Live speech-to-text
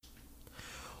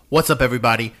What's up,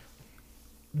 everybody?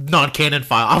 Non-canon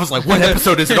file. I was like, what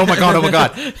episode is it? Oh my god, oh my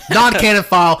god. Non-canon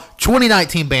file,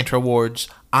 2019 Banter Awards.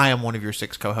 I am one of your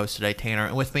 6 co-hosts today, Tanner,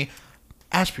 and with me,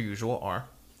 as per usual, are...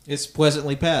 It's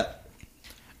Pleasantly Pat.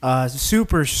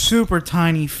 Super, super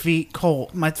tiny feet,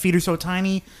 Colt. My feet are so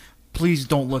tiny, please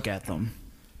don't look at them.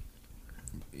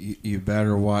 You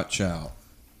better watch out.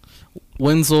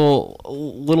 Wenzel,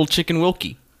 Little Chicken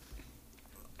Wilkie.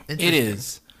 It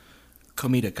is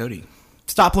Komita Cody.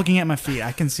 Stop looking at my feet.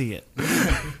 I can see it.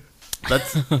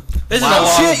 That's...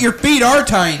 Wow, shit, your feet are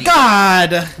tiny.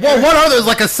 God! Well, what are those?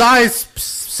 Like a size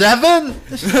 7?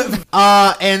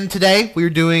 And today we're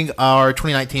doing our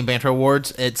 2019 Banter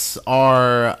Awards. It's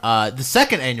our the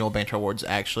second annual Banter Awards,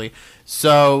 actually.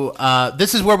 So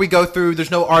this is where we go through.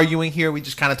 There's no arguing here. We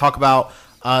just kind of talk about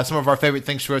some of our favorite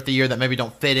things throughout the year that maybe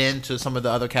don't fit into some of the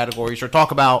other categories, or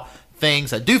talk about things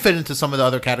that do fit into some of the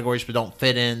other categories but don't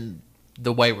fit in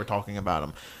the way we're talking about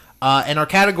them. And our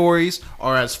categories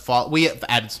are as follows. We have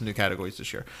added some new categories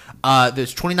this year.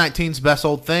 There's 2019's Best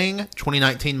Old Thing,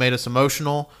 2019 Made Us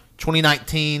Emotional,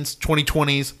 2019's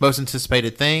 2020's Most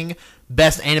Anticipated Thing,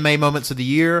 Best Anime Moments of the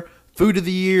Year, Food of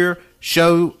the Year,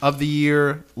 Show of the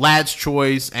Year, Lad's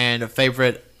Choice, and a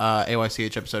favorite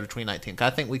AYCH episode of 2019.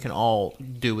 I think we can all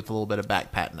do with a little bit of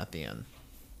back patting at the end.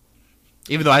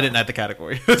 Even though I didn't add the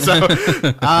category.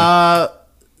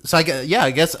 So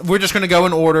I guess we're just going to go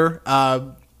in order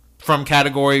from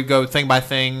category, go thing by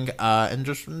thing, and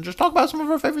just talk about some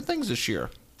of our favorite things this year.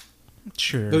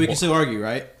 Sure. But we can still argue,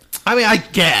 right? I mean, I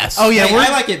guess. Oh, yeah. Hey, I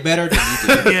like it better than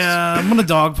you do. Yeah, I'm going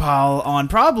to dogpile on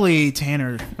probably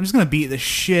Tanner. I'm just going to beat the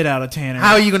shit out of Tanner.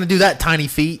 How are you going to do that, tiny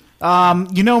feet?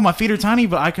 My feet are tiny,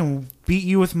 but I can beat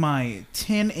you with my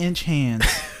 10-inch hands.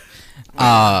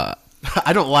 I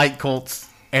don't like Colt's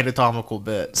anatomical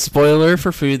bit. Spoiler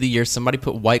for Food of the Year. Somebody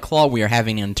put White Claw. We are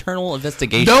having an internal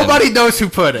investigation. Nobody knows who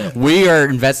put it. We are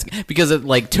investigating because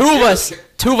two of us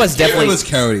definitely. It was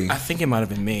Cody. I think it might have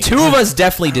been me. Two of us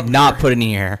definitely did not put it in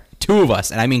here. 2 of us,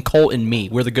 and I mean Colt and me.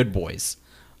 We're the good boys.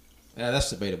 Yeah,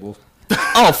 that's debatable.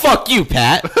 Oh, fuck you,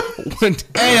 Pat.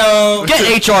 Heyo.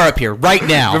 Get HR up here right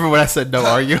now. Remember when I said no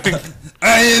arguing?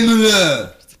 I am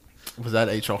the... Was that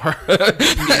HR?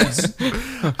 Yes.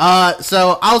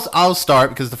 So I'll start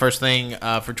because the first thing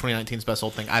for 2019's Best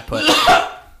Old Thing I put.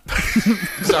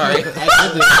 Sorry,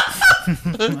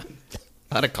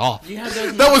 Not a cough.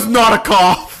 that was not a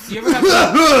cough. Do you ever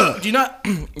have do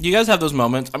you guys have those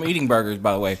moments? I'm eating burgers,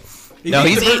 by the way. No,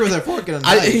 He's he's eating with a fork and a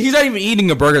knife. He's not even eating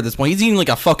a burger at this point. He's eating like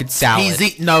a fucking salad. He's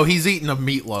eating a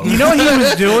meatloaf. You know what he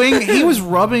was doing? He was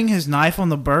rubbing his knife on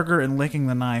the burger and licking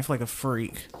the knife like a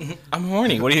freak. I'm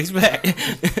horny. What do you expect?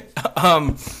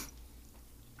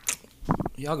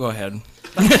 Y'all go ahead.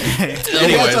 You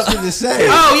got something to say.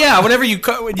 Oh yeah, whenever do you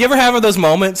ever have those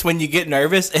moments when you get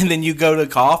nervous and then you go to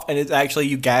cough and it's actually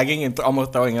you gagging and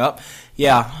almost throwing up?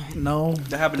 Yeah, No.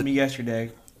 that happened to me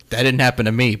yesterday. That didn't happen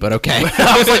to me, but okay.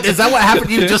 I was like, is that what happened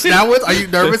to you just now? Are you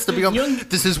nervous to be on?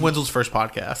 This is Wenzel's first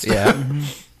podcast. Yeah.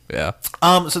 Yeah.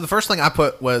 So the first thing I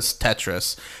put was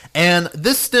Tetris, and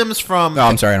this stems from. Oh,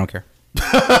 I'm sorry. I don't care.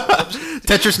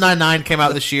 Tetris 99 came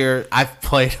out this year. I've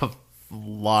played a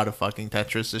lot of fucking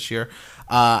Tetris this year.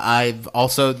 I've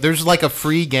also there's like a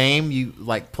free game you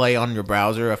like play on your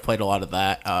browser. I've played a lot of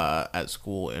that at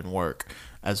school and work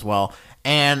as well.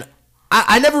 And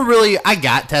I never really I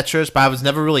got Tetris, but I was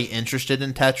never really interested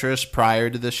in Tetris prior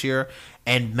to this year.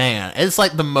 And man, it's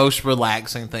like the most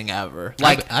relaxing thing ever.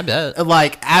 Like I bet.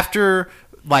 Like after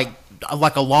like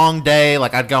a long day,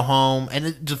 like I'd go home,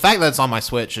 and the fact that it's on my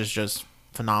Switch is just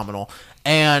phenomenal.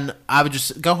 And I would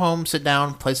just go home, sit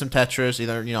down, play some Tetris,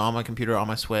 either on my computer or on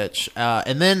my Switch.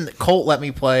 And then Colt let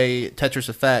me play Tetris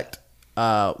Effect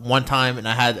one time, and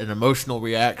I had an emotional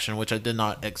reaction, which I did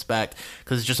not expect,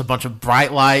 because it's just a bunch of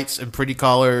bright lights and pretty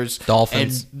colors,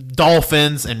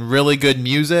 Dolphins, and really good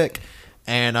music.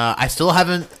 And I still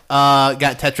haven't got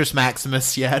Tetris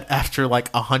Maximus yet after like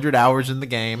 100 hours in the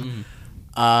game.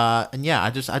 And yeah,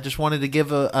 I just wanted to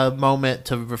give a moment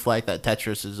to reflect that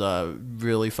Tetris is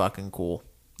really fucking cool.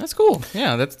 That's cool.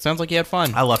 Yeah, that sounds like you had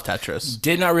fun. I love Tetris.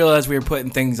 Did not realize we were putting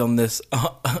things on this thing.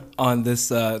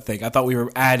 I thought we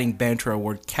were adding Banter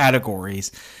Award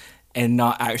categories and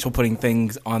not actually putting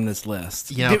things on this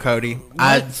list. Cody,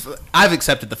 I've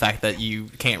accepted the fact that you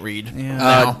can't read.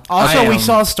 Yeah. Also, we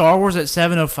saw Star Wars at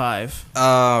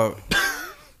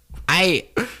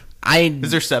 7:05.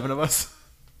 Is there 7 of us?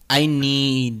 I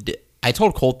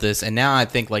told Colt this, and now I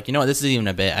think this is even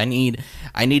a bit. I need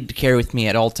to carry with me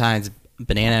at all times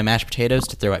banana and mashed potatoes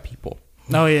to throw at people.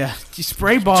 Oh yeah, you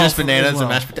spray balls. Just bananas and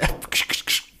mashed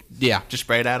potatoes. Yeah, just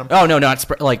spray it at them. Oh no,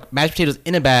 not like mashed potatoes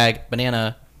in a bag,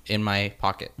 banana in my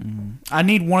pocket. I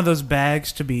need one of those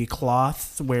bags to be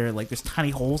cloth where like there's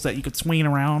tiny holes that you could swing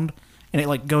around and it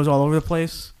like goes all over the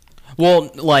place.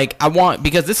 Well, like I want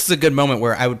because this is a good moment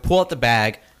where I would pull out the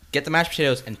bag, get the mashed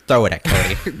potatoes, and throw it at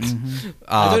Cody.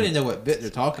 I don't even know what bit they're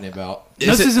talking about.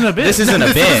 This isn't a bit. This isn't a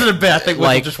bit. This isn't a bit. I think Like-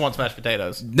 Wendell just wants mashed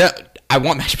potatoes. No, I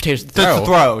want mashed potatoes to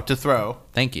throw. To throw.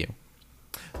 Thank you.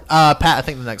 Pat, I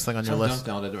think the next thing on your I'm list.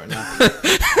 dumbfounded right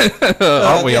now.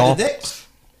 Aren't we all? The next,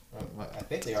 I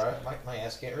think they are. My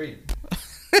ass can't read.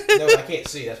 No, I can't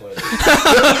see. That's what it is.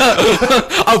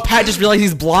 Oh, Pat just realized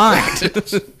he's blind.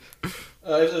 It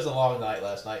was a long night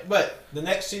last night. But the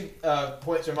next 2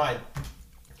 points are mine.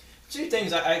 2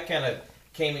 things I kind of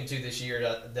came into this year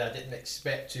that I didn't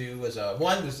expect to was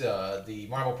one was the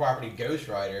Marvel property Ghost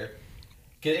Rider.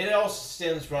 'Cause it all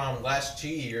stems from last 2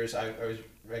 years. I was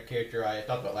a character I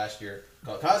talked about last year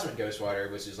called Cosmic Ghost Rider,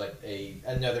 which is like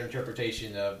another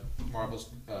interpretation of Marvel's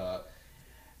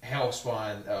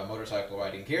Hellspawn motorcycle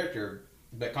riding character.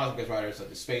 But Cosmic Ghost Rider is like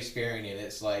the spacefaring, and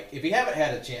it's like if you haven't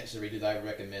had a chance to read it, I would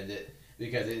recommend it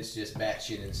because it's just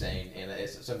batshit insane and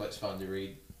it's so much fun to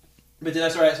read. But then I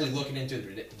started actually looking into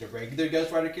the regular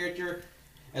Ghost Rider character.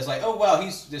 It's like, oh wow,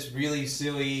 he's this really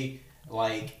silly,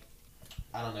 like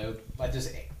I don't know, like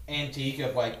this antique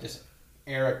of like this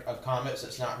era of comics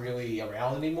that's not really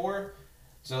around anymore.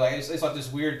 So like it's like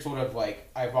this weird sort of like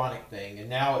ironic thing, and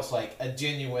now it's like a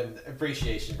genuine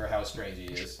appreciation for how strange he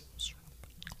is.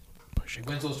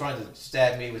 Winslow's trying to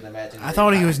stab me with imaginary. I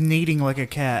thought he was kneading like a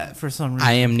cat for some reason.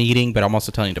 I am kneading, but I'm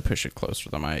also telling you to push it closer to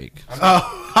the mic.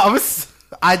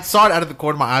 I saw it out of the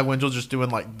corner of my eye. Wendell just doing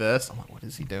like this. I'm like, what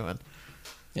is he doing?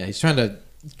 Yeah, he's trying to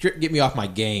get me off my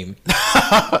game.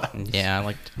 Yeah, I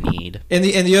like to knead. And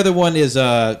the other one is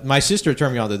my sister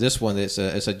turned me on to this one. It's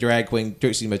a drag queen,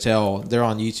 Trixie Mattel. They're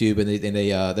on YouTube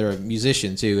and they're a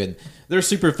musician too, and they're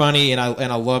super funny. And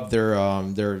I love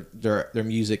their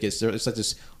music. It's like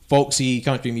this folksy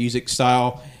country music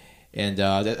style, and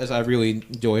I really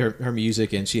enjoy her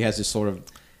music. And she has this sort of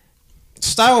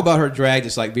style about her drag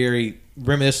that's like very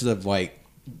reminiscent of like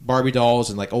Barbie dolls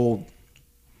and like old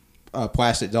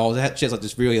plastic dolls. She has like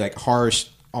this really like harsh,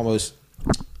 almost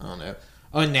I don't know,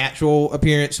 unnatural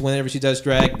appearance whenever she does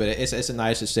drag, but it's a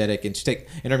nice aesthetic,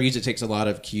 and her music takes a lot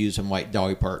of cues from like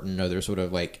Dolly Parton and other sort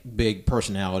of like big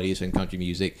personalities in country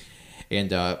music.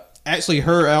 And actually,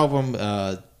 her album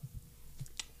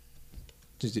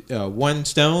One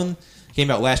Stone came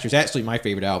out last year. It's actually my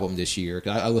favorite album this year.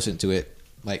 I listened to it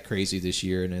like crazy this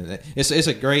year, and it's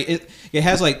a great. It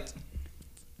has like,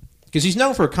 because she's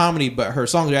known for comedy, but her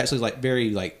songs are actually like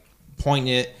very like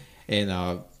poignant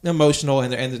and emotional,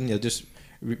 and just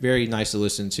very nice to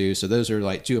listen to. So those are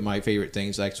like 2 of my favorite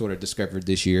things I sort of discovered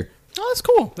this year. Oh, that's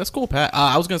cool. That's cool, Pat.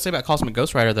 I was gonna say about Cosmic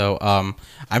Ghost Rider though.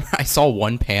 I saw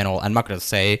one panel. I'm not gonna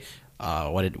say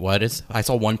what is. I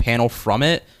saw one panel from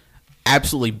it.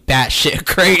 Absolutely batshit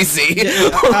crazy.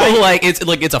 Yeah, like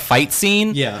it's a fight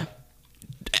scene. Yeah.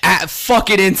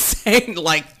 Fucking insane.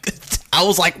 Like I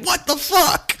was like, what the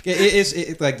fuck?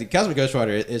 It's like the Cosmic Ghost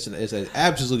Rider is an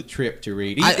absolute trip to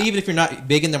read. Even if you're not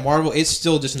big into Marvel, it's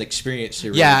still just an experience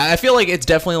to read. Yeah, I feel like it's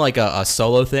definitely like a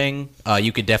solo thing.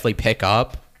 You could definitely pick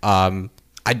up. I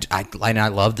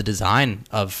love the design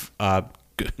of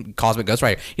Cosmic Ghost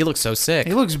Rider. He looks so sick.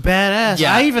 He looks badass.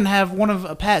 Yeah. I even have one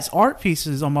of Pat's art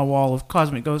pieces on my wall of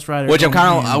Cosmic Ghost Rider. Which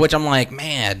I'm like,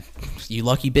 man, you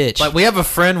lucky bitch. Like we have a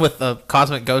friend with a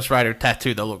Cosmic Ghost Rider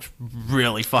tattoo that looks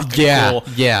really fucking cool.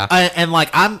 Yeah. And like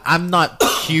I'm not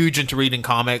huge into reading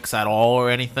comics at all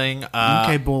or anything.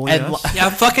 Okay, bully and, us. Yeah, I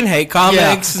fucking hate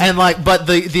comics. Yeah, and like, but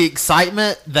the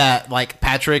excitement that like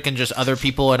Patrick and just other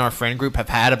people in our friend group have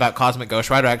had about Cosmic Ghost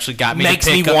Rider actually got me Makes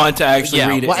to me pick up, want to actually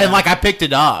read it. Well, and like I picked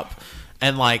it up,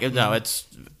 and like no, it's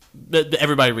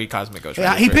everybody read Cosmic Ghost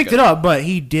Rider. Yeah, he picked it up, but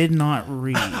he did not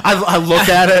read. I looked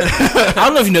at it. I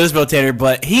don't know if you know this about Tanner,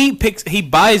 but he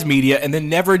buys media and then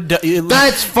never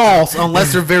That's false,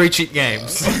 unless they're very cheap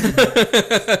games.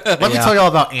 Let me tell you all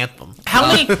about Anthem. How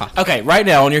many? Okay, right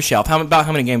now on your shelf, how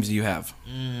many games do you have?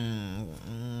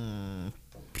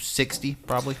 60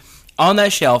 probably. On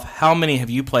that shelf, how many have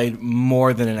you played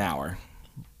more than an hour?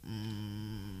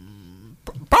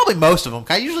 Probably most of them.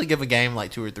 I usually give a game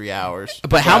like 2 or 3 hours.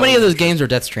 But how many of those games are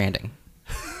Death Stranding?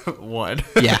 One.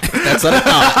 Yeah, that's what I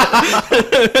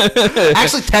thought.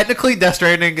 Actually, technically, Death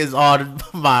Stranding is on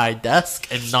my desk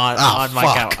and not on my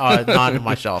not on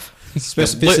my shelf.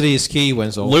 Specificity is key,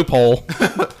 Wenzel. Loophole.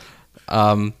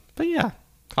 But yeah,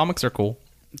 comics are cool.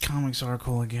 Comics are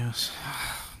cool, I guess.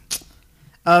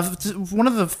 One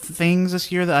of the things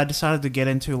this year that I decided to get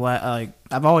into, like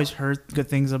I've always heard good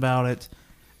things about it,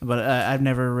 but I've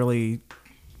never really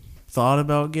thought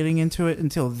about getting into it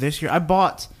until this year. I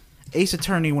bought Ace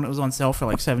Attorney when it was on sale for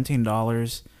like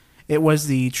 $17. It was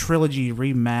the trilogy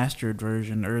remastered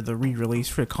version or the re-release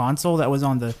for console that was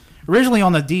originally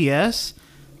on the DS.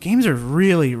 Games are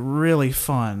really, really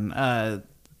fun.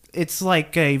 It's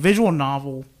like a visual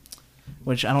novel,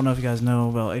 which I don't know if you guys know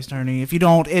about Ace Attorney. If you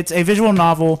don't, it's a visual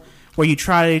novel where you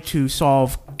try to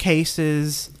solve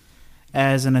cases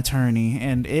as an attorney,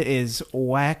 and it is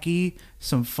wacky,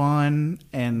 some fun,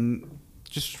 and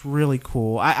just really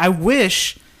cool. I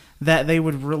wish that they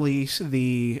would release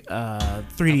the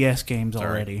 3DS games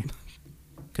already,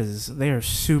 because they are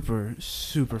super,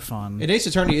 super fun. And Ace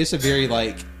Attorney is a very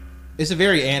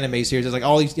anime series. There's like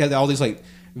all these like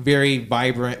very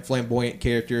vibrant, flamboyant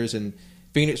characters, and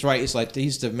Phoenix Wright is like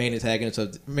he's the main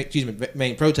antagonist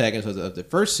main protagonist of the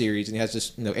first series, and he has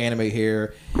this anime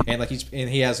hair, and like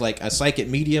he has like a psychic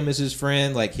medium as his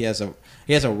friend. Like he has a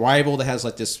rival that has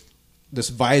like this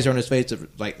visor on his face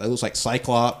that looks like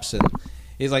Cyclops, and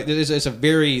he's like it's a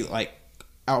very like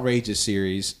outrageous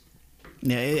series.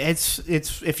 Yeah, it's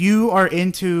if you are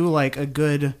into like a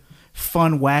good,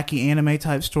 fun, wacky anime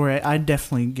type story, I'd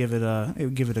definitely give it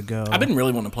a go. I've been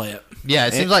really wanting to play it. Yeah,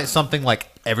 it seems like something like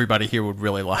everybody here would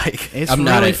really like. It's I'm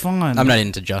really not fun. I'm not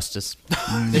into justice.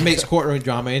 It makes courtroom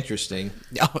drama interesting.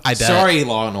 Oh, I bet. Sorry,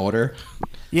 Law and Order.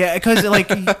 Yeah, because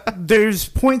like there's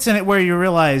points in it where you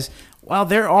realize, wow,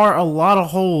 there are a lot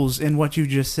of holes in what you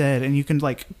just said, and you can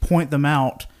like point them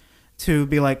out to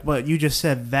be like, but you just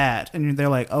said that, and they're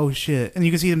like, oh shit, and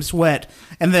you can see them sweat,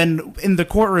 and then in the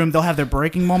courtroom they'll have their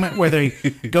breaking moment where they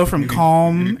go from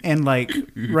calm and like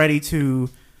ready to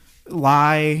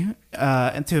lie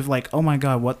and to like, oh my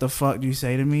god, what the fuck do you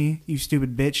say to me, you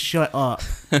stupid bitch, shut up.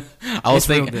 I was It's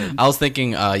real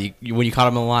thinking, good. when you caught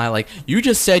him in a lie, like you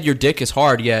just said your dick is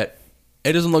hard, yet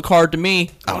it doesn't look hard to me.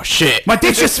 Oh shit, My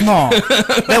dick's just small.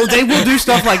 They will do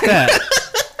stuff like that.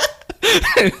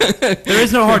 There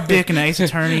is no hard dick in Ace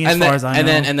Attorney as far as I know.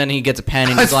 and then he gets a pen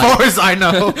and As he's like, far as I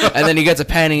know. and then he gets a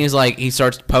pen and he's like, he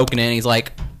starts poking it and he's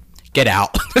like, get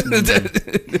out.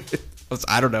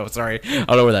 I don't know. Sorry, I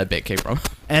don't know where that bit came from.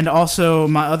 And also,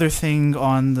 my other thing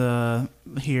on the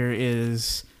here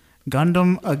is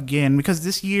Gundam again, because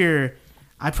this year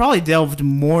I probably delved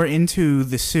more into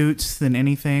the suits than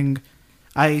anything.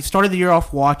 I started the year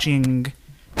off watching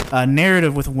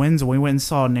Narrative with Wenzel. We went and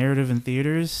saw Narrative in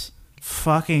theaters.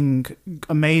 Fucking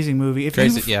amazing movie. If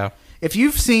Crazy, you've, yeah. If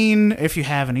you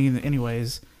haven't,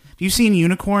 anyways, if you've seen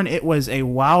Unicorn, it was a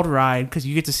wild ride because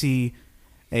you get to see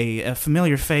a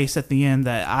familiar face at the end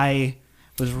that I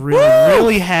was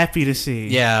really happy to see.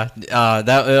 Yeah,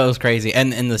 that was crazy.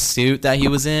 And the suit that he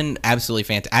was in, absolutely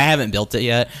fantastic. I haven't built it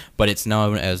yet, but it's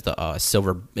known as the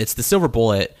silver. It's the Silver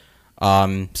Bullet.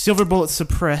 Silver Bullet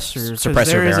Suppressor. 'Cause Suppressor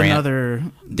there is variant. another.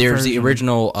 There's the version.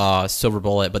 original Silver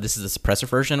Bullet, but this is the suppressor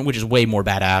version, which is way more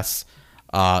badass.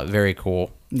 Very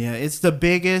cool. Yeah, it's the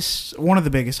biggest, one of the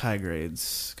biggest high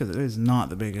grades, because it is not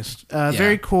the biggest.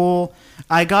 Very cool.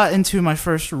 I got into my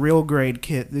first real grade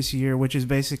kit this year, which is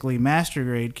basically master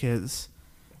grade kits,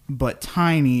 but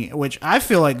tiny, which I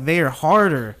feel like they are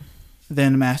harder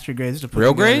than master grades to put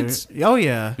Real together. grades? Oh,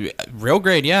 yeah. Real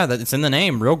grade, yeah, it's in the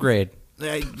name. Real grade.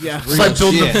 Yeah. It's like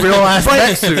building a shit. real ass But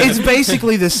mech suit. it's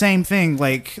basically the same thing.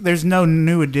 Like, there's no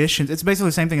new additions. It's basically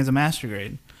the same thing as a master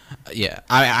grade. Yeah,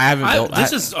 I haven't built.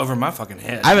 This is over my fucking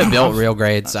head. I haven't built real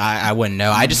grades. I wouldn't know.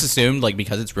 I just assumed like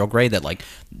because it's real grade that like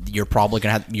you're probably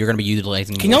gonna be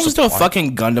utilizing. Can more y'all just do a supply.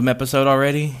 fucking Gundam episode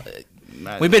already?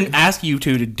 We've been asking you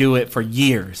two to do it for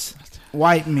years.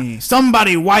 Wipe me.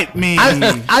 Somebody wipe me.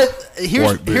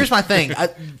 Here's my thing.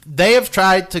 They have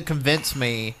tried to convince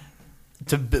me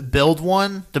to build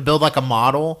like a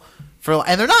model for,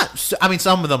 and they're not. I mean,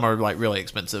 some of them are like really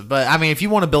expensive, but I mean, if you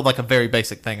want to build like a very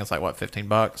basic thing, it's like what,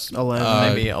 $15,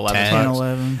 11. maybe 11 10. bucks. 10,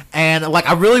 11. And like,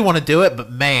 I really want to do it,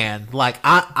 but man, like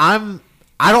I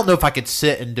don't know if I could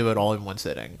sit and do it all in one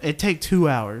sitting. It'd take 2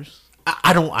 hours.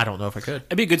 I don't know if I could.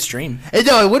 It'd be a good stream.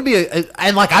 No, it would be,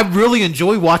 and like I really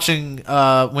enjoy watching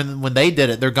when they did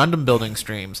it, their Gundam building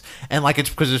streams, and like it's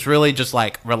because it's really just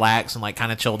like relaxed and like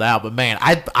kind of chilled out. But man,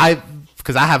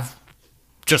 because I have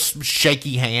just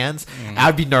shaky hands,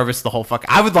 I'd be nervous the whole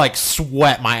I would like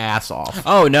sweat my ass off.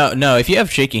 Oh no! If you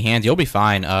have shaky hands, you'll be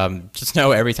fine. Just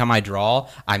know every time I draw,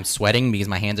 I'm sweating because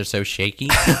my hands are so shaky.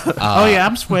 Oh yeah,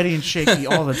 I'm sweaty and shaky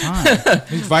all the time.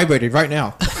 He's vibrated right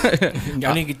now.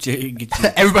 Y'all need to get you.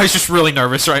 Everybody's just really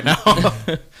nervous right now.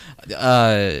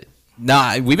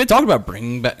 Nah, we've been talking about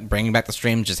bringing back the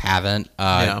stream, just haven't.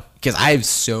 Yeah. Because I have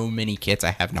so many kits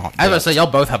I have not. I was gonna built. say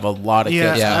y'all both have a lot of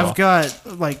Yeah, kids. Yeah. I've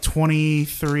got like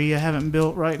 23 I haven't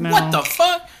built right now. What the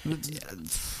fuck?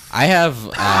 I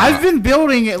have. I've been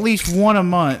building at least one a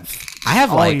month. I have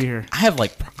all like. year. I have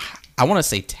like. I want to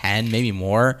say 10, maybe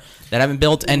more, that I haven't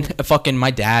built. And fucking my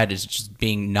dad is just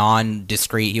being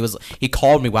non-discreet. He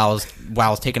called me while I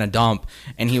was taking a dump,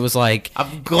 and he was like,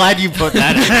 I'm glad you put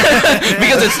that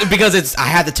in. because it's I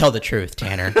had to tell the truth,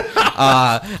 Tanner.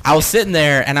 I was sitting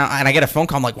there and I get a phone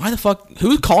call. I'm like, why the fuck?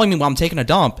 Who's calling me while I'm taking a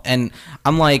dump? And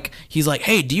I'm like, he's like,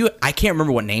 hey, I can't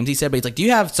remember what names he said, but he's like, do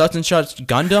you have such and such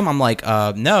Gundam? I'm like,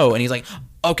 no. And he's like,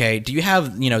 okay, do you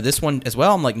have this one as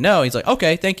well? I'm like, no. He's like,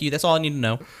 okay, thank you. That's all I need to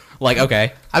know. Like,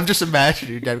 okay. I'm just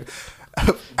imagining your dad.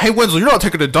 Hey, Winslow, you're not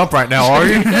taking a dump right now, are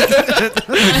you? Yeah,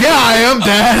 I am,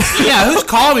 Dad. Yeah, who's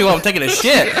calling me while I'm taking a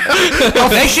shit?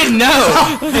 They should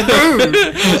know.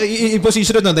 But you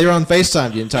should have known they were on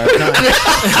FaceTime the entire time.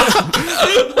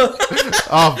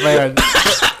 Oh, man.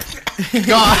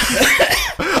 God.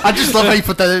 I just love how you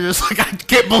put that in. Just like, I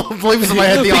can't believe somebody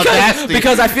had the audacity.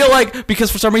 Because I feel like,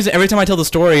 because for some reason, every time I tell the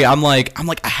story, I'm like,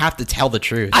 I have to tell the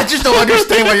truth. I just don't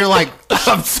understand why you're like,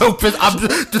 I'm so pissed.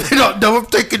 Do they not know I'm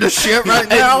taking a shit right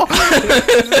now?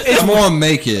 I'm gonna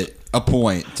make it a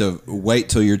point to wait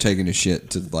till you're taking a shit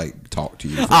to like talk to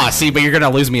you. See, but you're gonna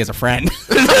lose me as a friend.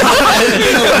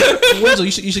 Winslow,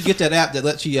 you should get that app that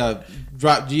lets you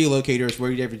drop geolocators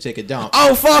where you ever take a dump.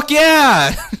 Oh, fuck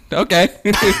yeah. Okay.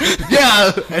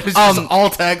 Yeah. And it's just all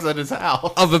tags at his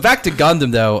house. But back to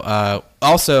Gundam, though.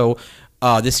 Also,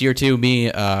 this year, too,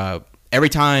 every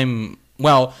time...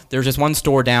 Well, there's this one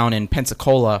store down in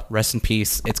Pensacola, rest in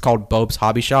peace. It's called Bobe's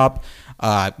Hobby Shop.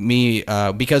 I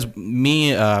was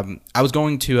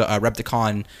going to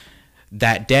Repticon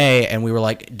that day, and we were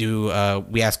like,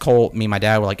 we asked Cole, me and my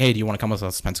dad were like, hey, do you want to come with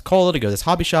us to Pensacola to go to this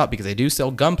hobby shop, because they do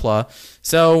sell Gunpla.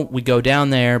 So we go down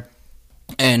there,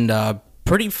 and I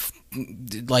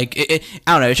don't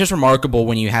know, it's just remarkable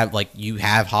when you have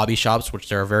hobby shops, which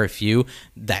there are very few,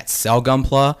 that sell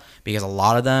Gunpla, because a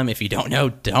lot of them, if you don't know,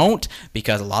 don't,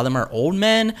 because a lot of them are old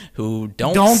men who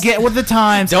don't get with the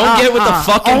times. Don't get with the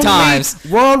fucking Only times.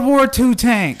 World War II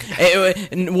tank.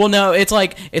 Well, no, it's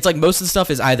like most of the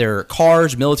stuff is either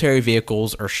cars, military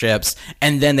vehicles, or ships,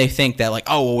 and then they think that like,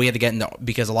 oh, well, we have to get into,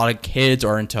 because a lot of kids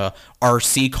are into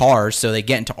RC cars, so they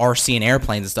get into RC and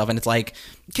airplanes and stuff, and it's like,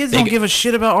 Kids don't give a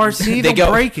shit about RC. They'll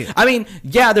break it. I mean,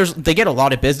 yeah, they get a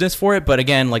lot of business for it, but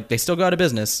again, like they still go out of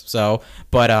business. So,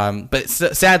 but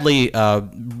sadly,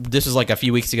 this was like a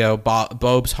few weeks ago.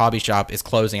 Bobe's Hobby Shop is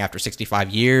closing after 65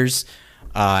 years.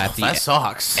 That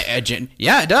sucks.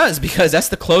 Yeah, it does, because that's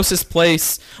the closest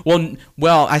place.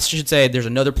 Well, I should say there's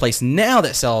another place now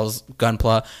that sells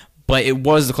Gunpla, but it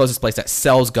was the closest place that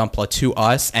sells Gunpla to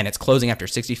us, and it's closing after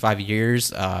 65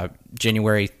 years,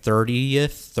 January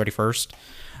 30th, 31st.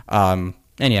 And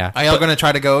yeah, Are y'all gonna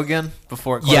try to go again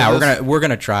before it closes? yeah, we're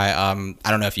gonna try. I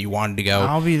don't know if you wanted to go.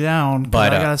 I'll be down,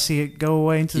 but I gotta see it go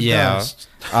away into the dust.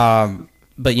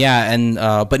 But yeah, and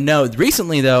but no,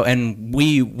 recently though, and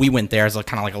we went there as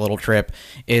kind of like a little trip.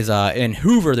 Is in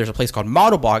Hoover, there's a place called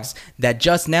Model Box that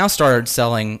just now started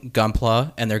selling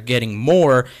Gunpla, and they're getting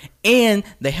more, and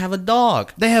they have a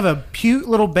dog. They have a cute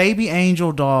little baby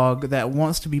angel dog that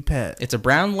wants to be pet. It's a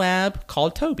brown lab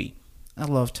called Toby. I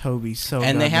love Toby so.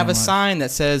 And they have a much. sign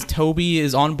that says Toby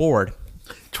is on board.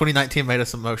 2019 made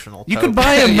us emotional. You could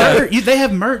buy a merch. They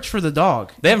have merch for the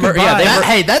dog. They have You could yeah, buy they it. have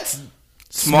Hey, that's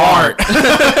Smart.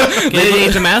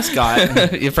 He's a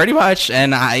mascot. Yeah, pretty much,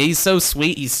 and he's so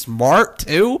sweet. He's smart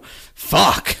too.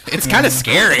 Fuck, it's kind of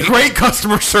scary. great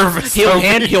customer service. He'll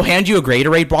hand you a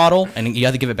Gatorade bottle, and you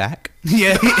have to give it back.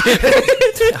 Yeah.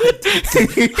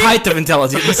 Height of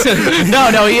intelligence.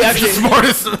 No, he actually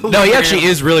smartest. No, he actually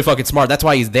is really fucking smart. That's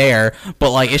why he's there.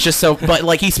 But like, it's just so. But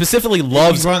like, he specifically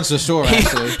loves. He runs the store,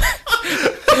 actually.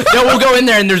 No, we'll go in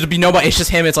there and there'll be nobody. It's just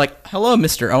him. It's like, hello,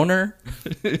 Mr. Owner.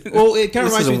 Well, it kind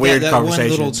of This is reminds a me of weird that one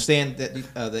conversation. little stand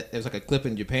that there's like a clip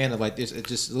in Japan of like this. It's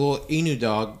just a little Inu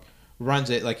dog runs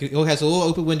it. Like he has a little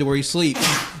open window where he sleeps,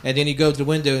 and then you go to the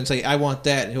window and say, "I want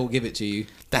that," and he'll give it to you.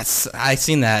 I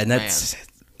seen that, and that's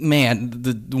man,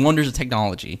 the wonders of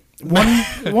technology.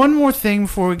 One more thing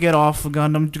before we get off of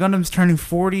Gundam. Gundam's turning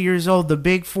 40 years old. The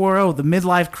big 4-0, the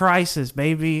midlife crisis,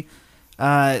 baby.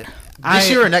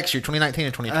 This year or next year, 2019 or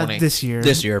 2020? This year.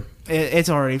 This year, It's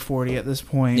already 40 at this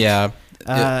point. yeah.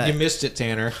 You missed it,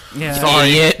 Tanner. Yeah.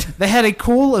 Idiot. They had a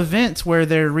cool event where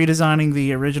they're redesigning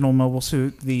the original mobile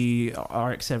suit, the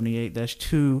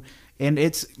RX-78-2, and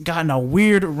it's gotten a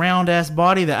weird round-ass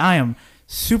body that I am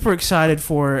super excited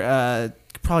for.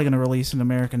 Probably going to release in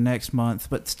America next month,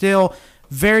 but still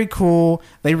very cool.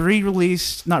 They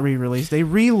released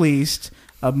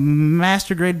a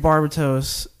Master Grade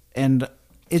Barbatos, and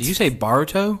Did you say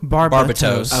Baruto?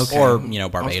 Barbatos, Okay. or I was thinking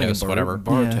Barbados, whatever.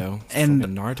 Baruto. Yeah. And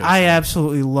Fucking Naruto I shit.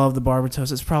 absolutely love the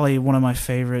Barbatos. It's probably one of my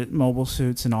favorite mobile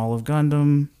suits in all of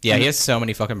Gundam. Yeah, he has so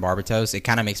many fucking Barbatos. It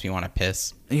kind of makes me want to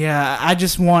piss. Yeah, I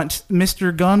just want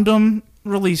Mr. Gundam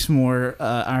release more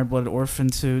Iron Blooded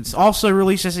Orphan suits. Also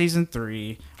release a season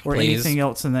 3 or Please. anything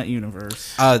else in that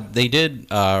universe. They did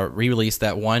re-release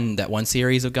that one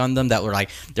series of Gundam that were like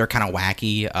they're kind of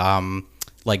wacky,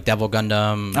 like Devil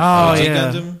Gundam. Oh, G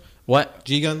yeah. Gundam, What?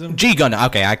 G Gundam. G Gundam.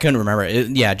 Okay, I couldn't remember it.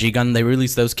 Yeah, G Gundam. They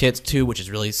released those kits too, which is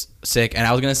really sick. And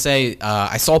I was gonna say,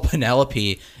 I saw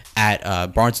Penelope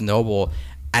at Barnes and Noble,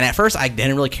 and at first I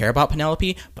didn't really care about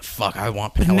Penelope, but fuck, I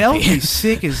want Penelope. Penelope's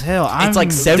sick as hell. It's like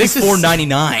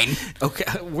 $74.99. Okay,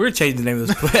 we're changing the name of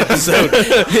this episode.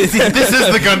 This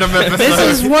is the Gundam episode.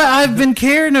 This is what I've been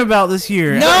caring about this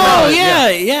year. No,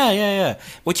 yeah.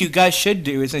 What you guys should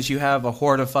do is, since you have a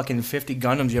horde of fucking 50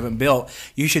 Gundams you haven't built,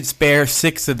 you should spare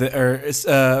 6 of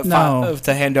the No.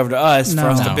 to hand over to us for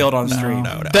us to No. build on No. stream.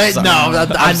 I'm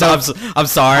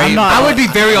sorry. I'm not- I would be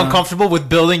very uncomfortable with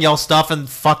building y'all stuff and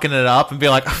fucking it up and be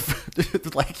like,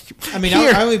 like. I mean,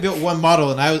 here. I only built one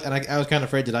model, and I was kind of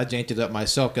afraid that I janked it up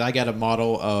myself because I got a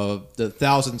model of the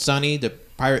Thousand Sunny, the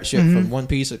pirate ship from One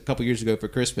Piece, a couple years ago for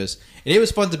Christmas, and it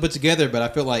was fun to put together. But I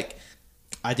feel like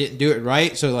I didn't do it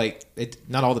right, so like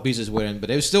not all the pieces went in, but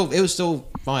it was still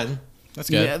fun. That's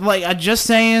good. Yeah, like I just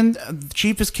saying, the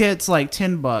cheapest kit's like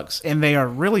 $10, and they are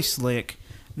really slick.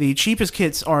 The cheapest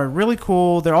kits are really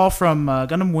cool. They're all from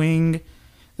Gundam Wing,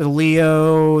 the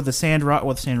Leo, the Sandrock.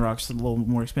 Well, the Sandrock's a little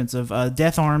more expensive.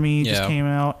 Death Army just Yeah. came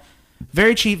out.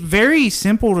 Very cheap, very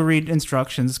simple to read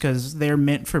instructions because they're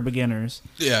meant for beginners.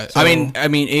 Yeah, So- I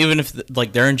mean, even if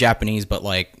like they're in Japanese, but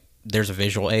like there's a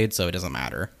visual aid, so it doesn't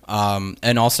matter.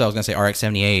 And also, I was gonna say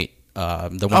RX-78,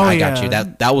 the one Oh, I got yeah.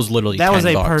 you. That was literally That was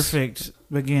a $10. perfect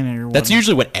beginner one. That's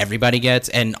usually what everybody gets,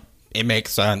 and it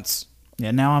makes sense.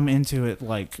 Yeah, now I'm into it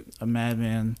like a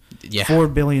madman. Yeah.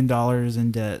 $4 billion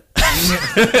in debt.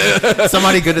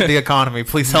 Somebody good at the economy,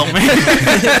 please help me.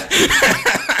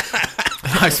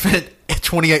 I spent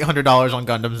 $2,800 on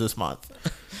Gundams this month.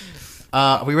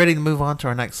 Are we ready to move on to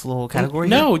our next little category?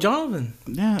 No, Jonathan.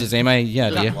 Yeah. Does anybody? Yeah.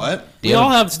 Do you, What? do We you all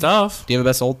have, have stuff. do you have a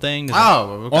best old thing? Does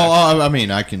Oh, okay. Well, I mean,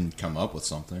 I can come up with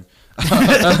something.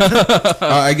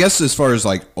 I guess as far as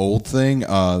like old thing,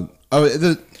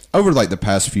 over like the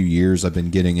past few years, I've been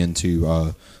getting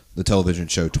into the television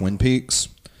show Twin Peaks,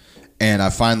 and I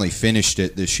finally finished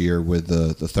it this year with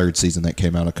the third season that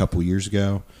came out a couple years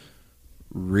ago.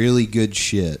 Really good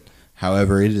shit.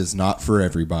 However, it is not for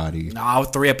everybody. No, I was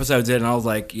 3 episodes in, and I was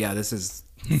like, yeah, this is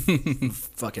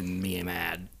fucking me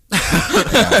mad.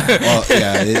 Well,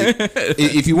 yeah.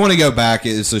 If you want to go back,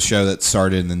 it's a show that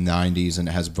started in the '90s and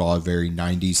it has a lot of very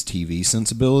 '90s TV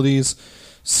sensibilities.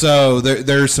 So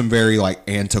there's some very like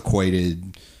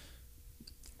antiquated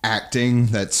acting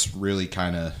that's really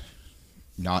kind of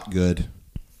not good.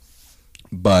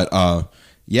 But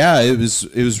yeah, it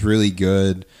was really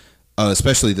good,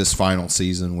 especially this final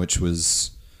season, which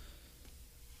was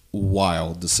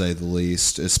wild to say the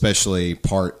least. Especially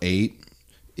part 8.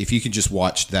 If you can just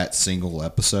watch that single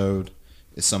episode,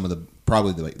 it's some of the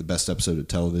probably the best episode of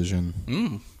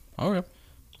television okay.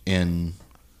 in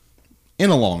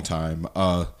a long time.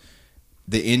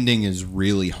 The ending is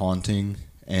really haunting,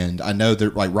 and I know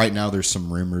that like right now there's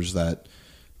some rumors that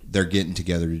they're getting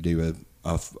together to do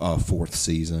a 4th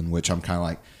season, which I'm kind of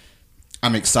like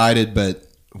I'm excited, but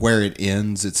where it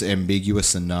ends, it's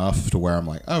ambiguous enough to where I'm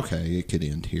like, okay, it could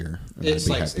end here. And It's I'd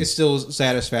be like happy. it's still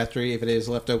satisfactory if it is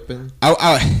left open.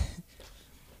 I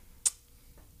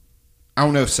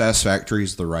don't know if satisfactory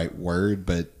is the right word,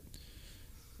 but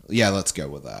yeah, let's go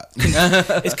with that.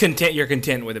 It's content. You're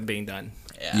content with it being done.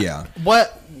 Yeah.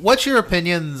 What's your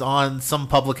opinions on some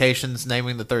publications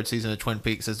naming the 3rd season of Twin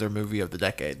Peaks as their movie of the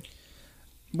decade?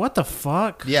 What the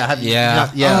fuck? Yeah, have you Yeah.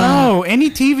 not- yeah. No, any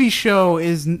TV show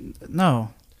is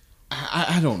no.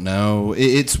 I don't know.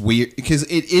 It's weird because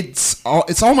it's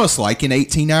almost like an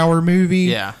 18-hour movie.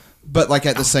 Yeah. But like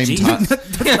at the same time,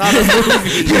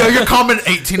 You know, you're common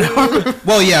 18-hour.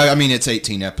 well, yeah. I mean, it's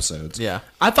 18 episodes. Yeah.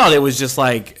 I thought it was just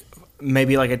like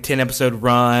maybe like a 10-episode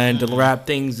run to wrap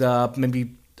things up.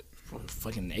 Maybe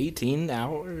fucking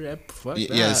 18-hour. Fuck that.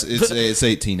 Yes, it's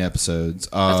 18 episodes.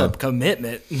 That's a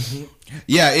commitment.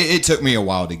 Yeah, it took me a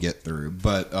while to get through,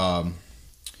 but I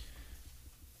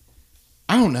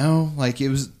don't know. Like it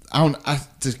was,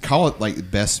 to call it like the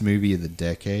best movie of the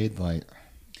decade. Like,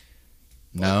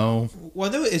 no. Well,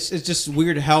 no, it's just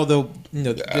weird how they'll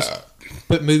just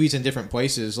put movies in different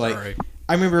places. Like Right.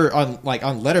 I remember on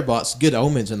Letterboxd, Good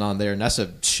Omens and on there, and that's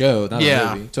a show, not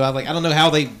Yeah. a movie. So I don't know how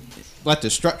they like to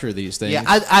structure these things. Yeah,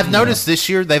 I've noticed this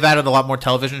year they've added a lot more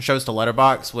television shows to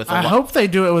Letterboxd. With I hope they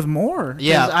do it with more. 'cause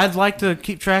Yeah. I'd like to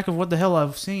keep track of what the hell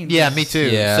I've seen. Yeah, me too.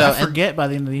 Yeah. So I forget by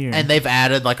the end of the year. and they've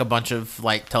added like a bunch of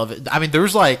like television. I mean,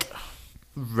 there's like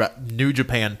New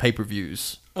Japan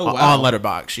pay-per-views Oh, wow. on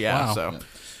Letterboxd. Yeah, Wow. so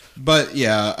But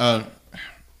yeah,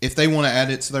 if they want to add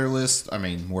it to their list, I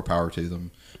mean, more power to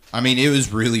them. I mean, it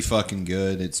was really fucking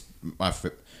good. It's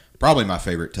probably my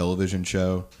favorite television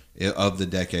show of the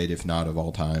decade, if not of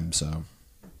all time. So,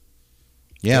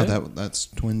 yeah, that's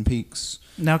Twin Peaks.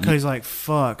 now Cody's like,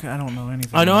 fuck, I don't know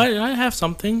anything. I know I have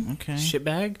something. Okay.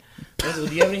 Shitbag. Do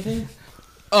you have anything?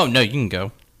 Oh no, you can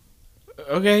go.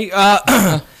 Okay.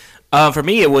 For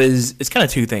me, it's kind of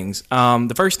two things.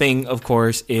 The first thing, of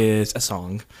course, is a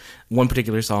song. One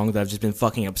particular song that I've just been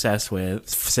fucking obsessed with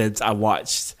since I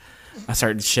watched a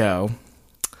certain show.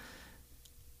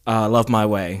 Love My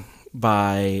Way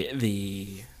by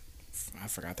I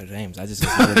forgot their names. I just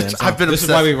listened to them. I've been This is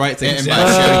obsessed. why we write things And down.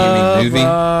 by show, you mean movie?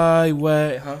 My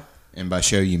Way, huh? And by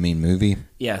show, you mean movie?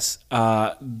 Yes.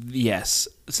 Yes.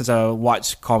 Since I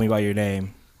watched Call Me By Your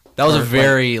Name. That was a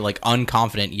very like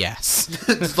unconfident yes.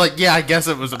 It's like, yeah, I guess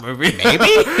it was a movie.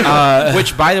 Maybe.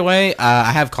 Which, by the way,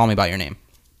 I have Call Me by Your Name.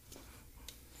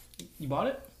 You bought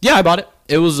it? Yeah, I bought it.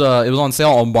 It was on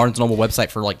sale on Barnes and Noble website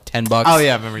for like $10. Oh,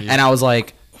 yeah, I remember you. And I was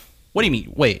like, "What do you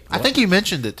mean? Wait, I think you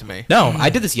mentioned it to me. no, I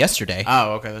did this yesterday.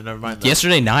 Oh, okay, then never mind. That.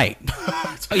 Yesterday night.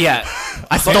 Yeah.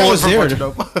 I stole I it was from there.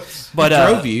 Portugal. But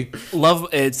drove you.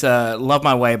 Love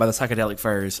My Way by the Psychedelic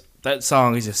Furs. That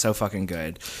song is just so fucking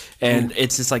good. And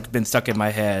it's just like been stuck in my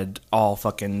head all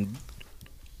fucking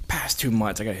past 2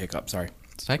 months. I got a hiccup, sorry.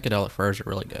 Psychedelic Furs are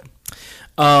really good.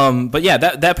 But yeah,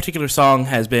 that particular song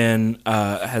has been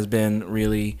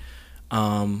really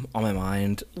on my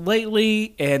mind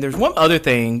lately. And there's one other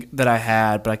thing that I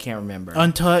had, but I can't remember.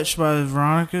 Untouched by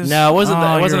Veronica's? No, it wasn't.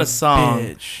 Oh, It wasn't you're a song.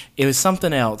 bitch. It was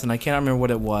something else, and I can't remember what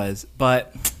it was.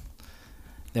 But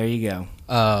there you go.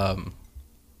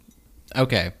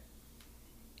 Okay.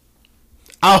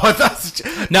 Oh, that's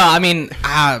No, I mean,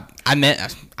 I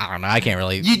meant, I don't know. I can't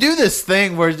really. you do this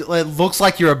thing where it looks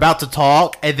like you're about to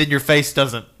talk, and then your face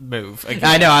doesn't move. Again.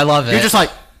 I know. I love it. You're just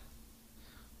like,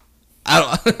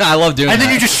 I love doing and then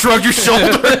that. you just shrug your shoulder.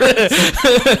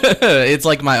 It's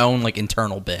like my own like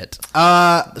internal bit. So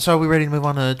are we ready to move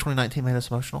on to 2019 made us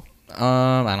emotional?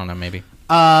 I don't know. Maybe.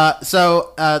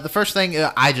 The first thing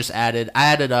I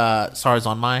added SARS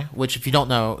on My, which if you don't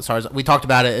know, SARS, we talked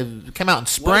about it. It came out in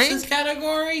spring.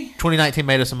 category? 2019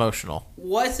 made us emotional.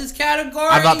 What's this category?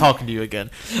 I'm not talking to you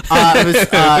again. It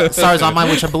was SARS on My,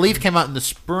 which I believe came out in the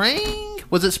spring.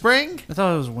 Was it spring? I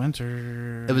thought it was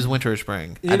winter. It was winter or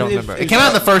spring. I It- don't it- remember. It it- came out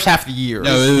in the first half of the year.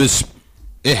 No,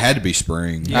 it had to be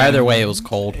spring. Either way, it was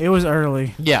cold. It was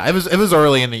early. Yeah, it was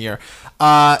early in the year.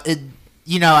 And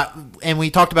we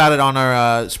talked about it on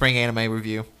our spring anime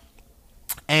review.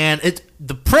 And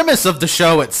the premise of the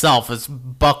show itself is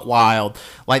buck wild.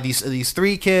 Like these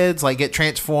three kids like get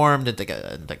transformed into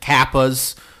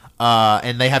kappas,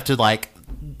 and they have to like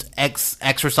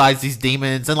exorcise these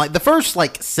demons. And like the first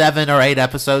like 7 or 8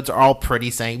 episodes are all pretty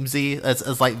samey.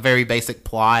 It's like very basic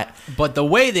plot. But the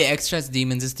way they exercise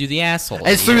demons is through the asshole.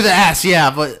 It's through the ass, yeah.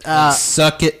 But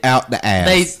Suck it out the ass.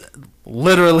 they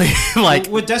literally like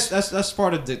Well, that's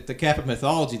part of the Kappa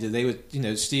mythology that they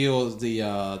would steal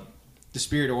the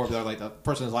spirit orb or like the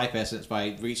person's life essence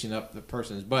by reaching up the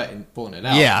person's butt and pulling it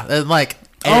out. yeah, and like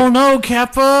Oh no,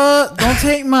 Kappa! Don't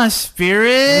take my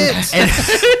spirit.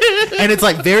 and it's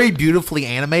like very beautifully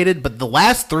animated, but the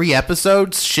last 3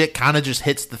 episodes shit kind of just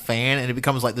hits the fan and it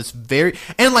becomes like this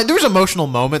and like there's emotional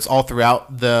moments all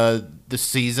throughout the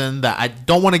season that I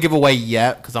don't want to give away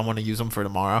yet because I want to use them for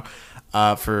tomorrow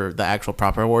for the actual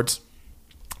proper awards.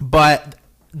 But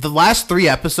the last 3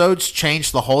 episodes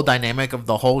changed the whole dynamic of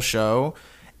the whole show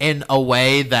in a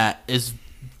way that is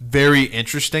very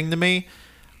interesting to me.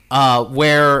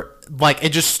 Where like it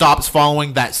just stops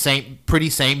following that pretty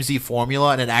samey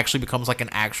formula and it actually becomes like an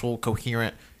actual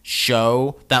coherent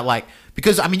show that like,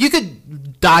 because I mean you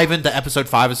could dive into episode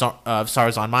 5 of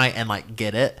SARS on My and like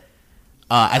get it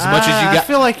as much as you I got.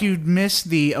 feel like you missed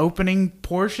the opening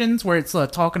portions where it's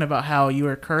talking about how you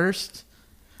were cursed.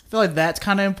 I feel like that's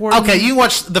kind of important. Okay, you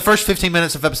watch the first 15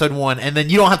 minutes of episode 1, and then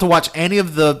you don't have to watch any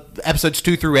of the episodes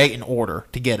 2 through 8 in order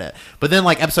to get it. But then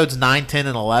like episodes 9, 10,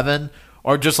 and 11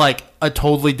 are just like a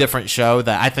totally different show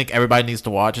that I think everybody needs to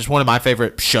watch. It's one of my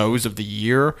favorite shows of the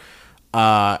year,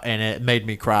 and it made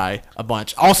me cry a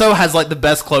bunch. Also has like the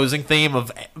best closing theme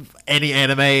of any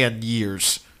anime in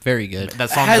years. Very good.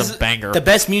 That song has is a banger. the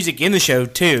best music in the show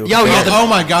too. Yo, yeah, Oh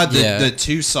my god, Yeah. the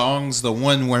 2 songs, the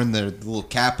one wearing the little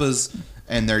kappas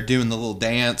and they're doing the little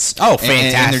dance. Oh, and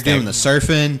fantastic. they're doing the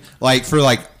surfing. Like for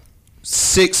like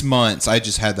 6 months, I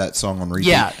just had that song on repeat.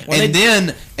 Yeah. and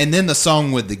then the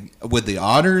song with the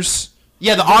otters.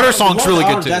 Yeah, the otter song's really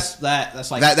good too. That's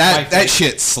like That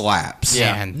shit slaps.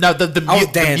 Yeah. Man. No, the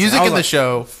dancing. music I was in the like-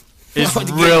 show is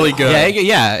really good.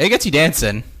 Yeah, it gets you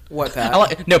dancing. What,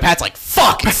 Pat? No, Pat's like,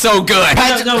 fuck, it's so good.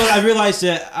 No, I realized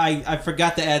that I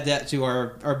forgot to add that to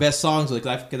our best songs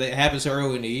because it happened so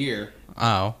early in the year.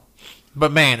 Oh.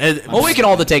 But man, Well, we can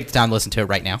all take the time to listen to it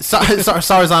right now.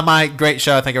 Stars on My, great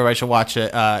show. I think everybody should watch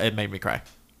it. It made me cry.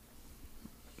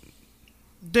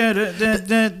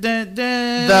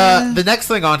 The next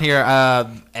thing on here,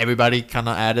 everybody kind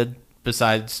of added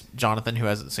besides Jonathan, who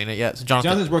hasn't seen it yet. So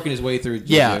Jonathan's working his way through.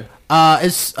 yeah,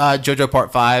 it's JoJo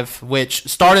Part 5, which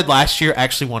started last year.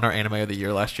 Actually, won our Anime of the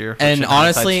Year last year. which And in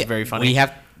hindsight's honestly, very funny.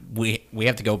 we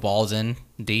have to go balls in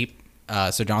deep.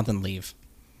 So Jonathan, leave.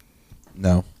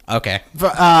 No. Okay.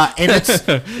 And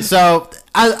it's so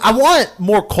I want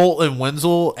more Colt and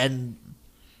Wenzel and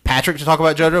Patrick to talk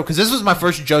about JoJo because this was my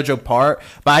first JoJo part,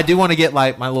 but I do want to get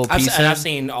like my little piece in. I've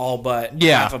seen all but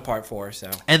Yeah. half of part 4, so.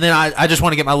 And then I just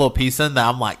want to get my little piece in that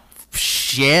I'm like,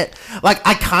 shit. Like,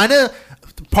 I kind of,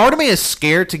 part of me is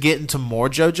scared to get into more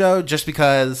JoJo just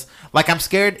because, like, I'm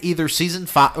scared either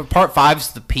part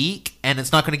 5's the peak and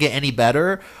it's not going to get any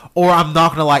better, or I'm not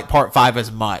going to like part 5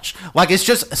 as much. Like, it's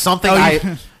just something They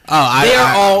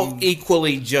are all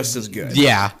equally just as good.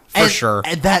 Yeah, for sure.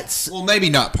 And that's, Well, maybe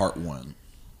not part 1.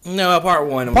 No, part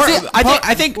 1.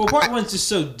 I think Well, part one's just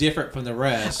so different from the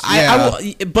rest.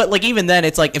 but like even then,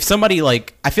 it's like if somebody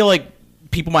like I feel like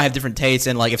people might have different tastes,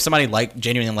 and like if somebody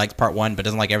genuinely likes part 1 but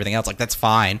doesn't like everything else, like that's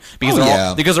fine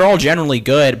because they're all generally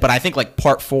good. But I think like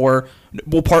part 4,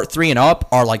 part 3 and up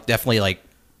are like definitely like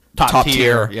top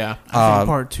tier. Yeah. I think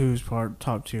part 2 is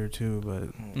top tier too,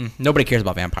 but Nobody cares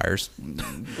about vampires.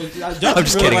 I'm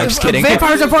just kidding, I'm just kidding.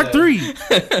 Vampires are part 3.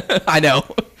 I know.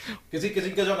 Because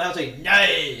he goes on the house saying,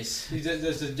 nice! He's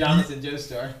just a Jonathan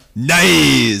Joestar.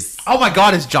 Nice. Oh my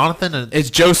God, is Jonathan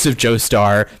It's Joseph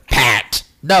Joestar, Pat.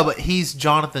 No, but he's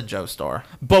Jonathan Joestar.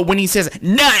 But when he says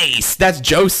nice, that's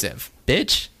Joseph,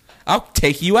 bitch. I'll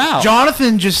take you out.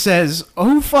 Jonathan just says, "Oh,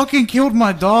 who fucking killed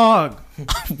my dog?"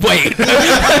 Wait.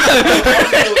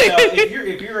 If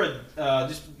you're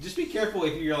just be careful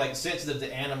if you're like sensitive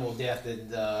to animal death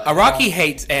and Araki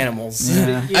hates animals.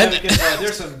 Yeah. because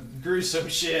there's some gruesome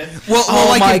shit. Well, Oh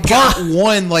like my in part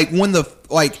 1, like when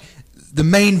the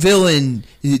main villain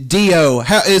Dio,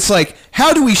 it's like,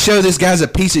 how do we show this guy's a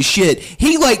piece of shit?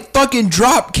 He like fucking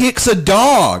drop kicks a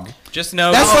dog. Just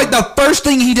know That's like the first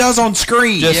thing he does on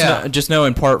screen. Just know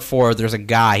in part 4 there's a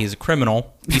guy, he's a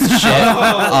criminal, piece of shit.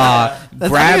 I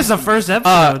think it's the first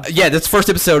episode. Yeah, that's first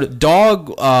episode. Dog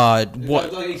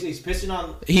what Like, he's pissing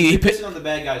on He- pissing on the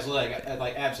bad guy's leg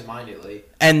like absentmindedly.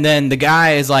 and then the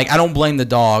guy is like, I don't blame the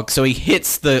dog, so he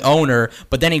hits the owner,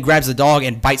 but then he grabs the dog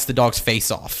and bites the dog's face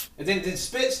off. And then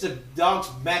spits the dog's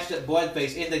matched up blood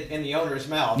face in the owner's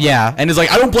mouth. Yeah, and is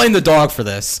like, I don't blame the dog for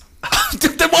this.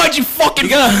 Then why'd you fucking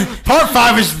Part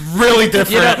 5 is really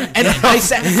different. You know, and I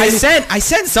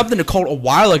sent something to Colt a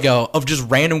while ago of just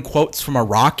random quotes from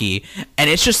Araki, and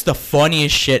it's just the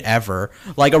funniest shit ever.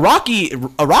 Like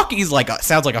Araki's like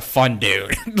sounds like a fun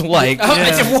dude. Like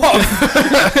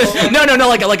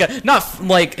no,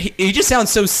 he just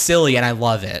sounds so silly, and I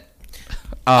love it.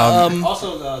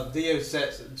 Also, Dio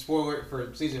sets spoiler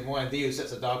for season 1. Dio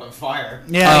sets a dog on fire.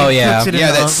 Yeah. Oh, he yeah. cooks it in Yeah,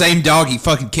 the that oven. same dog he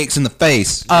fucking kicks in the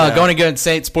face. Going to go and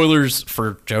say spoilers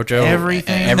for JoJo.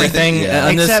 Everything. Yeah.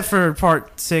 on this. Except for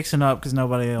part 6 and up, because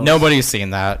nobody else. Nobody's seen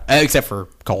that except for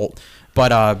Colt.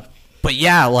 But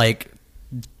yeah, like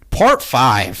part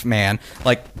 5, man.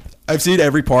 Like I've seen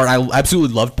every part. I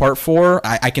absolutely loved part 4.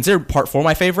 I consider part 4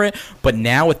 my favorite. But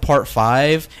now with part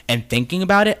 5 and thinking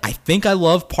about it, I think I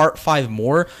love part 5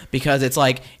 more because it's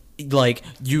like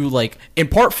you like in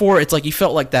part 4 it's like you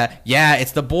felt like that, yeah,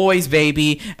 it's the boys,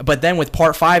 baby, but then with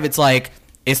part 5 it's like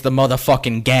it's the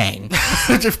motherfucking gang.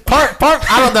 part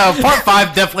I don't know. Part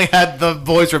 5 definitely had the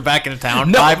boys were back in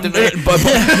town vibe to me.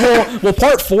 Well,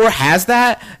 part 4 has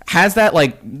that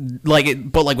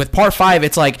but with part 5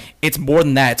 it's like it's more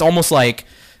than that. It's almost like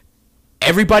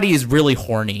everybody is really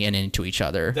horny and into each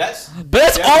other. That's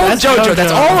all of JoJo.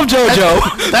 That's all of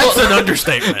JoJo. That's an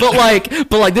understatement. But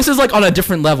like this is like on a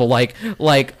different level. Like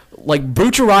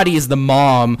Bucciarati is the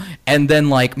mom, and then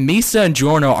like Misa and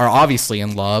Giorno are obviously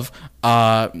in love.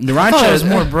 I thought Narancia it was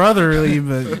more brotherly,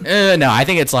 but no, I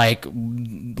think it's like.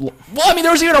 Well, I mean,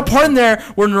 there was even a part in there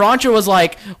where Narancia was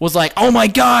like, "Oh my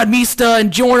God, Mista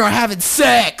and Giorno are having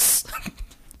sex."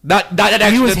 Not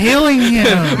actually. He was healing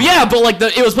him. Yeah, but like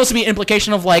it was supposed to be an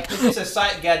implication of like. It's a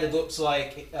sight guide that looks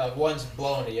like one's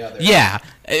blowing the other. Yeah,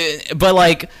 but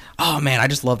like, oh man, I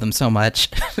just love them so much.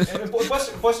 And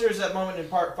plus, there's that moment in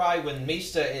part 5 when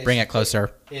Mista is Bring it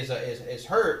closer. Is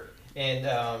hurt, and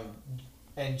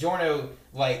Giorno,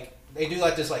 like, they do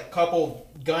like this like couple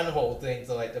gun hole thing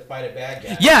to like to fight a bad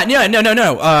guy. Yeah,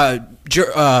 no.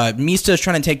 Mista's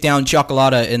trying to take down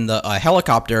Chocolata in the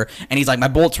helicopter, and he's like, my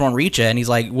bullets won't reach it, and he's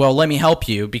like, well, let me help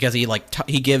you, because he like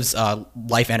he gives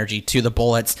life energy to the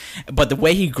bullets, but the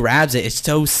way he grabs it is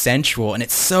so sensual and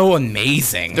it's so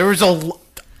amazing. There was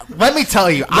let me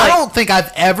tell you, I don't think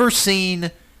I've ever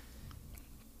seen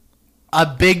a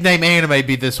big name anime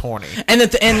be this horny. And you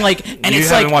it's haven't like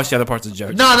watched the other parts of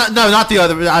JoJo. No, not the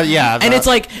other. Yeah, and it's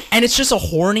like, and it's just a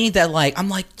horny that like I'm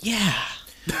like, yeah.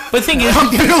 But the thing is,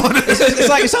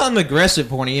 it's not an aggressive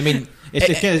horny. I mean,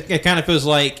 it kind of feels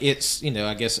like it's,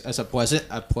 I guess it's a pleasant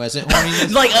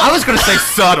horniness. Like I was gonna say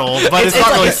subtle, but it's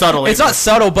not like, really subtle. It's not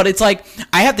subtle, but it's like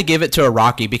I have to give it to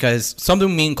Araki, because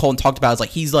something me and Colton talked about is like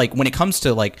he's like, when it comes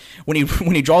to like when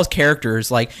he draws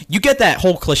characters, like you get that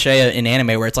whole cliche in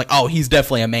anime where it's like, oh, he's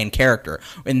definitely a main character.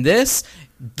 In this,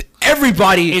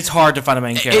 everybody, it's hard to find a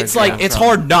main character. It's like it's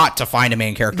hard not to find a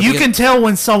main character. You can tell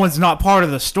when someone's not part of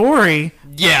the story.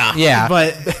 Yeah,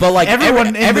 but like everyone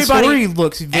in the everybody story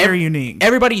looks very unique.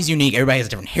 Everybody's unique. Everybody has a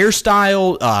different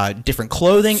hairstyle, different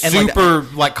clothing, and super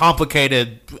like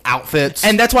complicated outfits.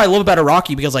 And that's what I love about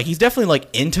Araki, because like he's definitely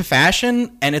like into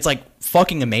fashion, and it's like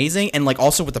fucking amazing. And like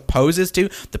also with the poses too,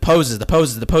 the poses.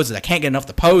 I can't get enough of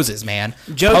the poses, man.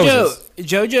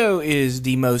 JoJo is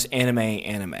the most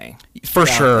anime for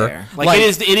sure. There. Like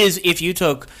it is if you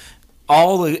took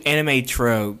all the anime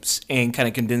tropes and kind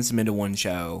of condensed them into one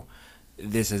show.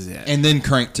 This is it. And then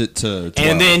cranked it to 12.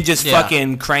 And then just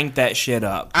fucking cranked that shit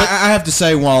up. I have to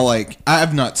say, while like I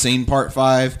have not seen part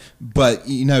 5, but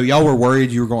y'all were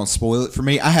worried you were going to spoil it for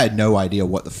me. I had no idea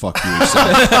what the fuck you were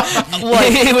saying.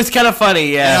 It was kind of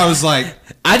funny, yeah. And I was like,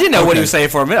 I didn't know what he was saying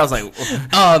for a minute. I was like,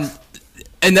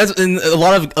 And a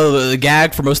lot of the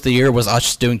gag for most of the year was us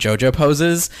just doing JoJo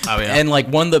poses. Oh yeah. And like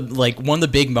one of the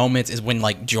big moments is when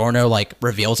like Giorno like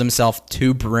reveals himself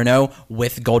to Bruno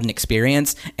with Golden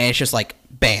Experience, and it's just like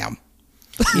bam.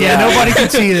 Yeah, nobody can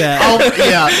see that. Oh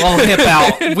yeah, well, hip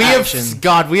out. We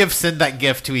have sent that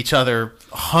gift to each other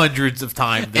hundreds of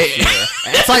times this year.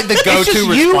 It's like the go-to It's just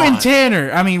response. you and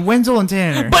Tanner. I mean, Wenzel and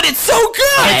Tanner. But it's so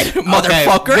good,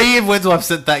 motherfucker. Me and Wenzel have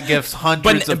sent that gift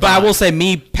hundreds of times. But I will say,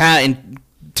 me, Pat, and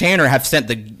Tanner have sent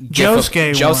the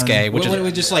Josuke, which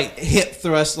we just like hip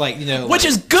thrust, like which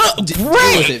is good,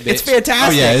 great. It's fantastic.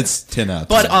 Oh yeah, it's 10 out of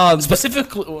 10. But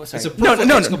specifically, it's a perfect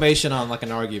exclamation on like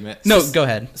an argument. No, go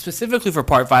ahead. Specifically for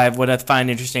part 5, what I find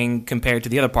interesting compared to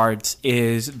the other parts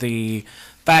is the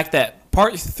fact that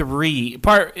part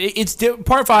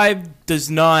 5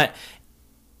 does not.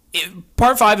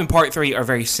 Part 5 and Part 3 are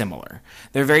very similar.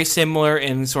 They're very similar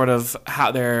in sort of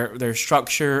how their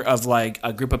structure of like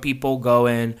a group of people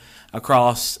going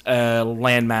across a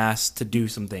landmass to do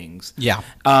some things. Yeah.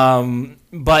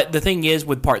 But the thing is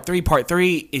with Part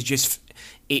 3 is just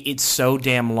it's so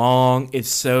damn long.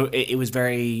 It was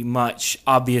very much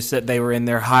obvious that they were in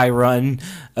their high run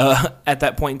at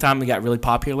that point in time. They got really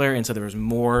popular, and so there was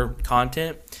more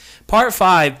content. Part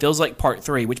 5 feels like Part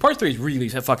 3, which Part 3 is really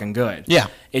fucking good. Yeah.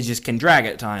 It just can drag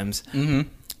at times. Mm-hmm.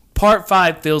 Part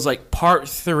 5 feels like Part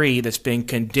 3 that's been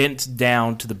condensed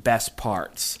down to the best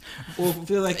parts. Well, I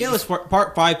feel like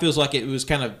Part 5 feels like it was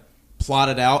kind of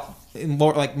plotted out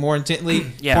more intently.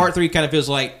 Yeah. Part 3 kind of feels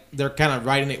like they're kind of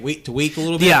writing it week to week a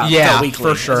little bit. Yeah, weekly.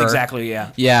 for sure. That's exactly,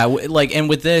 yeah. Yeah, like, and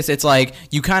with this, it's like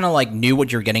you kind of like knew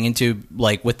what you're getting into,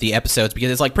 like with the episodes,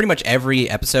 because it's like pretty much every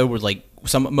episode was like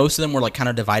most of them were like kind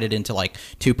of divided into like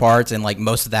 2 parts, and like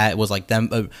most of that was like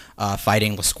them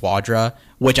fighting La Squadra,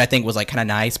 which I think was like kind of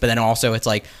nice. But then also it's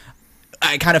like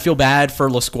I kind of feel bad for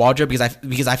La Squadra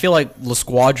because I feel like La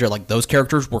Squadra, like those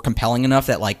characters were compelling enough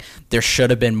that like there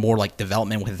should have been more like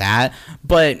development with that.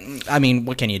 But I mean,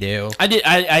 what can you do?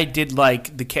 I did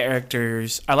like the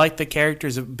characters. I like the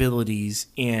characters' abilities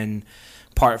in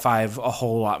Part 5 a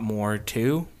whole lot more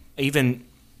too. Even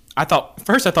I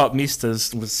thought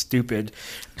Mista's was stupid.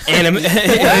 And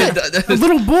the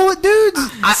little bullet dudes.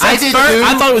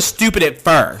 I thought it was stupid at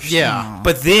first. Yeah.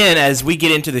 But then as we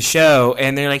get into the show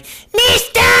and they're like,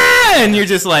 Mista! And you're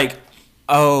just like,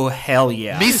 oh, hell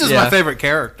yeah. Mista's my favorite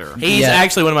character. He's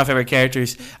actually one of my favorite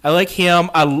characters. I like him.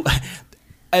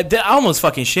 I almost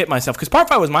fucking shit myself because Part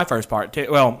 5 was my first part too.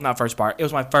 Well, not first part. It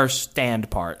was my first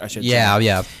stand part, I should say.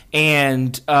 Yeah.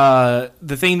 And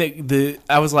the thing that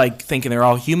I was like thinking they're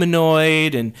all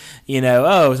humanoid, and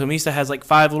so Mista has like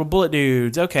 5 little bullet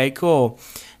dudes. Okay, cool.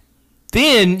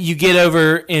 Then you get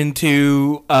over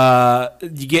into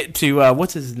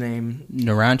what's his name?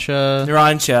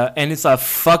 Narancha. and it's a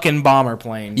fucking bomber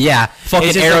plane. Yeah, fucking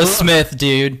It's just Aerosmith,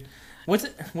 dude.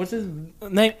 What's his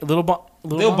name? Little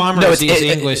Bomber No, is it's-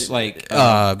 English,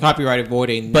 copyright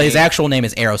avoiding. But his name. actual name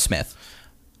is Aerosmith.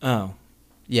 Oh,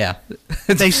 Yeah.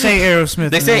 They say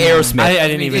Aerosmith. They in say the name. Aerosmith. I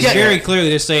didn't even. It's Yeah. very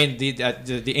clearly just saying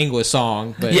the English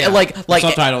song, but Yeah, like- the like-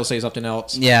 subtitles say something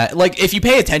else. Yeah, like if you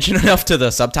pay attention enough to the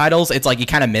subtitles, it's like you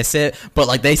kind of miss it. But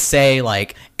like they say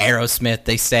like Aerosmith,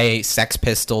 they say Sex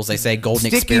Pistols, they say Golden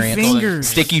Sticky Experience, Fingers.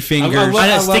 Sticky I Fingers.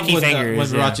 love Sticky when,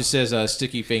 Fingers, when yeah. Racha says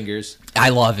 "sticky fingers." I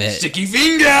love it. Sticky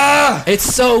finger. It's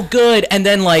so good. And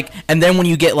then when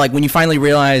you get when you finally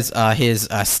realize his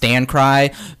stand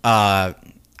cry,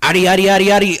 adi adi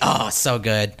adi adi. Oh, so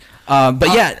good.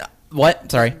 But yeah, what?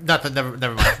 Sorry. Nothing. Never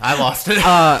mind. I lost it.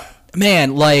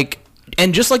 Man,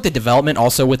 and just like the development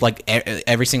also with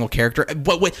every single character.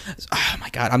 But oh my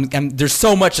god, I'm there's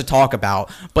so much to talk about.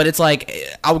 But it's like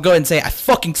I would go ahead and say I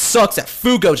fucking sucks that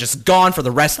Fugo's just gone for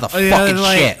the rest of the fucking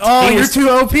shit. Oh, He you're was- too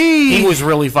OP. He was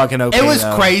really fucking okay. It was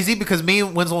though. crazy because me,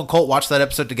 Winslow, and Colt watched that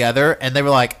episode together, and they were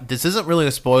like, "This isn't really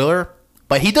a spoiler,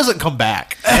 but he doesn't come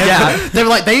back." Yeah. They were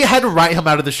like, they had to write him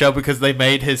out of the show because they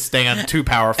made his stand too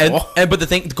powerful. But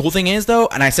the cool thing is though,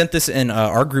 and I sent this in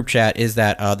our group chat, is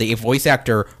that the voice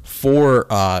actor for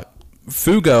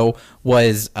Fugo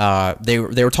was they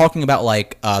were talking about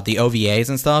the OVAs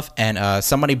and stuff, and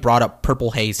somebody brought up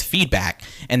Purple Haze Feedback,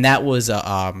 and that was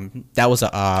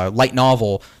a light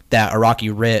novel that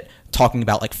Araki writ talking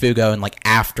about Fugo and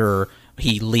after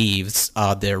he leaves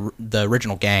the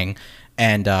original gang,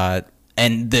 and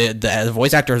the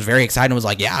voice actor was very excited and was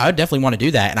like, yeah, I definitely want to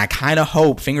do that. And I kind of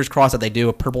hope, fingers crossed, that they do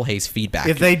a Purple Haze Feedback.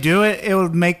 If they do it,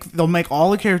 they'll make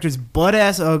all the characters butt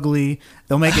ass ugly.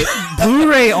 They'll make it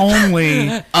Blu-ray only,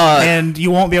 and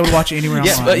you won't be able to watch it anywhere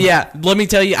online. Yeah, but yeah, let me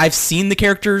tell you, I've seen the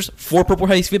characters for Purple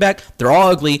Haze Feedback. They're all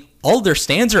ugly. All of their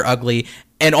stands are ugly,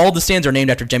 and all the stands are named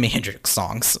after Jimi Hendrix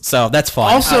songs. So that's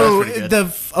fine. Also, pretty good. the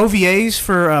OVAs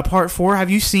for Part 4,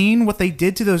 have you seen what they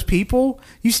did to those people?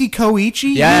 You see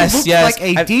Koichi? Yes, he looked yes.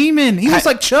 like a demon. He looks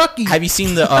like Chucky. Have you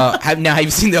seen the have you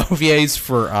seen the OVAs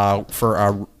for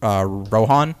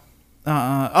Rohan?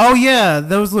 Oh, yeah,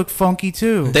 those look funky,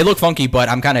 too. They look funky, but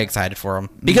I'm kind of excited for them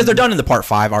because they're done in the Part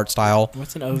 5 art style.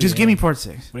 What's an OVA? Just give me Part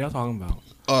 6. What are y'all talking about?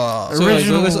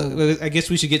 I guess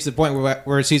we should get to the point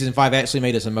where season 5 actually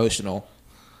made us emotional.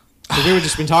 So we were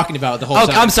just been talking about it the whole Oh,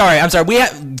 time. I'm sorry.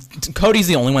 Cody's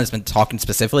the only one that's been talking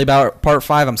specifically about Part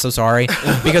 5. I'm so sorry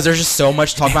because there's just so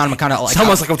much to talk about. I'm kind of It's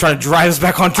almost like I'm trying to drive us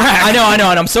back on track. I know,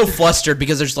 and I'm so flustered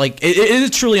because there's it is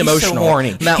truly He's emotional. so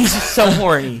horny. Now, He's so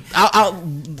horny.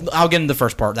 I'll get into the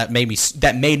first part that made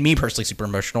me personally super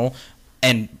emotional,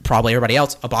 and probably everybody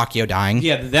else. Abakio dying.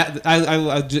 Yeah, that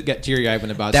I get teary eyed when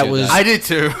about That was- I did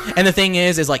too. And the thing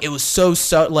is it was so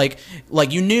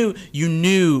you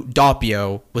knew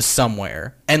Doppio was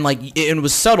somewhere, and it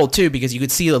was subtle too because you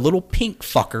could see a little pink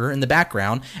fucker in the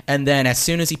background, and then as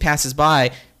soon as he passes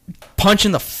by, punch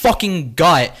in the fucking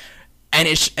gut. And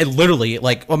it literally,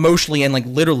 emotionally and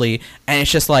literally, and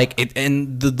it's just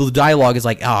and the dialogue is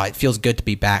it feels good to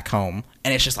be back home,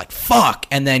 and it's just fuck,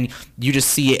 and then you just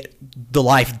see the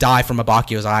life die from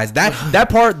Abakio's eyes. That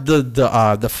part,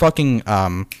 the fucking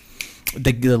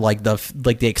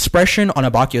the expression on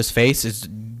Abakio's face is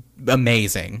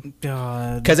amazing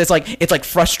God. because it's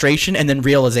frustration and then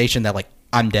realization that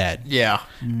I'm dead. Yeah.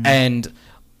 And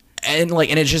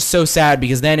it's just so sad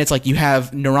because then it's you have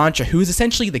Narancha, who's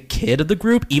essentially the kid of the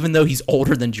group, even though he's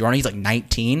older than Giorno. He's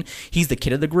 19. He's the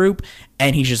kid of the group,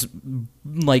 and he's just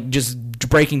just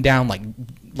breaking down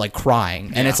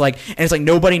crying. And it's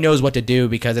nobody knows what to do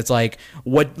because it's they're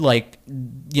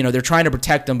trying to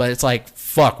protect him, but it's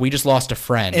fuck, we just lost a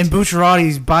friend. And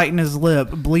Bucciarati's biting his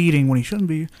lip, bleeding when he shouldn't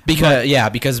be.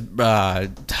 because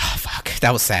fuck,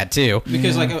 that was sad too.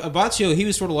 Because Abaccio, he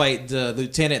was sort of like the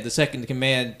lieutenant, the second in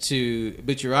command to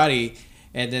Bucciarati,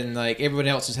 and then everyone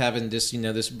else is having this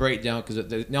this breakdown because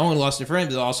they not only lost a friend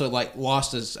but also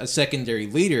lost a secondary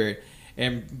leader,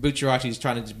 and Bucciarati's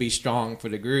trying to be strong for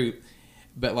the group.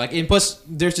 But and plus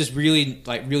there's this really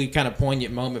kind of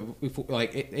poignant moment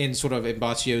in sort of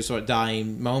Baccio's sort of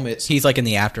dying moments. He's in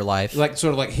the afterlife.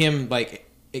 Him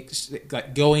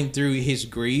going through his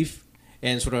grief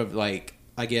and sort of I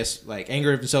guess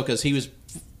anger of himself because he was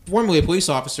formerly a police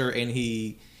officer and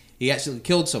he he actually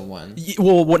killed someone.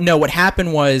 Well, what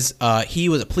happened was he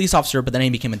was a police officer, but then he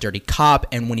became a dirty cop,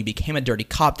 and when he became a dirty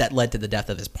cop, that led to the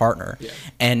death of his partner. Yeah.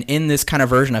 And in this kind of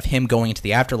version of him going into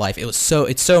the afterlife, it's so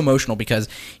emotional because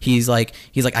he's like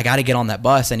I got to get on that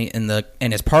bus, and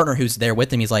his partner who's there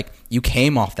with him, he's like, you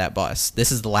came off that bus.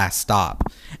 This is the last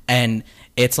stop, and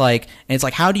it's like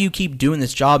how do you keep doing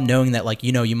this job knowing that like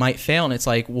you might fail? And it's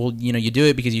like, well, you do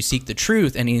it because you seek the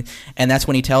truth, and that's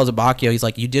when he tells Abakio, he's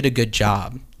like, you did a good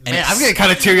job. And man, I'm getting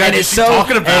kind of teary-eyed just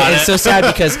talking about it. It's so sad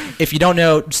because if you don't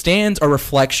know, stands are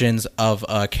reflections of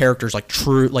characters, like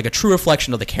a true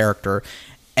reflection of the character,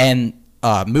 and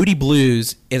Moody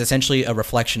Blues is essentially a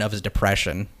reflection of his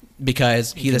depression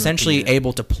because he's essentially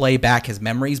able to play back his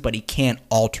memories, but he can't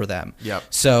alter them. Yep.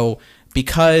 So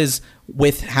because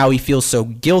with how he feels so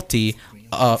guilty,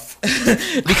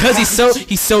 because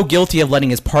he's so guilty of letting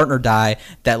his partner die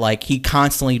that like he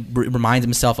constantly reminds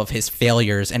himself of his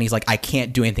failures, and he's like, I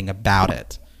can't do anything about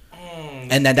it.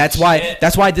 And that's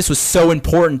why this was so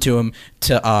important to him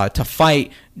to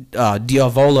fight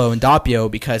Diavolo and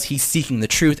Doppio, because he's seeking the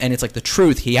truth, and it's like the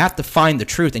truth. You have to find the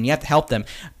truth, and you have to help them.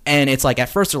 And it's like at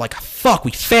first they're like, fuck,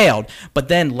 we failed, but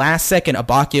then last second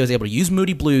Abakio is able to use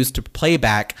Moody Blues to play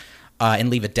back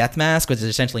and leave a death mask, which is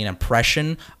essentially an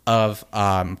impression of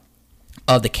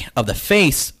the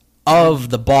face of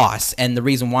the boss. And the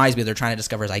reason why is because they're trying to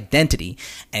discover his identity,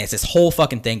 and it's this whole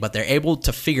fucking thing. But they're able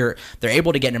to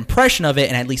get an impression of it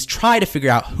and at least try to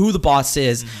figure out who the boss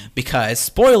is, because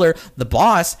spoiler, the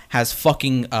boss has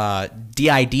fucking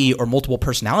DID or multiple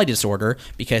personality disorder,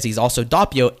 because he's also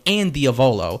Doppio and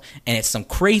Diavolo, and it's some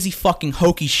crazy fucking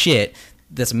hokey shit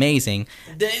that's amazing.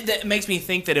 That makes me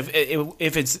think that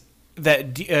if it's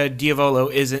that Diavolo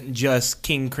isn't just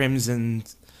King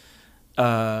Crimson's.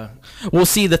 Well,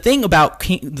 see, the thing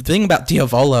about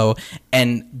Diavolo,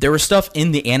 and there was stuff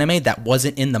in the anime that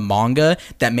wasn't in the manga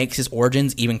that makes his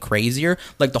origins even crazier.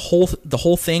 Like the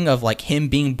whole thing of like him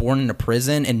being born in a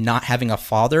prison and not having a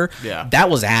father. Yeah. That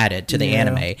was added to the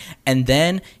anime, and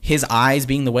then his eyes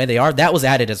being the way they are, that was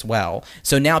added as well.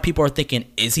 So now people are thinking,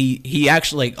 is he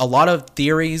actually, like, a lot of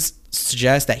theories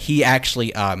suggest that he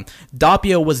actually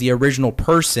Doppio was the original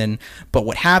person, but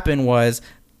what happened was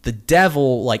the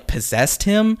devil like possessed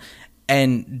him,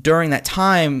 and during that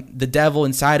time the devil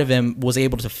inside of him was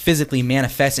able to physically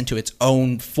manifest into its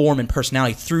own form and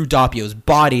personality through Doppio's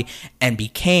body and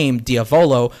became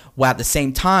Diavolo, while at the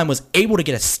same time was able to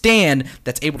get a stand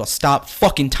that's able to stop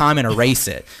fucking time and erase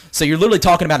it. So you're literally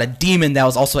talking about a demon that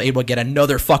was also able to get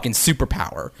another fucking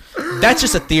superpower. That's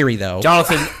just a theory though.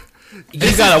 Jonathan,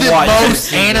 you gotta watch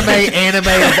most anime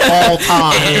of all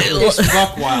time. It's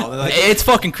fuck wild. Like, it's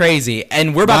fucking crazy,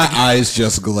 and we're about. My eyes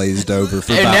just glazed over.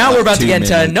 For and about, now like, we're about to 2 get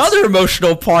into minutes. another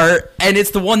emotional part, and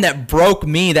it's the one that broke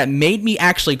me, that made me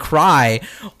actually cry.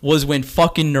 Was when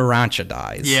fucking Narancia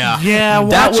dies. Yeah. Yeah,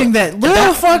 watching that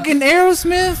little fucking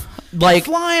Aerosmith like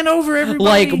flying over everybody.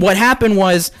 Like what happened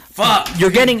was, you're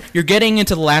getting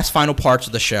into the last final parts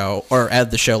of the show,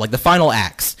 like the final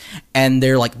acts, and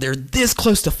they're this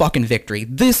close to fucking victory,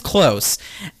 this close,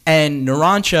 and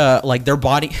Narancia, like their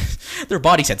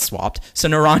bodies had swapped, so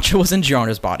Narancia was in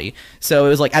Giorno's body, so it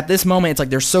was like at this moment it's like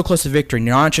they're so close to victory.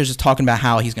 Narancia's just talking about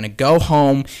how he's gonna go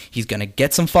home, he's gonna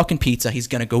get some fucking pizza, he's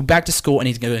gonna go back to school, and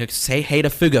he's gonna say hey to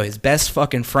Fugo, his best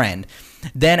fucking friend.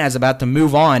 Then as about to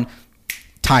move on,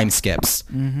 time skips,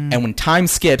 and when time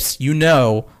skips, you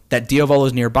know that Diavolo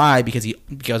is nearby because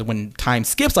when time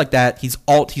skips like that, he's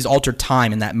altered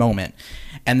time in that moment,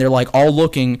 and they're like all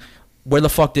looking, where's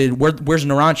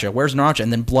Narancia? Where's Narancia?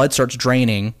 And then blood starts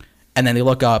draining, and then they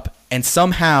look up, and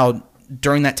somehow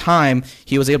during that time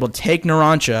he was able to take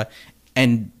Narancia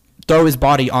and throw his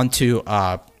body onto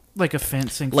like a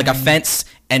fencing, like a fence,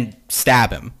 and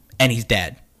stab him, and he's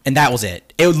dead. And that was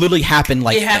it. It literally happened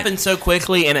like it happened so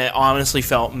quickly, and it honestly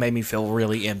made me feel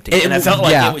really empty. And I felt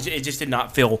like it just did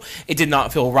not feel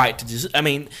right to just. I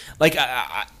mean, like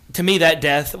to me, that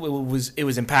death was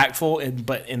impactful,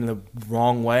 but in the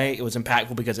wrong way. It was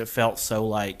impactful because it felt so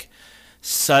like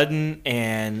sudden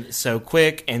and so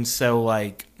quick and so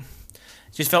like.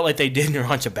 Just felt like they did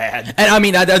Narancia bad. And I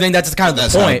mean, I think that's kind of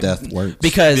the point. That's how death works.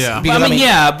 Because but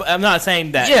I'm not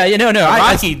saying that. Yeah, no.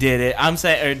 Rocky did it. I'm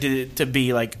saying, or did it to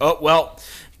be like, oh well,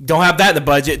 don't have that in the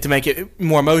budget to make it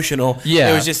more emotional. Yeah,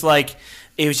 it was just like.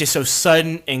 It was just so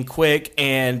sudden and quick,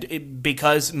 and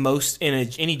because most in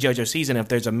any JoJo season, if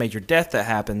there's a major death that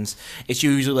happens, it's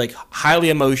usually like highly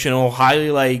emotional, highly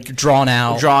like drawn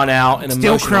out, and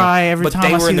still emotional. Cry every but time. They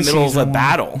I were see in the middle of a one.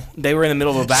 battle. They were in the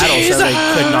middle of a battle, so they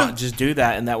could not just do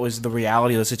that, and that was the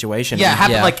reality of the situation. Yeah, it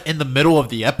happened like in the middle of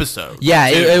the episode. Yeah,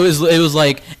 it was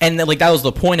like, and like that was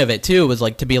the point of it too. Was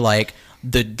like to be like,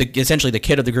 essentially the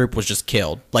kid of the group was just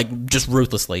killed, like just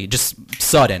ruthlessly, just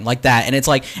sudden like that. And it's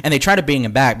like, and they try to bring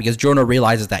him back because Giorno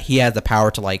realizes that he has the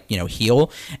power to like, you know,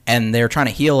 heal, and they're trying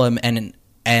to heal him, and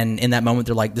in that moment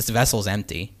they're like, this vessel's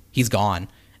empty, he's gone.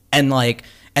 And like,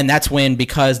 and that's when,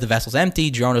 because the vessel's empty,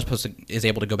 Giorno is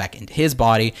able to go back into his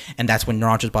body, and that's when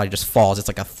Naranja's body just falls. It's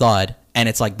like a thud, and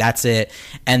it's like, that's it.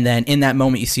 And then in that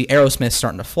moment, you see Aerosmith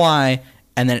starting to fly,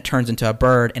 and then it turns into a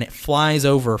bird, and it flies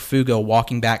over Fugo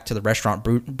walking back to the restaurant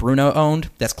Bruno owned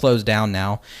that's closed down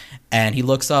now. And he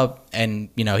looks up, and,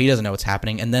 you know, he doesn't know what's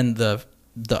happening. And then the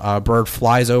bird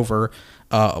flies over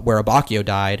where Abacchio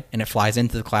died, and it flies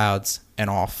into the clouds and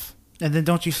off. And then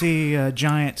don't you see a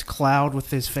giant cloud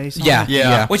with his face on Yeah, it?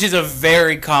 yeah. Which is a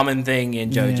very common thing in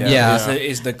JoJo. Yeah.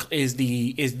 Is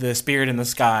the spirit in the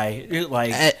sky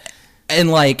like?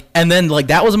 And then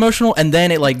that was emotional, and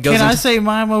then it like goes. Can I into, say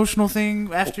my emotional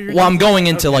thing after your? well, I'm going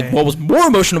into like Okay. what was more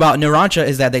emotional about Narancia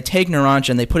is that they take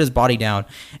Narancia and they put his body down,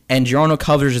 and Giorno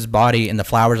covers his body in the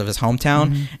flowers of his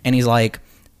hometown, and he's like,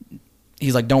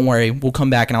 don't worry, we'll come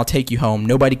back and I'll take you home.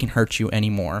 Nobody can hurt you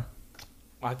anymore.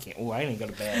 I can't. Oh, I didn't go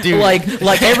to bed. Dude. Like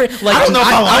every like I don't know if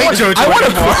I like JoJo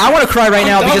I want to cry right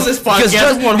now done because with this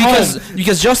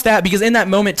podcast. because in that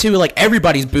moment too, like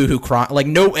everybody's boohoo crying, like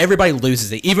everybody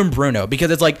loses it, even Bruno,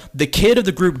 because it's like the kid of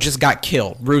the group just got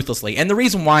killed ruthlessly. And the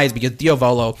reason why is because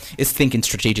Diavolo is thinking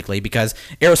strategically, because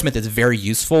Aerosmith is very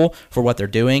useful for what they're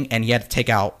doing, and you have to take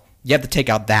out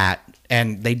that.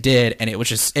 And they did, and it was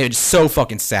so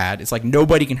fucking sad. It's like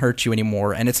nobody can hurt you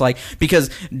anymore, and it's like, because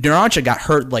Narancia got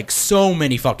hurt like so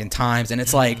many fucking times, and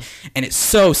it's like, and it's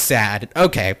so sad.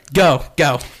 Okay, go.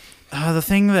 The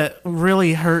thing that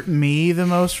really hurt me the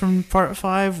most from Part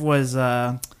 5 was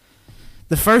the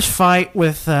first fight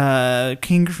with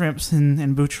King Crimson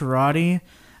and Bucciarati.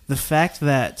 The fact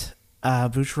that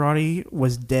Bucciarati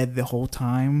was dead the whole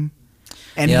time,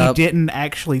 and Yep. he didn't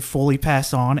actually fully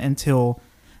pass on until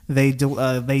they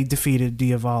defeated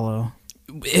Diavolo.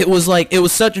 It was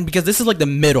such, because this is like the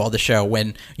middle of the show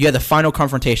when you had the final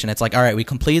confrontation. It's like, all right, we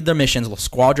completed the missions. The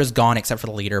squadra's gone except for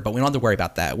the leader, but we don't have to worry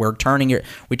about that. We're turning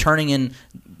in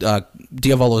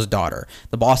Diavolo's daughter,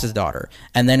 the boss's daughter,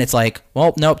 and then it's like,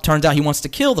 well, nope. Turns out he wants to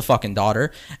kill the fucking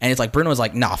daughter, and it's like Bruno's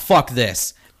like, nah, fuck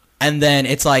this. And then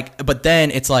it's like, but then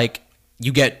it's like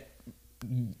you get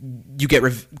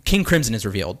King Crimson is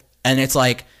revealed, and it's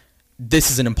like,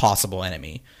 this is an impossible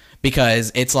enemy,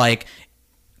 because it's like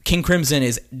King Crimson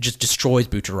just destroys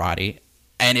Bucciarati,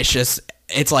 and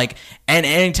it's like, and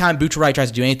anytime Bucciarati tries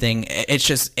to do anything,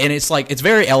 it's like, it's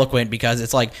very eloquent, because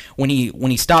it's like when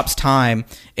he stops time,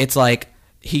 it's like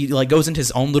he like goes into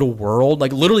his own little world,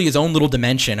 like literally his own little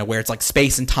dimension of where it's like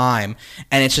space and time,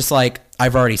 and it's just like,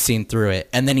 I've already seen through it.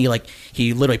 And then he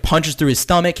literally punches through his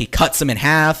stomach, he cuts him in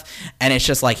half, and it's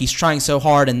just like he's trying so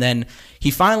hard, and then he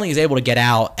finally is able to get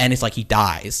out, and it's like he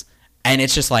dies, and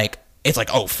it's just like, it's like,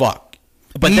 oh fuck.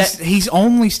 But He's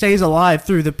only stays alive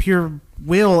through the pure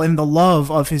will and the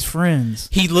love of his friends.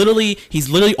 he's literally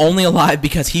only alive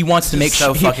because he wants to make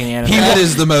so sure fucking anime. That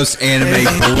is the most anime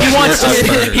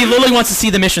bullshit. he literally wants to see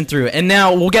the mission through. And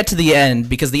now we'll get to the end,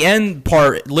 because the end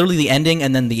part, literally the ending,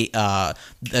 and then the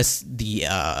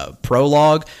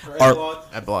prologue are,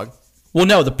 Epilogue. well,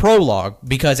 no, the prologue,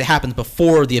 because it happens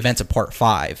before the events of Part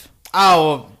 5.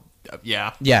 Oh,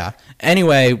 yeah. Yeah.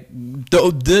 Anyway,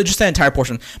 just that entire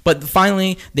portion. But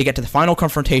finally, they get to the final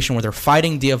confrontation where they're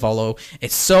fighting Diavolo.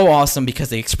 It's so awesome because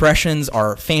the expressions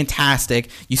are fantastic.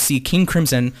 You see King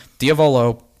Crimson,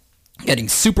 Diavolo, getting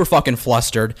super fucking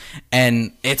flustered,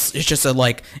 and it's just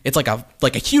it's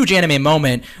like a huge anime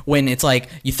moment when it's like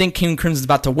you think King Crimson's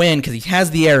about to win because he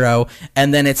has the arrow,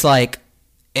 and then it's like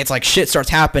shit starts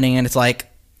happening, and it's like,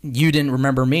 you didn't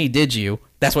remember me, did you?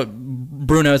 That's what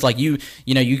Bruno is like. You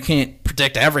know, you can't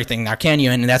predict everything now, can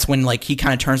you? And that's when like he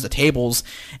kind of turns the tables,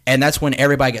 and that's when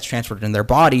everybody gets transferred in their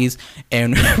bodies.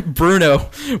 And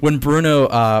when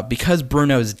Bruno, because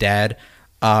Bruno's dead,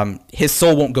 his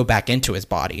soul won't go back into his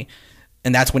body,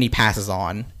 and that's when he passes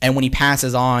on. And when he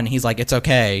passes on, he's like, "It's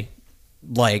okay,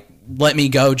 like let me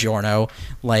go, Giorno.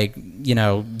 Like, you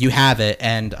know, you have it."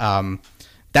 And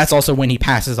that's also when he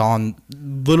passes on.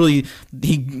 Literally,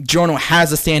 Giorno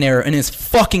has a stand arrow in his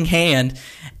fucking hand,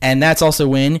 and that's also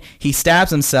when he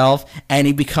stabs himself, and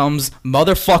he becomes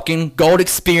motherfucking Gold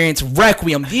Experience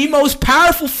Requiem, the most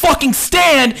powerful fucking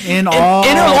stand in all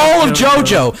of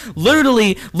JoJo.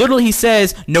 Literally, he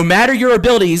says, "No matter your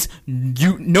abilities,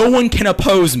 no one can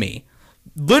oppose me."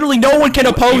 Literally, no one can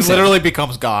oppose him. Literally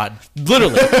becomes God.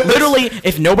 Literally,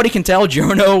 if nobody can tell,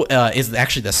 Giorno is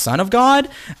actually the son of God,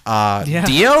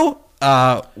 Dio,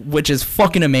 which is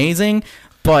fucking amazing.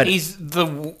 But He's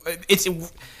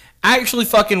actually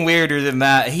fucking weirder than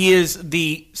that. He is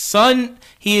the son.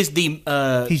 He is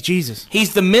the. He's Jesus.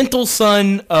 He's the mental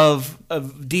son of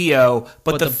Dio,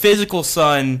 but the physical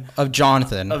son of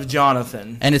Jonathan. of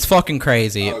Jonathan. And it's fucking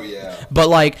crazy. Oh, yeah.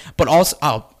 But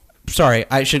also, sorry,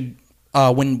 I should.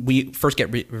 When we first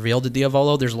get revealed to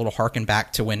Diavolo, there's a little harken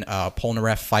back to when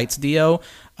Polnareff fights Dio.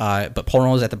 But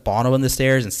Polnareff is at the bottom of the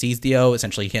stairs and sees Dio,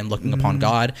 essentially him looking upon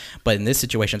God. But in this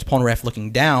situation, it's Polnareff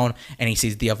looking down and he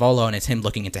sees Diavolo, and it's him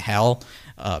looking into hell.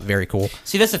 Very cool.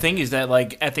 See, that's the thing is that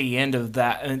like at the end of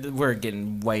that, and we're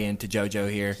getting way into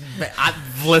JoJo here.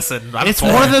 Listen, It's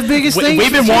one of the biggest things.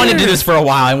 We've been this wanting to do year. this for a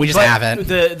while, and we just But haven't.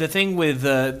 the thing with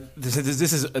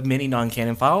this is a mini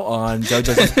non-canon file on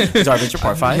JoJo's Bizarre Adventure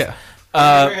Part 5. Yeah.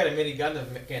 I never had a mini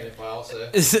Gundam cannon file, so.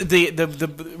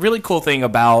 The really cool thing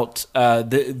about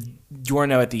the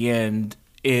Giorno at the end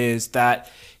is that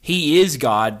he is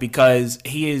God because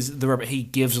he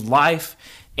gives life,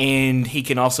 and he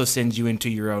can also send you into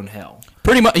your own hell.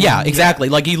 Pretty much, yeah, exactly.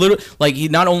 Like he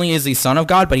not only is the son of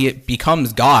God, but he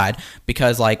becomes God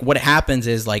because like what happens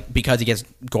is like because he gets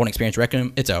Golden Experience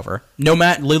Requiem, it's over.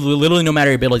 Literally no matter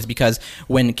your abilities, because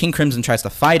when King Crimson tries to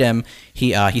fight him,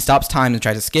 he stops time and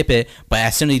tries to skip it, but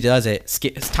as soon as he does it,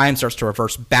 time starts to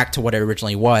reverse back to what it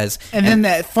originally was. And then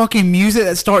that fucking music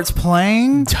that starts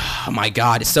playing. Oh my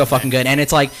god, it's so fucking good. And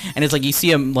it's like you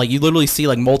see him, like you literally see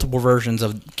like multiple versions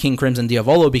of King Crimson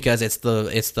Diavolo because it's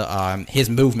the his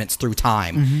movements through time.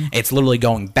 It's literally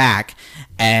going back,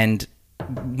 and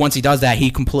once he does that, he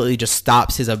completely just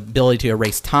stops his ability to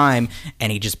erase time,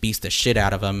 and he just beats the shit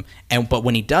out of him. But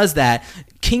when he does that,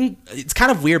 it's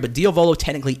kind of weird, but Diavolo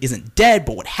technically isn't dead,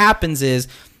 but what happens is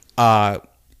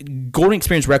Golden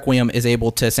Experience Requiem is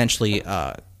able to essentially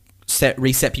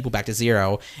reset people back to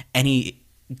zero, and he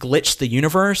glitched the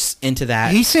universe into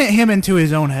that. He sent him into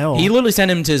his own hell. He literally sent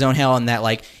him to his own hell, in that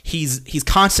like he's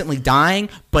constantly dying,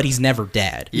 but he's never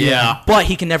dead. Yeah. But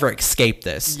he can never escape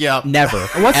this. Yep. Never.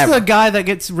 What's ever. the guy that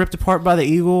gets ripped apart by the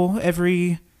eagle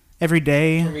every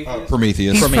day?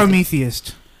 Prometheus. He's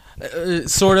Prometheus.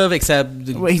 Sort of, except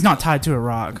Well, he's not tied to a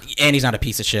rock. and he's not a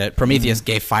piece of shit. Prometheus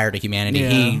gave fire to humanity. Yeah.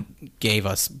 He gave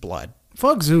us blood.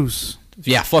 Fuck Zeus.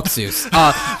 Yeah, fuck Zeus.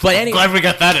 But anyway, Glad we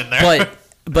got that in there.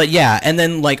 But yeah, and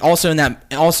then like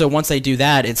also once they do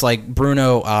that, it's like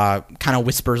Bruno kind of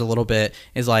whispers a little bit,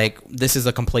 is like, this is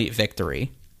a complete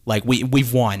victory. Like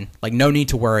we've won. Like no need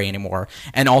to worry anymore.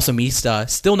 And also Mista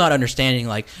still not understanding,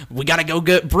 like, we gotta go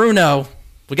get Bruno.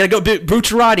 We gotta go get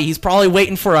Bucciarati. He's probably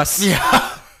waiting for us.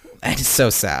 yeah. And it's so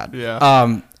sad.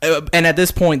 Yeah. And at this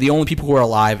point, the only people who are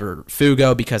alive are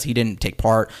Fugo because he didn't take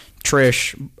part,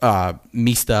 Trish,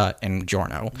 Mista, and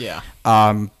Giorno. Yeah.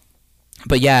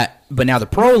 But now the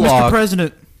prologue. Mr.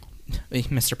 President.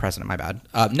 Mr. President, my bad.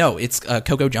 No, it's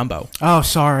Coco Jumbo. Oh,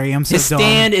 sorry. I'm so His dumb.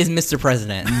 stand is Mr.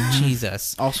 President.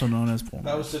 Jesus. Also known as Paul.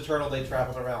 That was the turtle they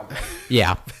traveled around.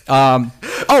 Yeah. Oh,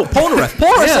 Polnareff.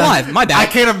 Polnareff's Yeah. alive. My I bad.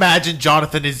 can't imagine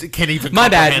Jonathan can't even. My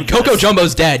bad. comprehend Coco this.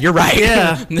 Jumbo's dead. You're right.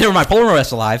 Yeah. Never mind.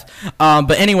 Polnareff's alive.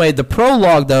 But anyway, the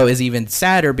prologue, though, is even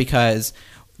sadder because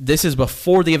this is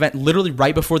before the event, literally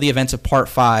right before the events of Part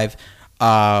 5.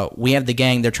 We have the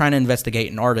gang. They're trying to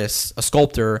investigate an artist, a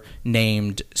sculptor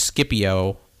named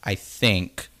Scipio, I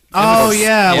think. Oh,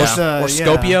 yeah. Or, With the, or yeah.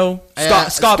 Scopio. Yeah,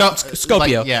 Scopio.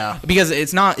 like, yeah. Because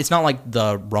it's not like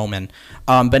the Roman.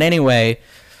 But anyway,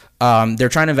 they're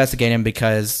trying to investigate him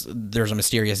because there's a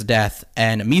mysterious death,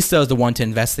 and Mista is the one to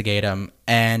investigate him.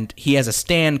 And he has a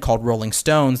stand called Rolling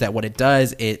Stones that what it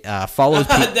does, it follows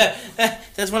people.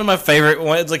 That's one of my favorite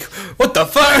ones. Like, what the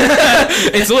fuck?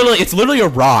 It's literally a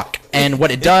rock, and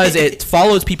what it does, it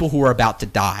follows people who are about to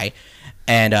die,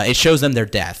 and it shows them their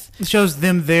death. It shows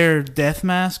them their death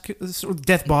mask,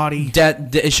 death body.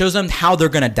 It shows them how they're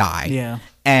gonna die. Yeah.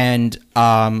 And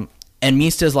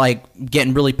Mista's like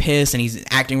getting really pissed, and he's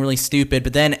acting really stupid.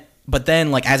 But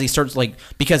then like as he starts, like,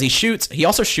 because he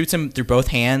also shoots him through both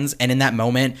hands, and in that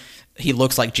moment he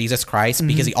looks like Jesus Christ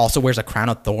because he also wears a crown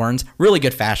of thorns. Really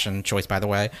good fashion choice, by the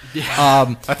way.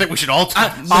 I think we should all.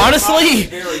 Honestly,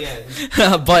 Very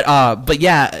end. but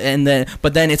yeah,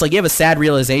 but then it's like you have a sad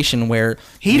realization where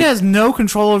He has no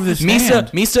control over this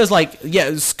stand. Mista's like,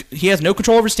 yeah, he has no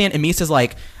control over his stand, and Mista's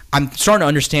like, I'm starting to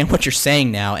understand what you're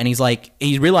saying now, and he's like,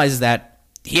 he realizes that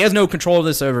he has no control of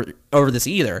this over this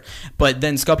either. But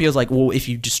then Scopio's like, well, if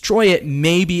you destroy it,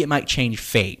 maybe it might change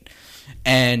fate.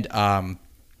 And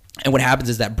what happens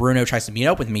is that Bruno tries to meet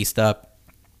up with Mista,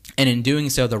 and in doing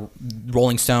so, the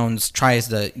Rolling Stones tries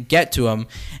to get to him,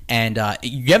 and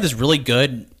you have this really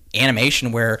good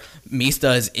animation where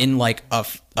Mista is in like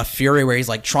a fury where he's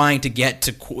like trying to get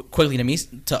to quickly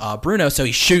to Bruno, so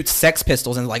he shoots Sex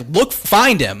Pistols and is like, look,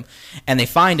 find him, and they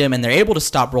find him and they're able to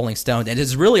stop Rolling Stones. And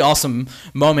it's a really awesome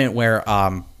moment where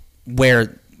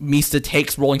Mista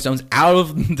takes Rolling Stones out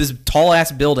of this tall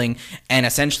ass building and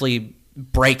essentially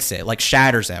breaks it, like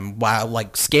shatters him while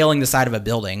like scaling the side of a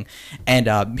building. And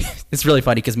it's really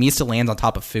funny because Mista lands on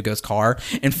top of Fugo's car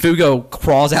and Fugo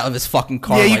crawls out of his fucking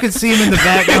car. Yeah, you like, can see him in the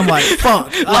back. And I'm like,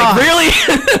 fuck. like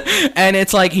really? And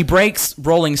it's like he breaks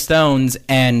Rolling Stones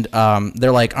and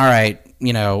they're like, all right,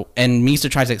 you know, and Mista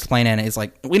tries to explain it and it's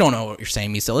like, we don't know what you're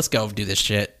saying, Mista, let's go do this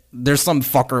shit. There's some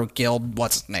fucker who killed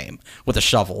what's his name with a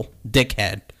shovel,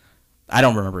 dickhead. I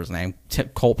don't remember his name.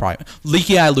 Colt probably.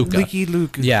 Leaky Eye Luca. Leaky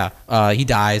Luca. Yeah, he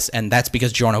dies, and that's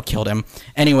because Giorno killed him.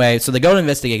 Anyway, so they go to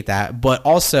investigate that, but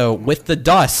also with the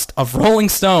dust of Rolling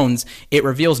Stones, it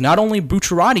reveals not only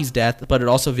Bucciarati's death, but it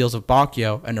also reveals of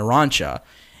Bacchio and Narancia.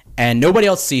 And nobody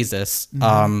else sees this.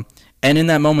 And in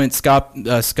that moment,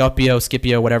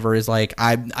 Scipio, whatever, is like,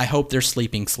 I hope they're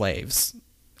sleeping slaves.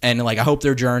 And like I hope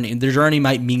their journey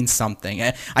might mean something.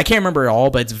 I can't remember it all,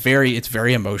 but it's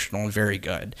very emotional and very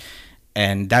good.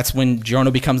 And that's when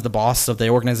Giorno becomes the boss of the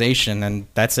organization, and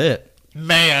that's it.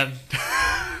 Man,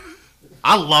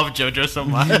 I love JoJo so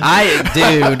much.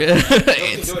 Dude,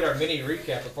 enjoyed our mini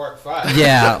recap of part 5.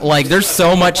 yeah, like there's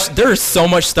so much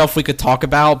stuff we could talk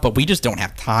about, but we just don't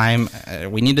have time.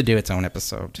 We need to do its own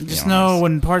episode. Just know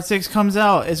when part 6 comes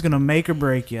out, it's gonna make or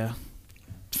break you.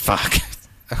 Fuck.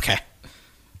 Okay.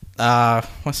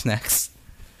 What's next?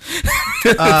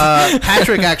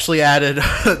 Patrick actually added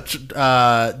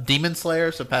Demon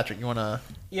Slayer. So Patrick, you wanna?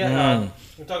 Yeah,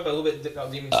 we'll talk about a little bit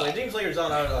about Demon Slayer. Demon Slayer is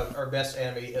on our best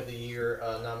anime of the year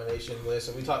nomination list,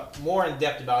 and we talk more in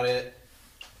depth about it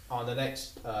on the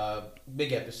next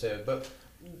big episode. But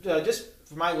just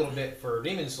for my little bit for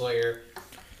Demon Slayer,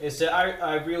 is that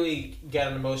I really got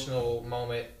an emotional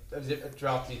moment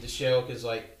throughout the show because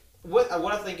like what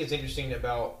I think is interesting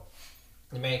about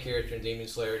the main character in Demon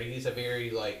Slayer, he's a very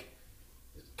like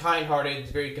kind-hearted,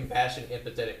 very compassionate,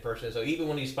 empathetic person. So even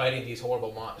when he's fighting these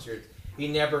horrible monsters, he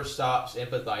never stops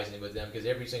empathizing with them because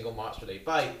every single monster they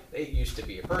fight, it used to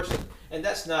be a person, and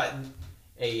that's not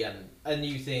a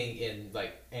new thing in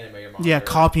like anime or manga. Yeah,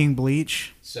 copying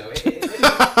Bleach. So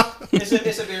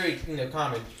it's a very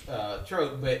common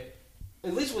trope, but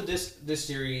at least with this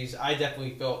series, I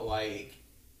definitely felt like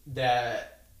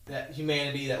that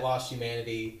humanity, that lost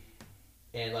humanity,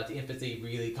 and let the empathy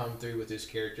really come through with this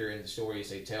character and the stories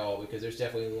they tell. Because there's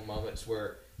definitely little moments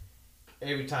where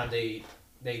every time they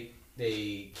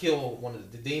kill one of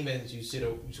the demons, you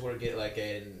sort of get like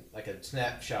a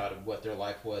snapshot of what their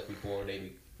life was before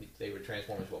they were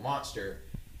transformed into a monster.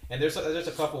 And there's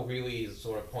a couple really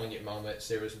sort of poignant moments.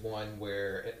 There was one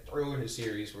where earlier in the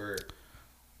series where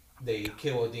they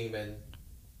kill a demon,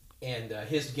 and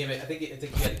his gimmick, I think he had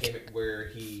a gimmick where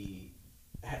he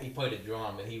played a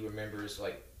drum, and he remembers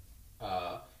like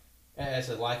when he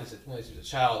was a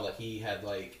child, like he had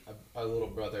like a little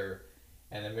brother,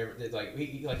 and I remember that, like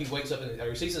he wakes up or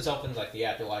he sees himself in like the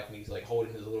afterlife, and he's like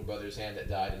holding his little brother's hand that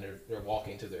died, and they're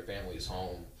walking to their family's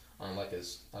home on like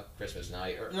Christmas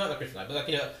night, or not Christmas night, but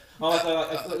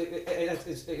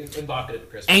it's evocative of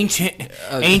Christmas.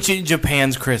 Ancient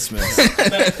Japan's Christmas.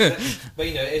 but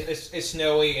it's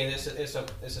snowy, and it's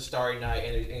a starry night,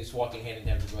 and he's walking hand in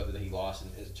hand with his brother that he lost in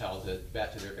his childhood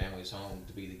back to their family's home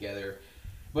to be together.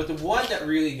 But the one that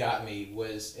really got me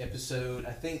was episode,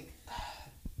 I think,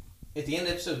 at the end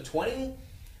of episode 20.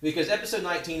 Because episode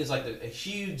 19 is like a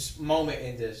huge moment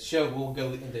in the show we'll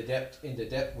go into depth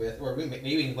with, or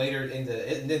maybe later in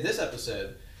this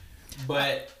episode.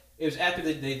 But it was after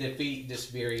they defeat this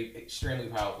very extremely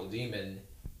powerful demon,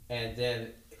 and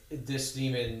then this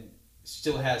demon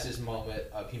still has his moment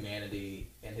of humanity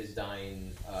in his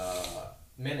dying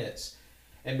minutes,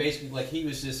 and basically like he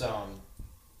was this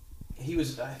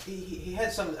he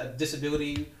had some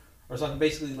disability or something.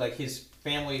 Basically, like his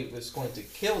family was going to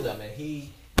kill them, and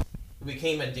he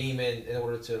became a demon in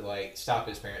order to like stop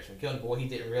his parents from killing him. But what he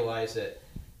didn't realize that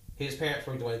his parents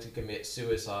were going to commit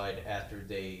suicide after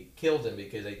they killed him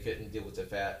because they couldn't deal with the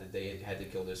fact that they had to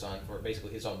kill their son for basically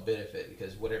his own benefit,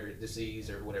 because whatever disease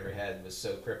or whatever he had was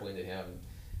so crippling to him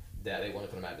that they wanted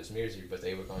to put him out of his misery, but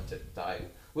they were going to die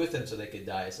with him so they could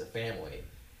die as a family.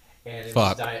 And in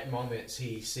these dying moments,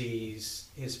 he sees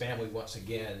his family once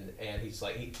again, and he's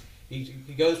like he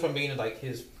goes from being like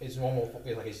his normal,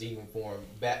 like his demon form,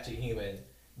 back to human,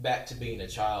 back to being a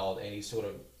child, and he's sort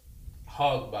of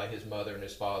hugged by his mother and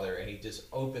his father, and he just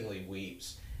openly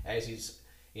weeps as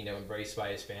embraced by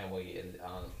his family in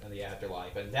the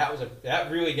afterlife, and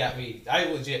that really got me. I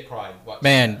legit cried. watching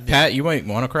Man, that. Pat, you might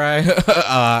want to cry.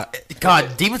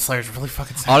 God, Demon Slayer is really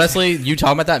fucking sad. Honestly, you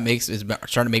talking about that is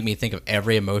starting to make me think of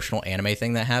every emotional anime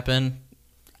thing that happened.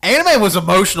 Anime was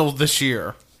emotional this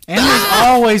year. Anime's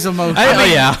always emotional.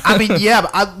 I mean, yeah,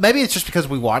 but maybe it's just because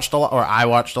we watched a lot, or I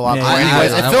watched a lot Yeah, more. yeah.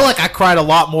 Anyways, I I feel like I cried a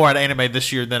lot more at anime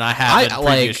this year than I have in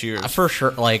previous years. For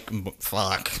sure. Like,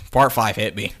 fuck, part 5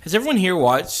 hit me. Has everyone here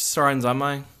watched Saran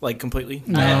Zanmai like completely?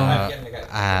 No. I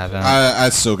haven't. I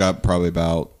still got probably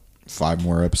about 5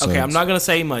 more episodes. Okay, I'm not gonna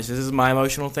say much. This is my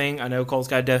emotional thing. I know Cole's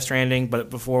got Death Stranding,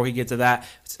 but before we get to that,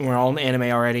 we're all in anime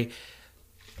already.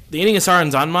 The ending of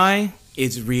Saran Zanmai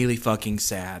is really fucking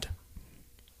sad.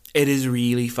 It is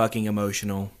really fucking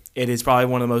emotional. It is probably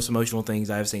one of the most emotional things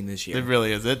I've seen this year. It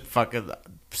really is. It fucking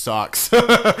sucks.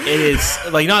 It is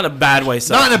like not in a bad way.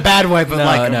 Not in a bad way,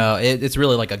 but No, it's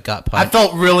really like a gut punch. I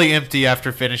felt really empty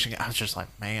after finishing it. I was just like,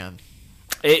 man,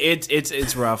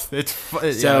 It's rough. it's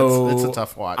So it's a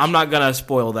tough watch. I'm not gonna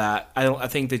spoil that. I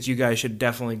think that you guys should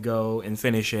definitely go and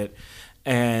finish it.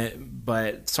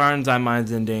 But Saran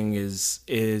Zanmai's ending is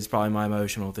probably my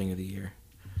emotional thing of the year.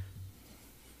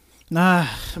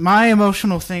 My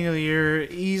emotional thing of the year,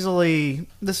 easily,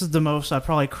 this is the most I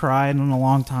probably cried in a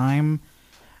long time,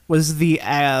 was the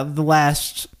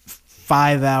last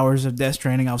 5 hours of Death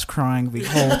Stranding. I was crying the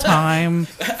whole time.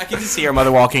 I can just see your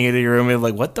mother walking into your room and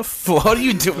like, what the fuck? What are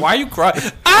you doing? Why are you crying?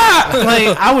 Ah!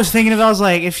 Like, I was thinking of it, I was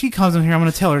like, if she comes in here, I'm going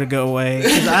to tell her to go away.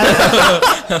 'Cause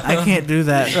I can't do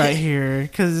that right here.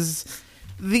 Because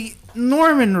the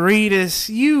Norman Reedus,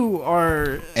 you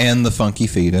are... And the Funky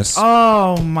Fetus.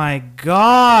 Oh my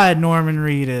God, Norman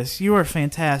Reedus. You are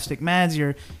fantastic. Mads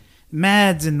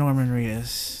and Norman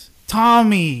Reedus.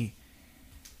 Tommy.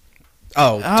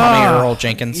 Tommy Earl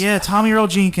Jenkins. Yeah, Tommy Earl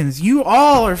Jenkins. You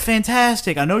all are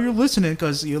fantastic. I know you're listening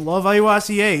because you love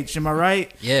IUICH. Am I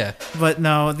right? Yeah. But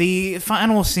no, the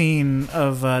final scene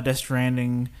of Death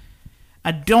Stranding,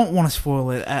 I don't want to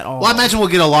spoil it at all. Well, I imagine we'll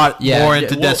get a lot more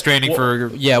into we'll- Death Stranding for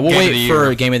we'll Game of the wait Year.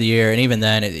 for Game of the Year, and even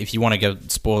then, if you want to go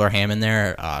spoiler ham in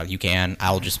there, you can.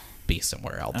 I'll just be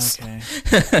somewhere else. Okay.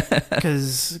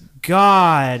 Because,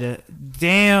 God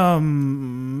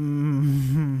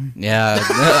damn. Yeah.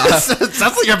 It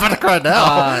sounds like you're about to cry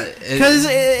now. Because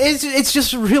it's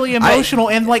just really emotional,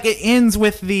 and like it ends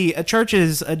with the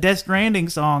Church's Death Stranding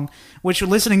song, which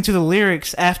listening to the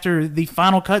lyrics after the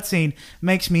final cutscene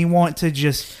makes me want to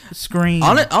just scream.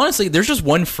 Honestly, there's just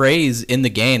one phrase in the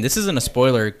game. This isn't a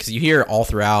spoiler because you hear it all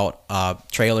throughout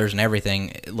trailers and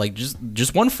everything. Like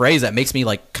just one phrase that makes me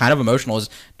like kind of emotional is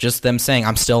just them saying,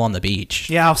 "I'm still on the beach."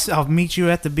 Yeah, I'll meet you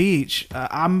at the beach.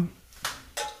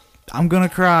 I'm gonna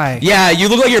cry. Yeah, you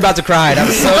look like you're about to cry.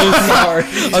 I'm so sorry.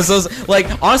 I'm so like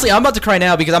honestly, I'm about to cry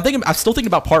now because I'm still thinking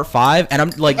about part 5, and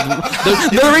I'm like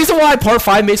the reason why part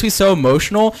 5 makes me so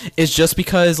emotional is just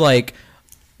because like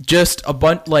just a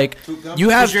bunch like you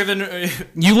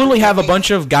literally have a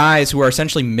bunch of guys who are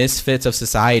essentially misfits of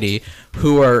society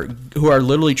who are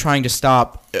literally trying to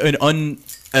stop an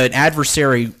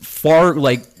adversary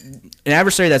an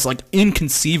adversary that's like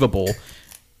inconceivable.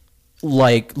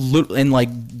 Like and like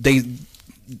they're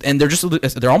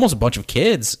almost a bunch of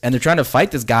kids, and they're trying to fight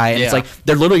this guy, and it's like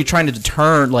they're literally trying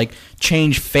to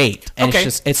change fate, and Okay.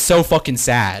 it's so fucking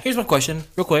sad. Here's my question,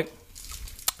 real quick.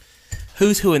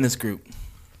 Who's who in this group?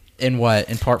 In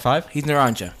part 5? He's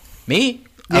Naranja. Me?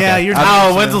 Yeah, Okay. you're.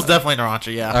 Wenzel's definitely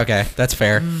Narancha, yeah. Okay, that's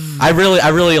fair. I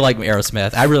really like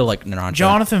Aerosmith. I really like Naranjo.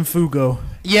 Jonathan Fugo.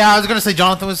 Yeah, I was going to say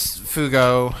Jonathan was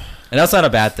Fugo. And that's not a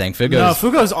bad thing. No,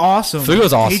 Fugo's awesome.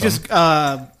 Fugo's awesome. He just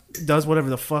does whatever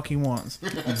the fuck he wants.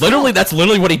 That's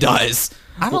literally what he does.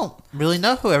 I don't really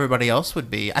know who everybody else would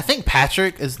be. I think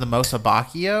Patrick is the most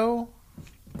Abakio.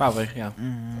 Probably, yeah.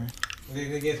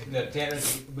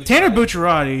 Tanner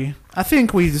Bucciarati. I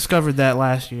think we discovered that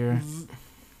last year.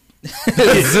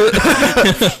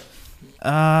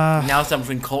 Now it's time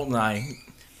between Colt and I.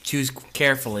 Choose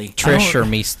carefully. Trish or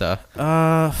Mista?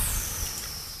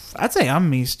 I'd say I'm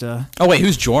Mista. Oh wait,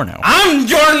 who's Giorno? I'm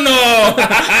Giorno!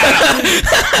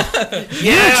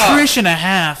 You're a Trish and a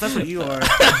half. That's what you are.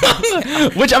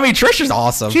 Which, I mean, Trish is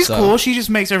awesome. She's cool. She just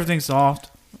makes everything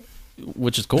soft.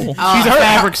 Which is cool. She's a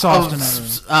fabric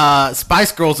softener.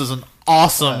 Spice Girls is an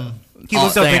awesome. He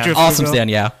looked up a picture of Awesome Fugo. stand,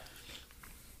 yeah.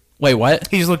 Wait, what?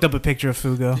 He just looked up a picture of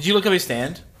Fugo. Did you look up his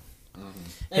stand?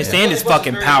 His stand is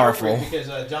fucking powerful. Because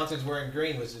Johnson's wearing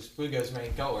green, which is Fugo's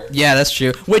main color. Yeah, that's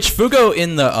true. Which Fugo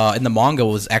in the manga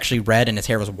was actually red and his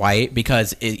hair was white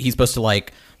because he's supposed to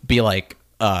like be like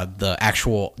the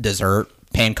actual dessert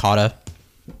pan cotta.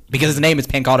 because his name is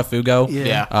Pancata Fugo.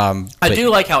 Yeah. I But- do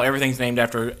like how everything's named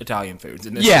after Italian foods.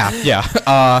 In this. Yeah.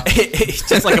 It's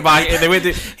just like a body.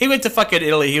 He went to fucking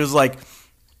Italy. He was like,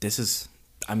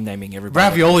 I'm naming everybody.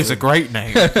 Ravioli's a great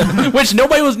name. Which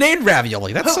nobody was named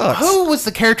Ravioli. That sucks. Who was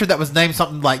the character that was named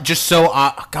something like just so?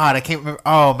 God, I can't remember.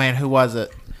 Oh man, who was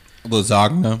it?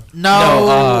 Lasagna, No, No,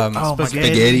 oh my spaghetti. God.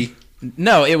 spaghetti.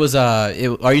 No, it was. Are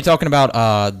you talking about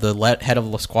the head of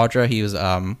La Squadra? He was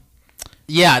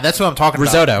Yeah, that's what I'm talking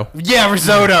Risotto. about. Yeah,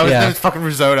 risotto. His Yeah. name's fucking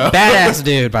risotto. Badass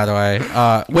dude, by the way.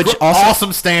 Which also.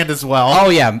 awesome stand as well. Oh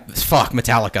yeah, fuck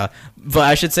Metallica. But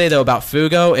I should say though about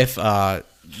Fugo, if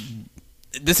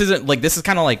this isn't like this is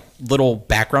kind of like little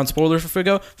background spoilers for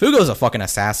Fugo. Fugo's a fucking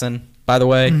assassin, by the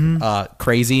way.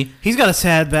 Crazy. He's got a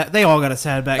sad back. They all got a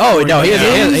sad back. Oh, no, he His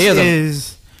is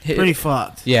is pretty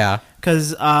fucked. Yeah.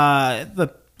 Because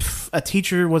a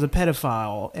teacher was a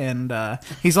pedophile, and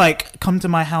he's like, "Come to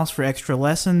my house for extra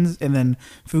lessons," and then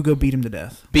Fugo beat him to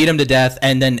death. Beat him to death,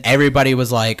 and then everybody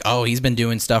was like, "Oh, he's been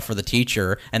doing stuff for the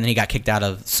teacher," and then he got kicked out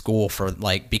of school for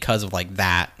like because of like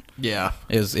that. Yeah.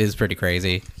 It was pretty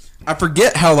crazy. I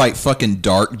forget how like fucking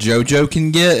dark JoJo can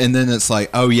get, and then it's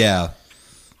like, oh yeah,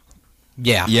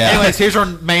 Yeah. yeah. Anyways, here's our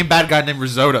main bad guy named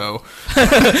Risotto.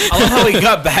 I love how we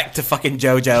got back to fucking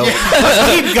JoJo.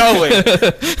 Let's keep going.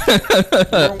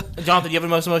 Jonathan, do you have the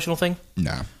most emotional thing?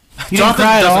 No. You didn't Jonathan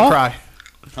cry at doesn't all? cry.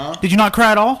 Did you not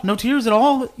cry at all? No tears at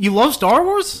all? You love Star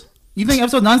Wars? You think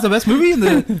Episode 9's the best movie in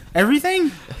the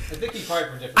everything?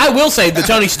 I will say the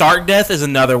Tony Stark death is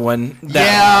another one.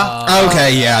 Yeah.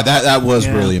 Okay, yeah, that was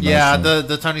Yeah. really emotional. Yeah,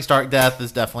 the Tony Stark death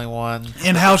is definitely one.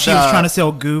 And how she was trying to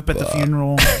sell goop at the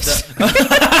funeral.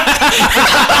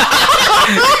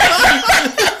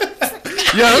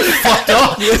 Yeah, that's fucked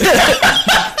up.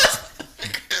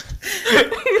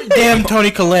 Damn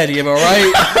Tony Colletti, am I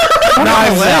right?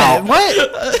 Knives Out.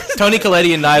 What? Tony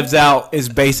Colletti and Knives Out is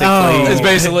basically Oh. It's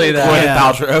basically that. Gwyneth Yeah.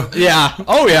 Paltrow. Yeah.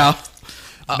 Oh yeah.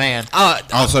 Man.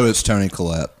 Also, it's Tony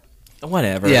Collette.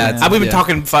 Whatever. Yeah, it's- We've been yeah.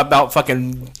 talking about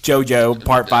fucking JoJo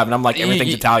Part 5, and I'm like,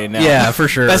 everything's Italian now. Yeah, for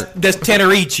sure. That's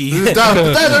Tenerici.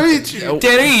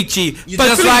 Tenerici.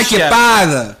 Just like your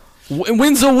father.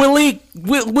 Windsor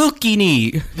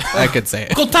Wilkini. I could say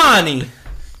it. Coltani.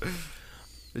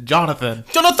 Jonathan.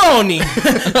 Jonatoni.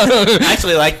 I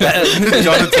actually like that.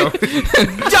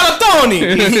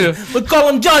 Jonatoni. We call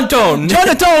him John Tone.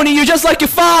 Tony, you're just like your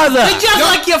father. Just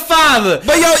like your father.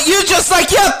 But you just like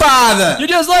your father. You're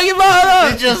just like your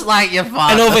father. Just like your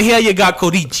father. And over here you got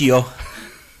Codiccio.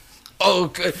 Oh,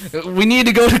 good. We need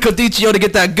to go to Codiccio to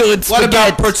get that good What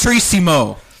spaghetti. about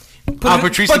Patrissimo?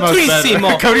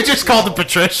 Patrissimo. Cody just called him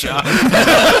Patricia.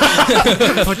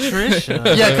 Patricia.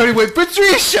 Yeah, Cody went,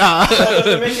 Patricia!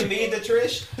 They're making me the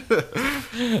Trish.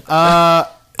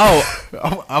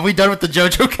 Are we done with the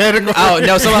JoJo category? Oh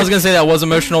no! Someone was gonna say that was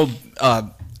emotional. I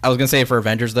was gonna say for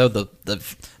Avengers though,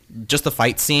 just the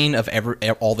fight scene of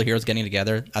all the heroes getting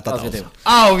together. I thought that was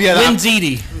Oh, yeah. Lynn That,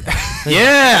 Ziti.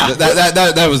 yeah.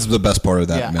 That was the best part of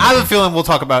that. Yeah, movie. I have a feeling we'll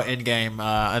talk about Endgame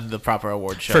and the proper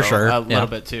award show For sure, a yeah. little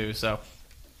bit too. So,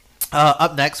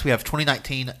 up next we have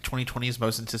 2019-2020's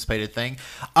most anticipated thing.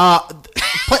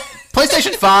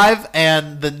 PlayStation 5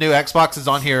 and the new Xbox is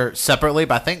on here separately,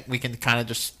 but I think we can kind of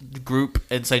just group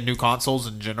and say new consoles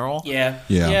in general. Yeah.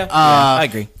 Yeah. I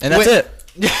agree. and that's Wait. it.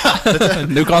 Yeah,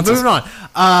 New consoles. Moving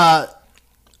on.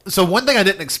 So one thing I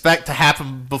didn't expect to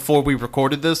happen before we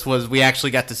recorded this was we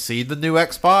actually got to see the new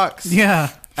Xbox.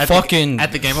 Yeah. At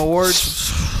the Game Awards.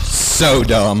 So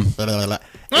dumb.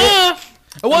 It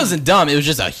wasn't dumb. It was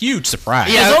just a huge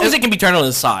surprise. Yeah, as long as it can be turned on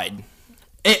the side.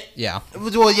 Yeah.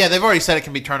 Well, yeah, they've already said it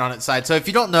can be turned on its side. So if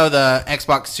you don't know the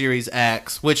Xbox Series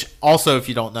X, which also if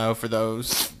you don't know for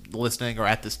those listening or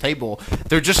at this table,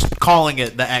 they're just calling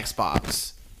it the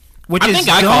Xbox. Which I is think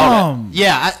I called dumb.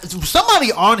 Yeah,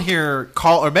 somebody on here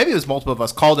called, or maybe it was multiple of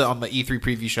us, called it on the E3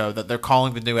 preview show that they're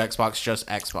calling the new Xbox just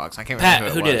Xbox. I can't remember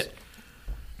Pat, who who it did was. it?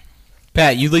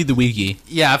 Pat, you lead the wiki.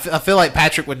 Yeah, I feel like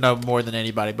Patrick would know more than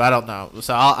anybody, but I don't know.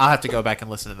 So I'll have to go back and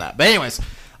listen to that. But anyways,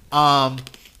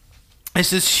 it's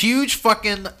this huge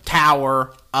fucking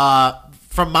tower.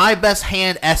 From my best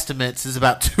hand estimates, is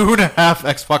about 2.5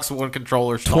 Xbox One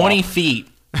controllers tall. 20 feet.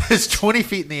 It's 20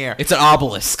 feet in the air. It's an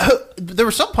obelisk. There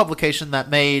was some publication that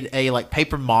made a like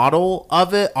paper model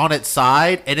of it on its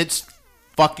side, and it's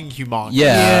fucking humongous.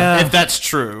 Yeah. If that's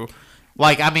true.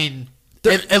 Like, I mean,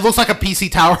 it looks like a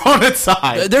PC tower on its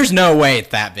side. There's no way it's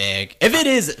that big. If it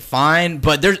is, fine,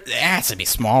 but it has to be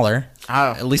smaller.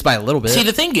 Oh. At least by a little bit. See,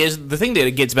 the thing that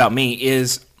it gets about me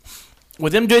is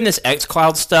with them doing this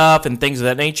xCloud stuff and things of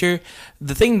that nature,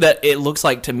 the thing that it looks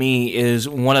like to me is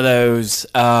one of those,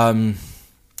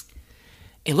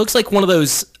 It looks like one of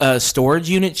those storage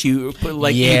units you put, you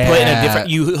put in a different.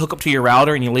 You hook up to your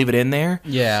router and you leave it in there.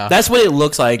 Yeah. That's what it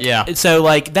looks like. Yeah. So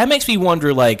like that makes me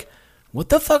wonder like, what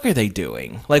the fuck are they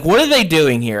doing? Like, what are they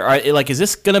doing here? Is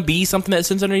this gonna be something that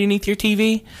sits underneath your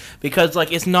TV? Because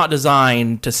like it's not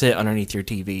designed to sit underneath your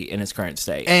TV in its current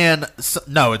state. And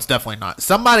no, it's definitely not.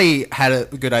 Somebody had a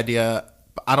good idea.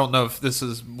 I don't know if this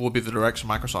will be the direction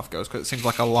Microsoft goes because it seems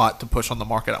like a lot to push on the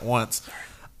market at once.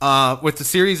 With the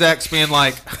Series X being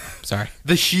like, Sorry.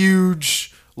 the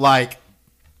huge like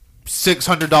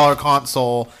 $600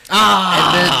 console,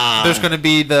 and then there's going to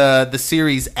be the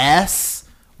Series S,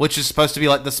 which is supposed to be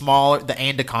like the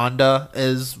Anaconda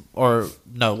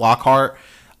Lockhart.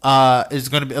 Is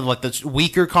going to be like the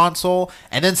weaker console,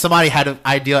 and then somebody had an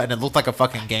idea, and it looked like a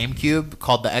fucking GameCube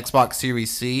called the Xbox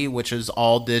Series C, which is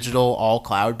all digital, all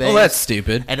cloud based. Well, that's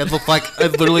stupid. And it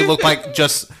literally looked like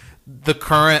just the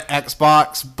current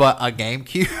Xbox, but a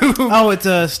GameCube. Oh, it's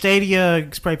a Stadia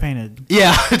spray painted.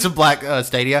 Yeah, it's a black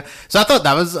Stadia. So I thought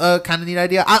that was a kind of neat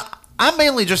idea. I'm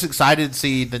mainly just excited to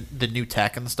see the new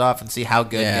tech and stuff and see how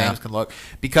good games can look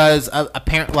because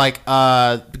apparently, like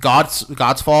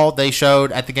God's Fall, they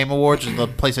showed at the Game Awards, the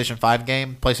PlayStation 5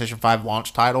 game, PlayStation 5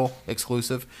 launch title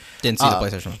exclusive. Didn't see the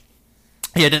PlayStation.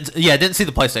 Didn't see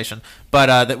the PlayStation, but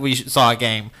that we saw a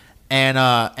game. And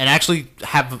actually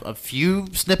have a few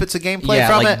snippets of gameplay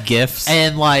from like it. GIFs.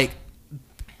 And like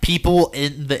people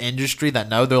in the industry that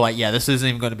know, they're like, yeah, this isn't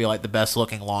even going to be like the best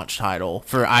looking launch title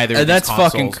for either. Of That's these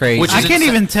consoles, fucking crazy. Which I is can't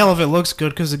insane. even tell if it looks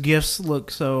good because the gifs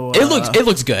look so. It looks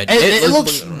good.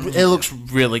 It looks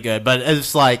really good, but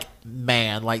it's like,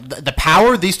 man, like the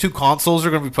power these two consoles are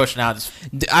going to be pushing out is.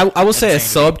 I will say a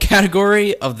insane.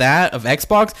 subcategory of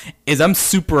Xbox is I'm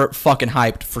super fucking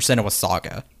hyped for Senua's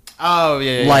Saga. Oh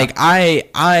yeah. Like I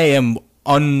am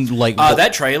unlike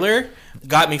That trailer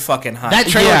got me fucking hyped. that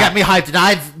trailer Yeah. got me hyped, and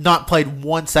I've not played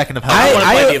 1 second of Hellblade. I want to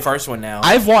I- play the first one now.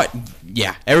 I've watched.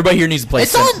 Yeah, everybody here needs to play.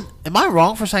 It's on. Am I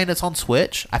wrong for saying it's on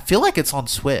Switch? I feel like it's on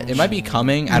Switch. It might be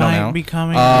coming. I don't Might know. be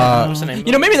coming. What's the name?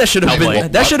 You know, maybe that should have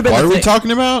been. That should have been. What the are we thing.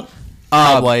 talking about?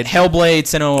 Hellblade. Hellblade,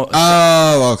 Senua.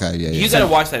 Oh, okay, yeah. You gotta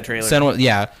watch that trailer. Senua,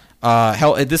 yeah.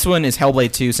 This one is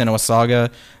Hellblade 2, Senua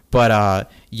Saga. But,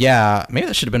 yeah, maybe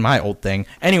that should have been my old thing.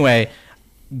 Anyway,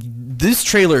 this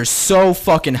trailer is so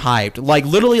fucking hyped. Like,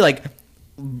 literally, like,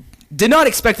 did not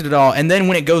expect it at all. And then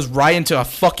when it goes right into a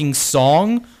fucking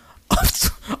song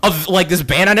of like, this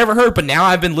band I never heard, but now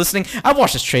I've been listening. I've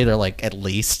watched this trailer, like, at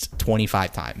least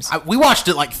 25 times. We watched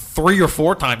it like 3 or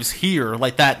 4 times here,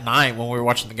 like that night when we were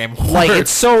watching the game. Like it's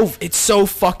so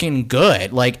fucking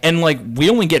good. Like and like we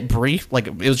only get brief. Like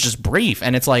it was just brief,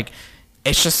 and it's like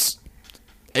it's just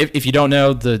if you don't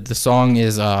know the song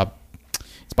is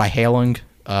it's by Hailung.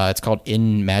 It's called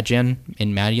In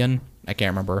Magian. I can't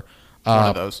remember. one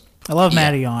of those. I love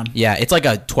Maddie on. Yeah, it's like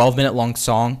a 12-minute long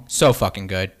song. So fucking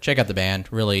good. Check out the band.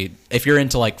 Really, if you're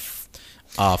into like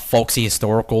folksy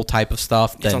historical type of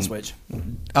stuff, It's then on Switch.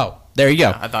 oh, there you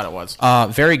go. I thought it was.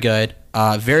 Very good.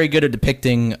 Very good at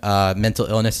depicting mental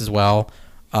illness as well.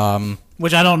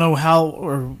 Which I don't know how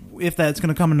or if that's going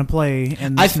to come into play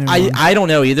in this new one. I don't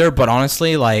know either, but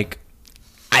honestly, like,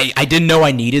 I didn't know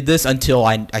I needed this until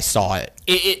I saw it.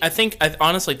 I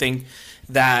honestly think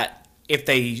that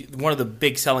one of the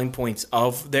big selling points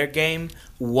of their game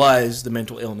was the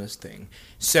mental illness thing.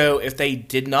 So if they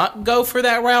did not go for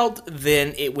that route,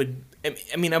 then it would.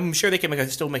 I mean, I'm sure they can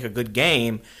still make a good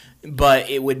game, but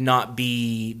it would not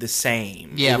be the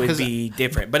same. Yeah, it would 'cause- be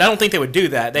different. But I don't think they would do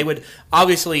that. They would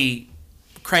obviously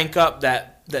crank up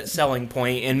that selling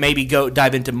point and maybe go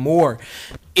dive into more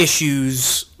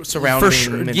issues surrounding For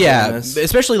sure, mental yeah, illness.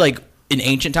 especially like in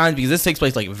ancient times because this takes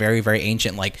place like very very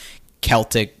ancient, like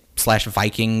Celtic /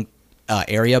 Viking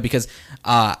area. Because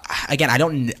again, I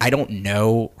don't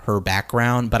know her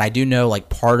background, but I do know like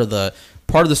part of the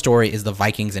story is the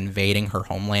Vikings invading her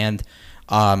homeland,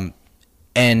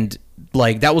 and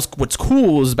like that was what's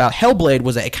cool was about Hellblade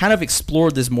was that it kind of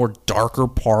explored this more darker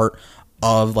part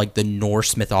of like the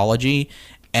Norse mythology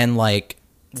and like.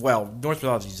 Well, Norse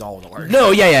mythology is all dark.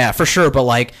 No, yeah, for sure. But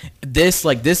like this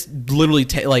literally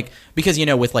because you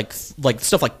know with like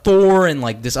stuff like Thor and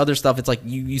like this other stuff, it's like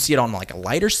you see it on like a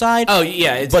lighter side. Oh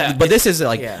yeah, it's but this is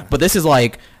like yeah. but this is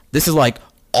like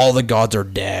all the gods are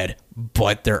dead,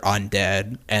 but they're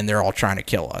undead and they're all trying to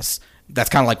kill us. That's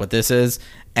kind of like what this is,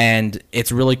 and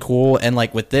it's really cool. And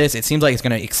like with this, it seems like it's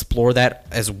going to explore that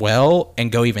as well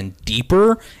and go even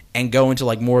deeper and go into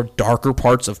like more darker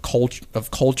parts of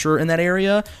culture in that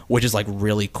area, which is like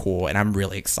really cool, and I'm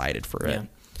really excited for it.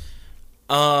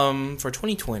 For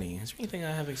 2020, is there anything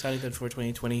I have excited for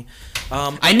 2020?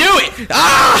 I knew it.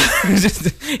 Ah,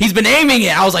 he's been aiming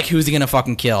it. I was like, who's he gonna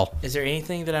fucking kill? Is there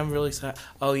anything that I'm really excited?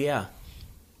 Oh yeah,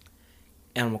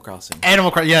 Animal Crossing.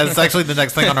 Animal Crossing. Yeah, it's actually the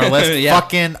next thing on our list. Yeah.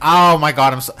 Fucking. Oh my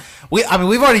god. We've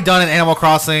already done an Animal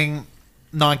Crossing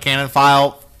non-canon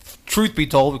file. Truth be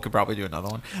told, we could probably do another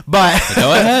one. But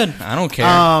Go ahead. I don't care.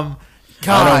 God,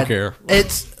 I don't care.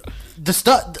 It's the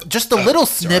stuff. Just the little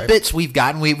snippets we've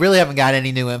gotten. We really haven't got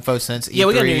any new info since E3. Yeah,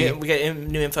 we got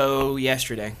new info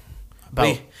yesterday.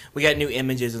 About- We got new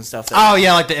images and stuff. Oh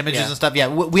yeah, like the images Yeah. and stuff. Yeah,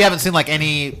 we haven't seen like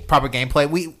any proper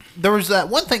gameplay. There was that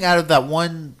one thing out of that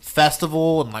one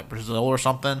festival in like Brazil or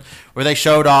something where they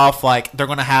showed off like they're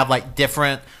gonna have like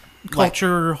different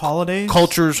cultures,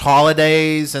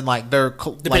 holidays, and like their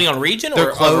Depending on region their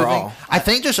or clothing. overall? I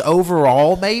think just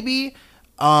overall maybe.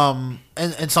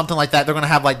 And something like that. They're gonna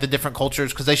have like the different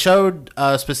cultures because they showed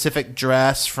a specific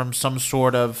dress from some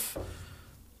sort of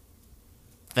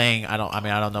thing. I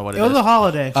don't know what It was a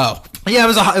holiday. Oh, Yeah, it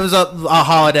was a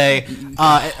holiday,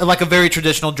 like a very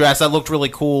traditional dress that looked really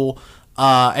cool,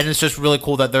 and it's just really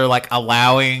cool that they're like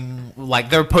allowing, like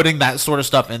they're putting that sort of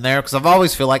stuff in there because I've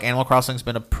always feel like Animal Crossing's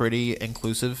been a pretty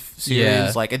inclusive series.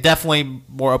 Yeah. Like it definitely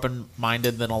more open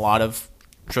minded than a lot of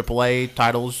AAA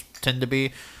titles tend to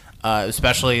be,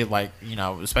 especially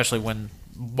especially when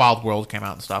Wild World came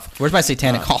out and stuff. where's my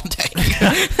satanic holiday?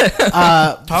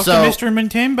 Talk so- to Mr.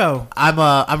 Mintimbo.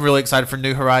 I'm really excited for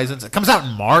New Horizons. It comes out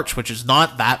in March, which is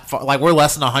not that far. Like we're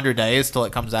less than 100 days till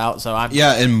it comes out. So I'm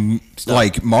Yeah, and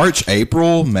like March,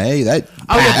 April, May, yeah.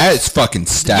 that's fucking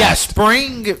stacked. Yeah,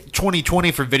 spring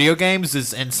 2020 for video games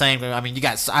is insane. I mean, you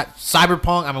got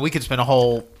Cyberpunk. I mean, we could spend a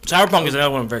whole Cyberpunk is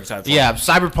another one I'm very excited for. yeah,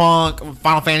 Cyberpunk,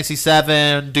 Final Fantasy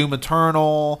VII, Doom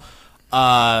Eternal.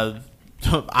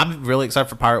 I'm really excited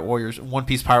for Pirate Warriors, One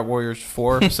Piece Pirate Warriors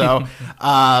 4. So we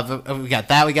got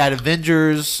that. We got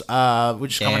Avengers,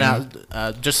 which is coming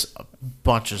out. Just a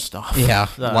bunch of stuff. Yeah,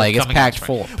 like, it's coming packed in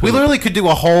spring. full of We poop. literally could do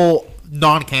a whole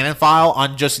non-canon file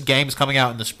on just games coming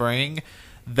out in the spring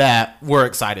that we're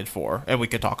excited for, and we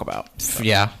could talk about.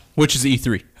 Yeah, which is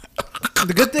E3.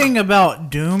 The good thing about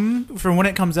Doom, for when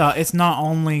it comes out, it's not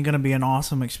only going to be an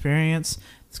awesome experience,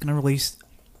 it's going to release.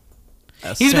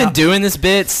 He's been doing this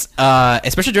bits,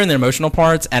 especially during the emotional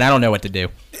parts, and I don't know what to do.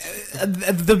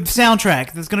 the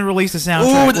soundtrack. That's going to release the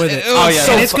soundtrack with it. oh,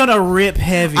 yeah. And it's going to rip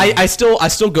heavy. I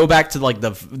still go back to like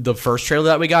the first trailer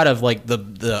that we got of like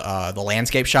the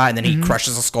landscape shot, and then he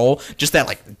crushes a skull. Just that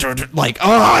like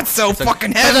oh, it's so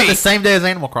fucking That's heavy. the same day as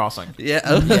Animal Crossing. Yeah,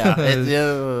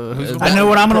 Who's I know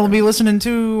what I'm going to be listening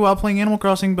to while playing Animal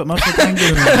Crossing, but mostly playing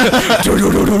Doom.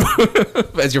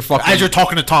 as you're fucking. As you're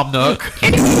talking to Tom Nook.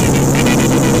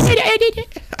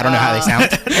 I don't know how they sound.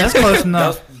 That's close That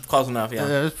enough. was close enough. Yeah.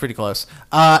 It was pretty close.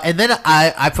 And then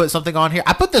I put something on here.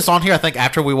 I put this on here, I think,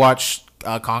 after we watched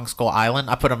Kong Skull Island.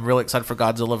 I put I'm really excited for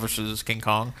Godzilla versus King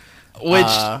Kong. Which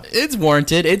it's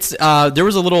warranted. It's there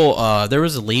was a little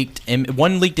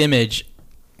one leaked image.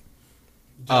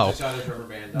 Oh,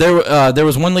 there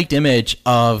was one leaked image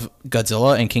of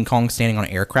Godzilla and King Kong standing on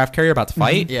an aircraft carrier about to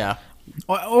fight. Yeah.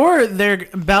 Or they're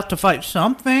about to fight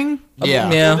something.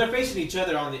 Yeah. Yeah. They're facing each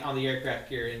other on the aircraft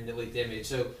carrier in the leaked image,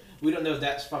 so we don't know if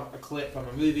that's from a clip from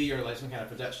a movie or like some kind of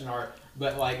production art.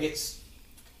 But like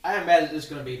I imagine it's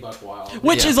going to be buck wild.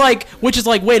 Which is like,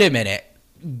 wait a minute,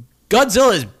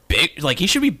 Godzilla is big. Like he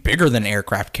should be bigger than an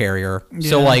aircraft carrier.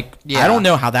 So Yeah. like, Yeah. I don't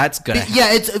know how that's gonna. Yeah,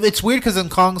 it's weird because in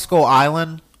Kong Skull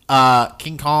Island,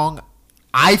 King Kong,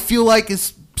 I feel like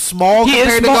is small He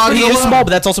compared is small, to Godzilla. he is small, but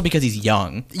that's also because he's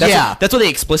young. That's what they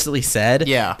explicitly said.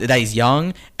 Yeah. that he's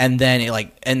young, and then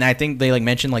and I think they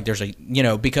mentioned there's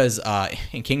because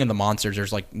in King of the Monsters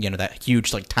there's that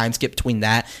huge time skip between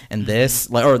that and this,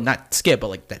 or not skip,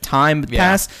 but that time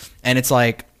pass, and it's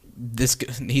like this.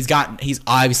 He's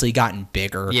obviously gotten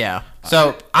bigger. Yeah.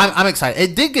 So I'm excited.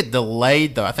 It did get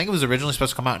delayed though. I think it was originally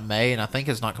supposed to come out in May, and I think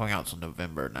it's not coming out until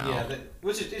November now. Yeah,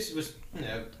 this was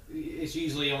it's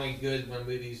usually only good when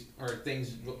movies or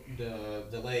things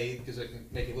delayed because it can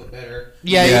make it look better.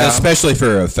 Yeah. Especially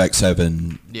for effects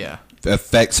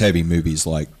heavy movies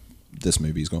like this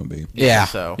movie's going to be. Yeah.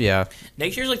 So- yeah.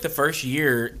 Next year's like the first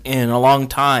year in a long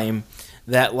time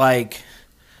that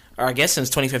or I guess since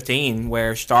 2015,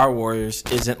 where Star Wars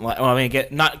isn't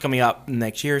not coming up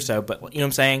next year or so, but you know what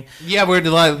I'm saying? Yeah, we're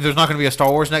delayed. There's not going to be a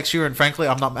Star Wars next year, and frankly,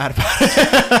 I'm not mad about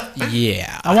it.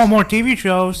 Yeah. I want more TV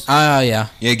shows. Yeah.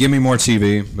 Yeah, give me more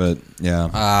TV, but yeah.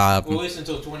 Well, at least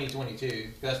until 2022.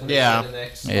 That's when they Yeah. say the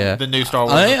next. Yeah. The new Star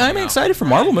Wars. I'm excited for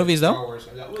Marvel movies Star though. Wars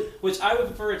comes out, which I would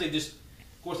prefer if they just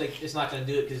Of course, it's not going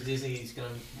to do it because Disney's going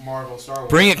to Marvel Star Wars.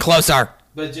 Bring it closer.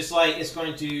 But just like it's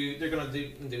going to, they're going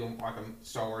to do like a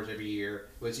Star Wars every year,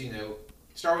 which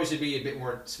Star Wars should be a bit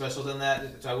more special than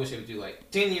that. So I wish they would do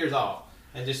like 10 years off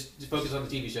and just focus on the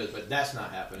TV shows. But that's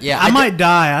not happening. Yeah, I might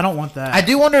die. I don't want that. I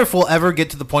do wonder if we'll ever get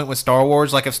to the point with Star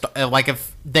Wars, like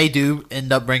if they do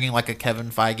end up bringing like a Kevin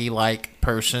Feige like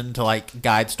person to like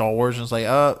guide Star Wars, and it's like,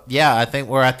 yeah, I think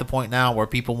we're at the point now where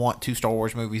people want 2 Star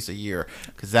Wars movies a year,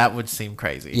 because that would seem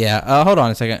crazy. Yeah. Hold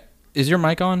on a second. Is your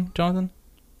mic on, Jonathan?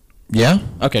 Yeah.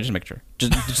 Okay, just make sure.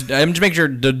 Just make sure.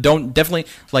 Don't definitely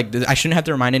like. I shouldn't have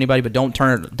to remind anybody, but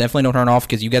definitely don't turn it off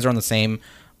because you guys are on the same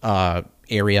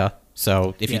area.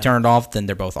 So if you turn it off, then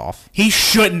they're both off. He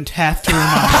shouldn't have to remind.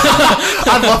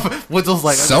 I love Wendell's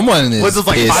like Someone is. Wendell's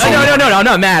like, pissed. No, I'm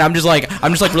not mad. I'm just like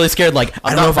really scared. Like I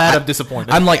I'm don't know not if mad. I, I'm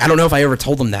disappointed. I'm like I don't know if I ever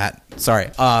told them that. Sorry.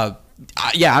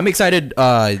 Yeah, I'm excited.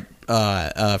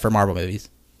 For Marvel movies.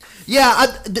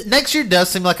 Yeah, next year does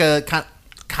seem like a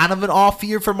kind of an off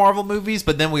year for Marvel movies,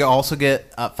 but then we also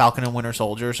get Falcon and Winter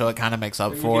Soldier, so it kind of makes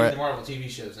up for it. The Marvel TV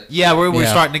shows. Yeah, we're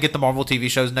Yeah. starting to get the Marvel TV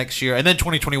shows next year, and then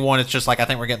 2021, it's just like I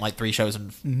think we're getting like 3 shows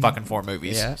and fucking 4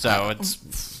 movies. Yeah. So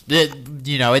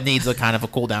it needs a kind of a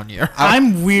cool down year.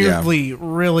 I'm weirdly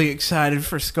really excited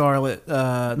for Scarlet.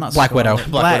 Not Black Scarlet, Widow.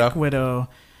 Black Widow.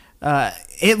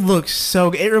 It looks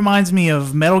so. It reminds me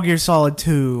of Metal Gear Solid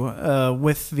 2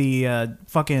 with the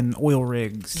fucking oil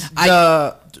rigs.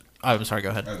 I'm sorry. Go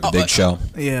ahead. The big shell.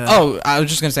 Yeah. Oh, I was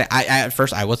just gonna say, at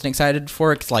first I wasn't excited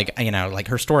for it because, like, like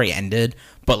her story ended,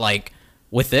 but like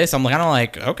with this, I'm like, kind of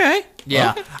like, okay,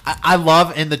 Yeah, okay. I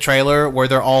love in the trailer where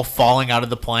they're all falling out of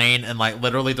the plane and like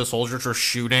literally the soldiers are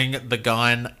shooting the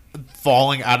gun,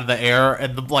 falling out of the air,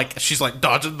 and she's like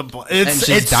dodging the And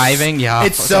she's diving, yeah.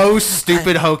 It's so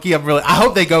stupid hokey. I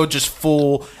hope they go just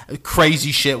full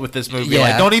crazy shit with this movie. Yeah.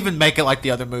 Like, don't even make it like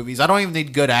the other movies. I don't even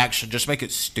need good action. Just make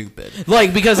it stupid.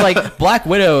 Like because like Black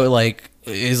Widow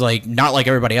is like not like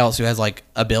everybody else who has like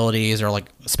abilities or like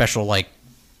special like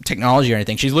technology or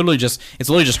anything. It's literally just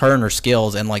her and her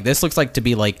skills, and like this looks like to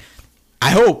be like, I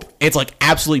hope it's like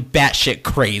absolutely batshit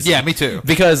crazy. Yeah, me too.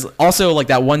 Because also like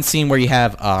that one scene where you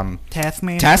have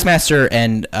Taskmaster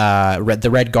and the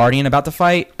Red Guardian about to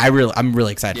fight. I'm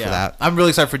really excited for that. I'm really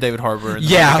excited for David Harbour. and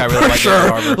Yeah, I really for like sure.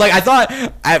 David Harbour. Like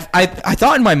I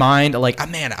thought in my mind, like,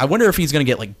 man, I wonder if he's gonna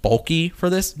get like bulky for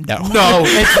this. No, No,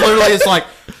 it's like,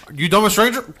 you done with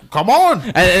stranger? Come on.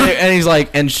 and he's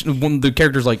like, when the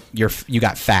character's like, you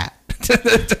got fat. It's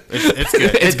good.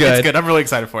 It's good. It's good. I'm really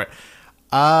excited for it.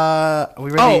 Are we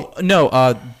ready? Oh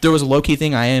no, there was a low key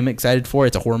thing I am excited for.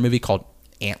 It's a horror movie called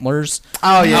Antlers.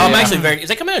 Oh yeah. I'm yeah. actually very. Is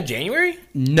that coming out in January?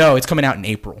 No, it's coming out in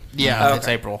April. Yeah, it's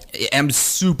April. I'm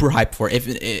super hyped for it.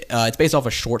 It's based off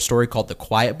a short story called The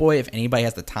Quiet Boy. If anybody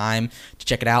has the time to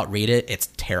check it out, read it. It's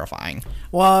terrifying.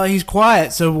 Well, he's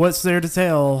quiet, so what's there to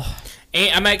tell?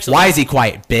 And I'm actually. Why is he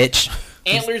quiet, bitch?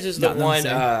 Antlers is the Not one.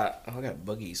 saying. I got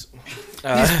boogies. He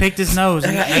just picked his nose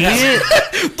and ate it.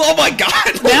 Oh my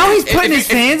god! Now he's putting his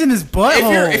hands in his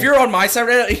butthole. If you're on my side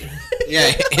right now,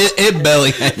 Yeah, his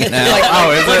belly hanging out. like,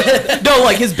 oh, is it? No,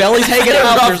 like his belly's hanging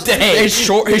out. Rough day. His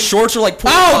shorts are like.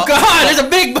 pulled Oh up. God! There's a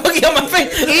big boogie on my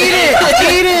face. Eat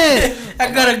it!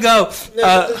 I gotta go.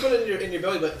 Let's put it in your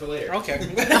belly button for later. Okay.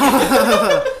 He's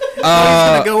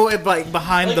gonna go like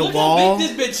behind the wall.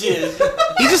 This bitch is.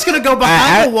 He's just gonna go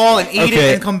behind the wall and eat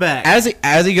okay. it and come back.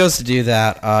 As he goes to do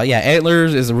that, yeah,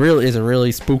 Antlers is a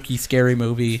really spooky, scary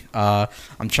movie.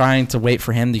 I'm trying to wait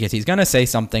for him because he's gonna say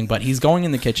something, but he's going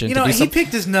in the kitchen. You to know, do he something.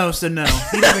 picked his nose, so no.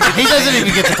 He doesn't get He doesn't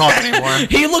even get to talk anymore.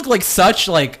 He looked like such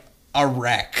like a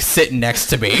wreck sitting next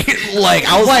to me. Like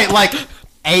I was like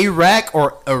a wreck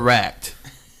or erect.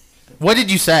 What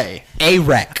did you say? a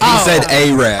wreck. He said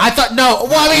A-Rap. I thought no.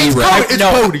 Well, I mean, it's A-wreck. Cody. It's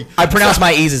No, Cody. I pronounced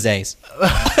my E's as A's.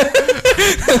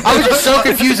 I was just so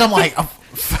confused. I'm like,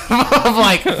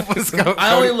 what's going?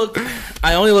 I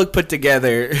only look put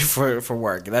together for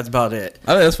work. That's about it.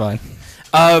 Oh, that's fine.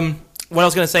 What I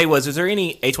was gonna say was, is there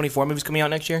any A24 movies coming out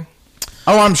next year?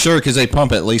 Oh, I'm sure because they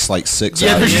pump at least like 6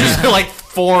 Yeah, out a there's year. just like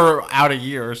 4 out a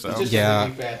year or so. Yeah.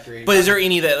 But is there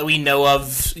any that we know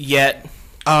of yet?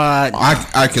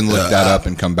 I can look that up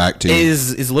and come back to you.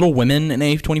 Is Little Women an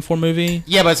A24 movie?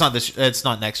 Yeah, but it's not this. It's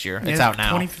not next year. It's out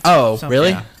now. 20 Oh, something. really?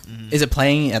 Yeah. Is it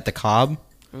playing at the Cobb?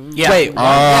 Yeah. Wait,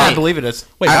 Yeah, I believe it is.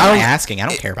 wait. I Why am I don't- asking? I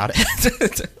don't care about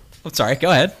it. I'm sorry.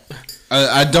 Go ahead.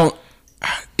 I don't.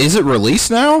 Is it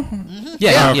released now?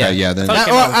 Yeah. Okay, yeah. Then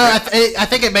I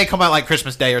think it may come out like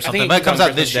Christmas Day or something, it but it comes comes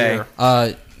out this Christmas Day.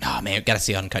 year. Oh man, gotta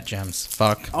see Uncut Gems.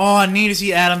 Fuck. Oh, I need to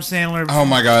see Adam Sandler oh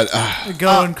my god.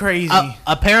 going crazy.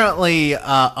 Apparently,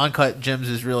 Uncut Gems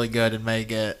is really good and may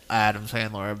get Adam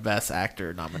Sandler a Best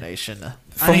Actor nomination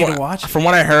I need to watch it. From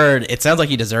what I heard, it sounds like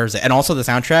he deserves it, and also the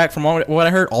soundtrack, from what I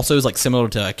heard, also is like similar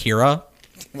to Akira.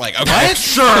 Like, okay,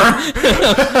 sure.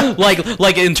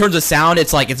 like in terms of sound,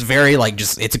 it's like it's very like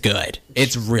just it's good.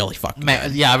 It's really fucking Man,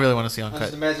 good. yeah, I really want to see I Uncut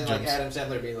just imagine like Gems.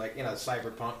 Adam Sandler being like in a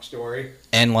cyberpunk story.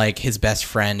 And like his best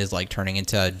friend is like turning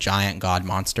into a giant god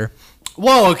monster.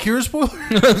 Whoa, Akira spoiler?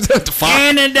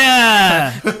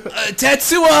 Canada.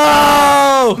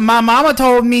 Tetsuo. My mama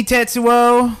told me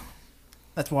Tetsuo.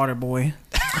 That's Waterboy.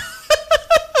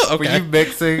 Were you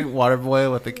mixing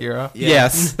Waterboy with Akira?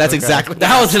 Yes, that's exactly.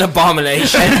 That was an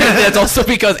abomination. And that's also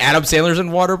because Adam Sandler's in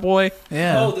Waterboy.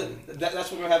 Yeah. Oh,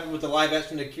 that's what will happen with the live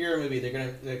action Akira movie. They're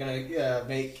gonna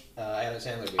make Adam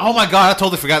Sandler. Be Oh my god, I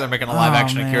totally forgot they're making a live Oh,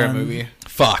 action Akira man. movie.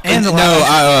 Fuck. And the No, live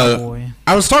action Waterboy.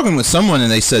 I was talking with someone and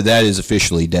they said that is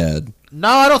officially dead. No,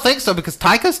 I don't think so because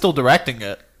Taika's still directing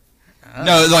it.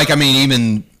 No, like I mean,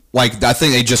 even like I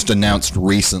think they just announced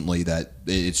recently that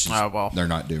it's just, Oh, well. they're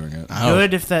not doing it.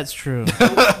 Good if that's true.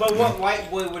 But what white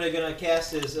boy were they gonna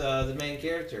cast as the main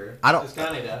character? I don't- It's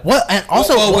Kaneda. What? And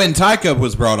also, well, what- when Taika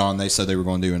was brought on, they said they were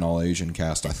going to do an all Asian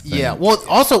cast. I think. yeah. Well,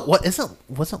 also,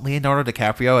 wasn't Leonardo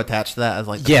DiCaprio attached to that as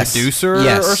like the Yes. producer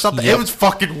Yes. or something? Yep. It was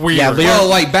fucking weird. Yeah, Leo- Well,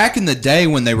 like back in the day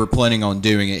when they were planning on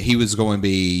doing it, he was going to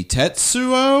be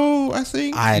Tetsuo, I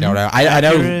think. I don't know.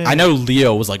 I know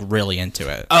Leo was like really into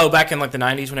it. Oh, back in like the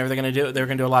 90s, whenever they're gonna do it, they were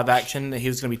gonna do a live action. He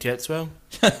was gonna be Tetsuo.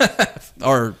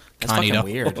 Or That's fucking Kaneda.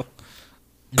 weird.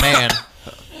 Man.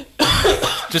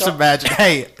 Just imagine.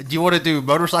 Hey, do you want to do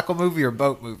motorcycle movie or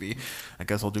boat movie? I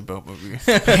guess I'll do boat movie.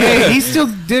 Hey, he still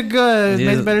did good.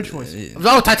 Made a better choice.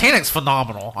 Oh, Titanic's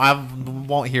phenomenal. I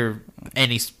won't hear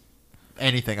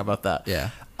anything about that. Yeah.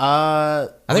 I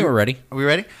I think we're ready. Are we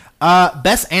ready?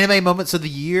 Best anime moments of the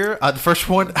year. The first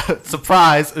one,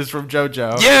 surprise, is from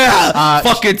JoJo. Yeah.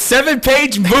 Fucking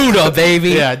 7-page Muda, baby.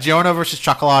 Yeah, Giorno versus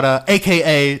Chocolata,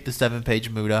 aka the 7-page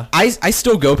Muda. I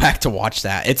still go back to watch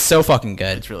that. It's so fucking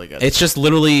good. It's really good. It's just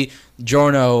literally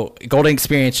Giorno, Golden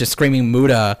Experience, just screaming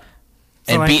Muda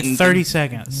For and like beating 30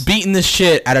 seconds. beating the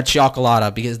shit out of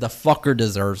Chocolata because the fucker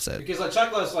deserves it. Because like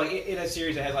Chocolate's like in a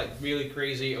series that has like really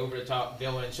crazy over the top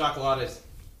villain. Chocolate is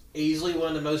easily one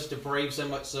of the most depraved, so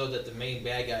much so that the main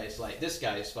bad guy is like, this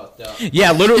guy is fucked up.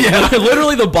 Yeah, literally,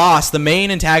 literally the boss, the main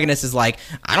antagonist is like,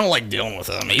 I don't like dealing with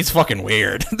him. He's fucking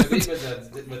weird. But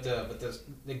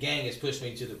the gang has pushed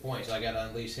me to the point, so I got to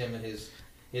unleash him and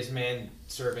his man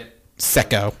servant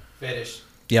Seko. fetish.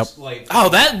 Yep. Slave. Oh,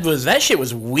 that shit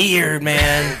was weird,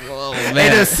 man. In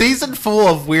a season full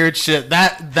of weird shit,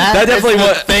 that definitely is the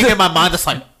what- thing in my mind that's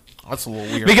like, that's a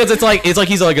little weird. Because it's like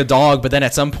he's like a dog, but then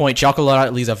at some point Chocolata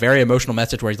leaves a very emotional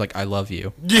message where he's like, I love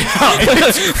you. yeah,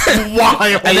 it's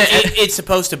wild. And then- It's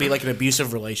supposed to be like an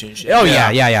abusive relationship. Oh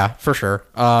yeah, for sure.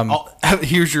 Oh,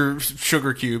 here's your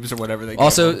sugar cubes or whatever they.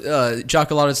 Also, give them.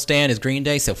 Chocolata's stand is Green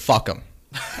Day, so fuck him.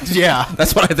 yeah.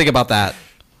 That's what I think about that.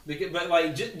 But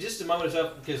like just a moment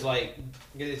of because like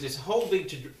it's this whole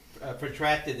big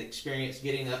protracted experience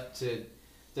getting up to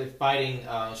fighting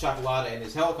Chocolata in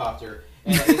his helicopter,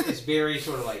 and it's very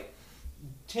sort of like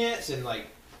tense and like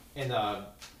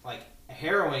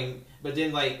harrowing. But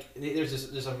then like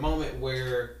there's a moment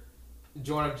where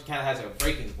Jordan kind of has a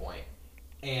breaking point,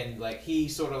 and like he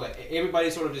sort of like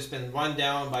everybody's sort of just been run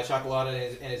down by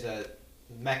Chocolata and his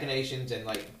machinations, and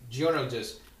like Giorno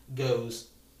just goes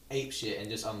ape shit and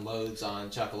just unloads on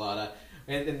Chocolata.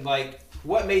 And like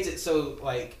what makes it so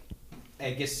like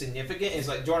I guess significant is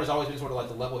like Jordan's always been sort of like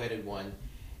the level-headed one,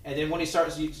 and then when he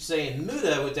starts saying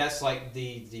Muda, which that's like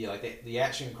the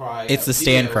action cry. It's of the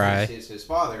stand Dio, cry. his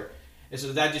father, and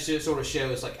so that just sort of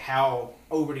shows like how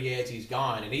over the edge he's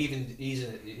gone, and even he's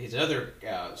in his other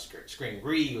scream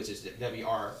Gree, which is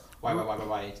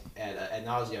WYYYYY ad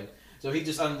nauseum. So he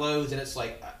just unloads, and it's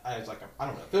like I was like I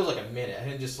don't know, it feels like a minute,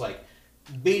 and just like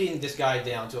beating this guy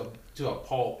down to a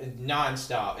pulp and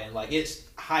nonstop, and like it's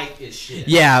hype as shit.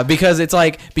 Yeah, because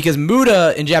because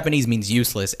Muda in Japanese means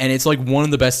useless, and it's like one of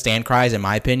the best stand cries in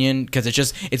my opinion, because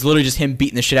it's literally just him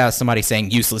beating the shit out of somebody saying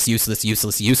useless, useless,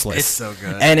 useless, useless. It's so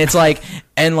good. And it's like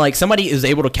somebody is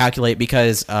able to calculate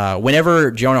because whenever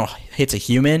Giorno hits a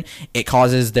human, it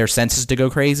causes their senses to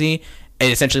go crazy.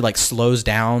 It essentially like slows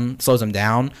them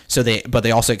down. So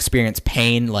they also experience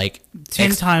pain like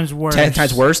 10 times worse. 10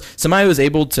 times worse. Somebody was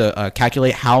able to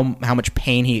calculate how much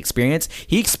pain he experienced.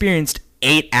 He experienced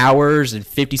 8 hours and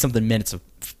 50 something minutes of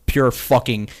pure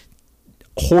fucking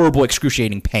horrible,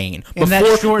 excruciating pain In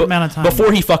that short amount of time.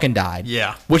 before he fucking died.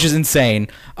 Yeah. which is insane.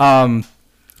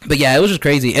 But yeah, it was just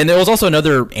crazy, and there was also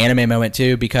another anime moment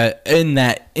too, because in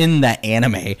that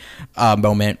anime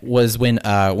moment was when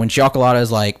Chocolata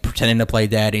is like pretending to play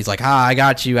dead. He's like, I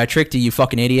got you, I tricked you, you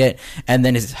fucking idiot, and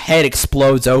then his head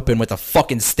explodes open with a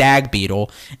fucking stag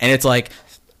beetle, and it's like,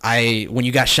 when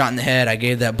you got shot in the head, I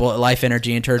gave that bullet life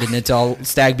energy and turned it into a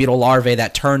stag beetle larvae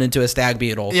that turned into a stag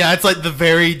beetle. Yeah, it's like the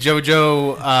very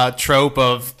JoJo trope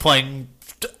of playing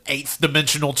eighth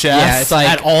dimensional chess Yeah, it's like-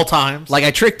 at all times. Like,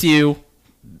 I tricked you,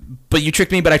 but you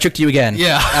tricked me, but I tricked you again.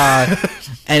 Yeah.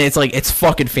 And it's like, it's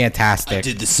fucking fantastic.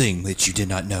 did the thing that you did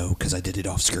not know because I did it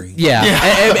off screen. Yeah,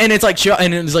 and it's like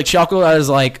Chocolate is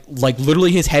like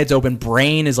literally his head's open,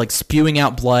 brain is like spewing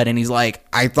out blood, and he's like,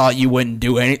 I thought you wouldn't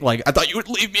do anything. Like, I thought you would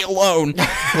leave me alone.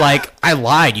 Like, I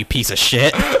lied, you piece of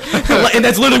shit. And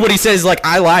that's literally what he says. Like,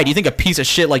 I lied. You think a piece of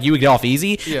shit like you would get off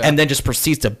easy? Yeah. And then just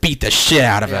proceeds to beat the shit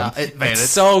out of Yeah, him. it's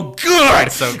so good.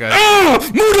 It's so good.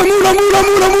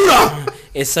 Muda.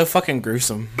 It's so fucking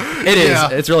gruesome. It is. Yeah.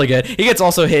 It's really good. He gets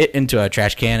also hit into a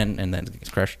trash can and then gets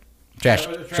crushed. Trash.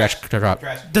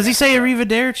 Does he say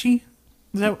Arrivederci?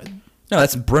 Is that? No,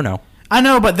 that's Bruno. I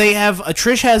know, but they have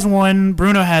Trish has one,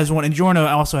 Bruno has one, and Giorno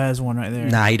also has one right there.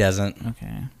 Nah, he doesn't.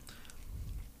 Okay.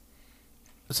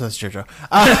 So that's JoJo.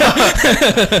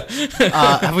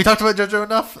 Have we talked about JoJo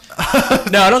enough?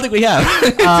 No, I don't think we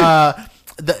have.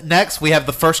 Next, we have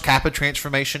the first Kappa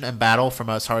transformation and battle from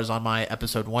Sarazanmai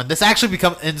episode 1. This actually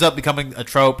ends up becoming a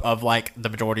trope of like the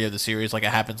majority of the series. Like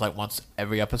it happens like once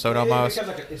every episode almost.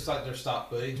 It's like their stock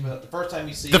footage, but the first time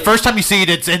you see The first time you see it,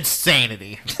 it's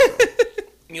insanity.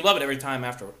 You love it every time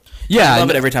afterward. Yeah, I love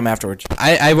it every time afterwards.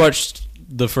 I watched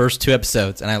the first 2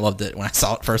 episodes and I loved it when I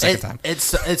saw it for a second time.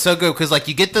 It's so good because like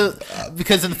you get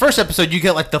because in the first episode you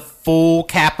get like the full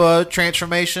Kappa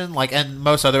transformation, like in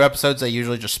most other episodes they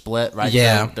usually just split right.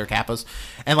 Yeah, they're Kappas,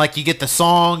 and like you get the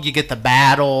song, you get the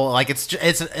battle, like it's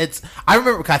I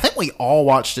remember I think we all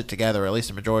watched it together, at least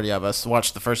the majority of us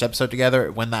watched the first episode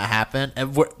together when that happened,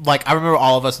 and like I remember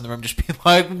all of us in the room just being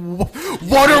like,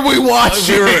 what are we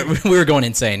watching? we were going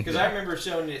insane. Because I remember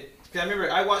showing it. Because I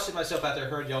remember I watched it myself after I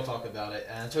heard y'all talk about it,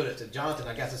 and I told it to Jonathan.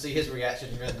 I got to see his reaction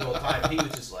the whole time. He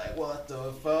was just like, "What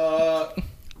the fuck?"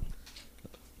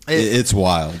 It's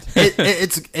wild.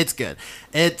 It's good.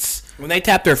 It's When they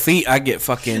tap their feet, I get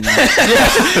fucking.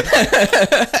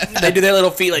 They do their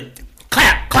little feet like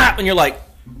clap, clap, and you're like,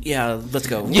 yeah, let's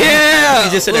go. Yeah,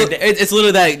 You just sit there. it's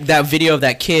literally that video of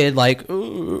that kid like.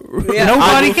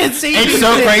 Nobody can see. It's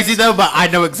so crazy though, but I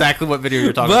know exactly what video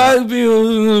you're talking about. Black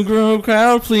people in the grow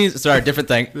crowd, please. Sorry, different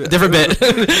thing, different bit.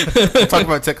 We'll talk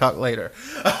about TikTok later.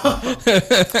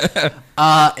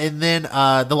 And then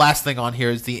the last thing on here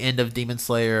is the end of Demon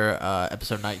Slayer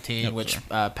episode 19, which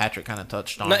Patrick kind of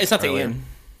touched on. No, it's not the earlier. end.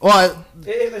 Well,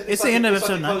 It's the end of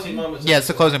episode 19. yeah, it's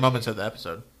the closing moments of the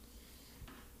episode.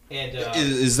 And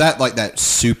Is that like that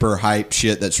super hype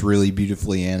shit that's really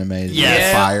beautifully animated?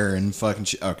 Yes. With fire and fucking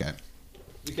shit. Okay.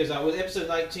 because with episode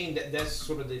 19, that's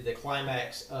sort of the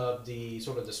climax of the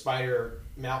sort of the Spider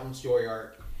Mountain story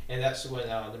arc, and that's when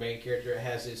the main character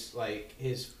has his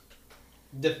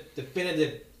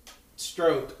definitive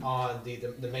stroke on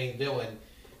the main villain,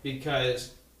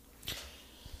 because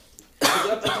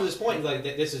up to this point, like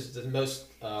this is the most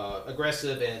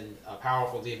aggressive and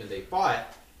powerful demon they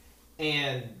fought,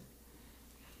 and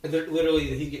literally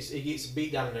he gets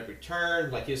beat down in every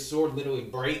turn. Like his sword literally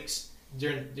breaks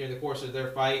during the course of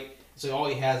their fight. So all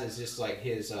he has is just like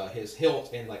his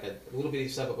hilt and like a little bitty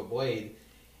step of a blade,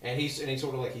 and he's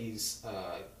sort of like he's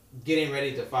getting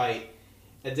ready to fight,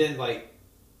 and then like,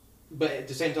 but at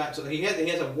the same time, so he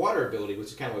has a water ability, which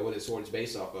is kind of like what his sword is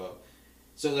based off of.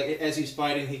 So like as he's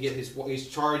fighting, he's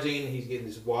charging, he's getting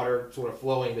his water sort of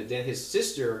flowing, but then his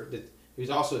sister, who's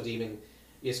also a demon,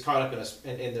 is caught up in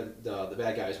the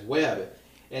bad guy's web,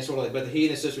 and sort of like, but he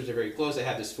and his sisters are very close. They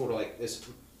have this sort of like this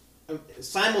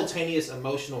simultaneous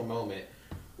emotional moment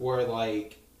where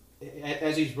like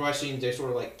as he's rushing, they're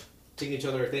sort of like seeing each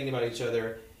other, thinking about each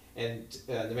other, and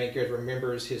the main character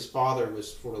remembers his father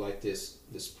was sort of like this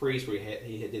priest where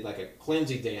he did like a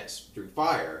cleansing dance through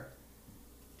fire.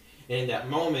 And in that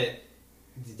moment,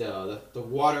 the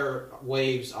water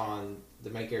waves on the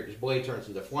main character's blade turns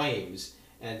into flames,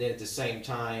 and then at the same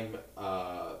time,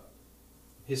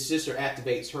 his sister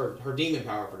activates her demon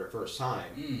power for the first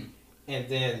time, and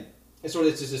then it's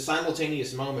just a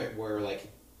simultaneous moment where like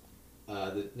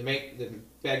the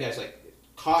bad guy's like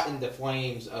caught in the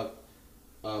flames of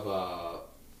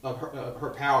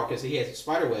her power, because he has a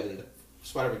spider web and the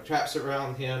spider web traps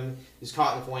around him. He's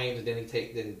caught in flames, and then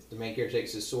then the main character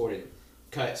takes his sword and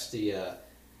cuts the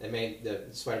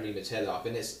spider demon's head off.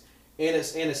 And it's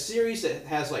a series that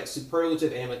has like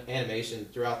superlative animation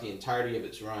throughout the entirety of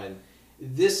its run.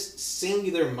 this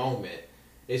singular moment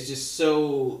is just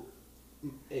so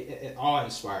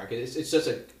awe-inspiring. 'Cause it's such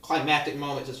a climactic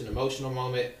moment, such an emotional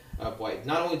moment of like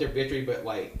not only their victory, but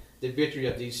like the victory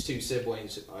of these two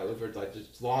siblings over like this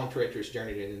long, treacherous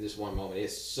journey into this one moment.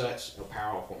 It's such a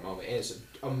powerful moment, and it's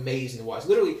amazing to watch.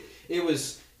 Literally, it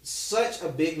was such a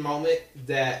big moment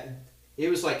that it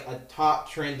was like a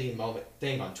top trending moment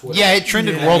thing on Twitter. Yeah, it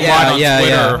trended Yeah. worldwide on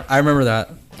Twitter. I remember that.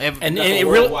 And That's a it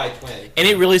really worldwide trend. and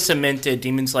it really cemented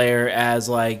Demon Slayer as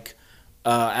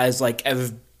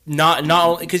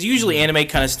not because usually anime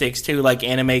kind of sticks to like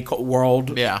anime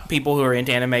world. Yeah. People who are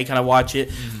into anime kind of watch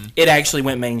it. It actually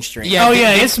went mainstream. Yeah. Oh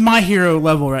yeah, it's My Hero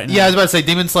level right now. Yeah, I was about to say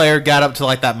Demon Slayer got up to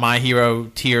like that My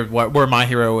Hero tier where My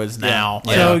Hero is now.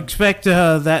 Yeah. So expect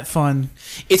that fun.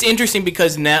 It's interesting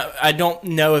because now I don't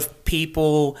know if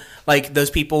people like those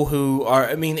people who are.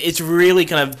 I mean, it's really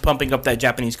kind of pumping up that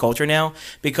Japanese culture now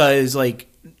because like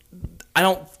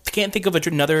can't think of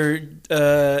another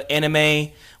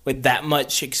anime with that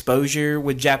much exposure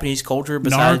with Japanese culture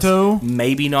besides Naruto?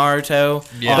 maybe Naruto.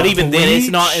 Yeah. But even then, it's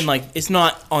Bleach?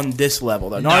 not on this level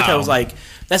though. No. Naruto's like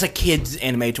that's a kid's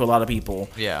anime to a lot of people.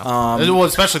 Yeah. Um, Well,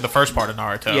 especially the first part of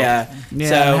Naruto. yeah. Yeah,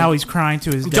 So, and how he's crying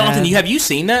to his dad. Jonathan, have you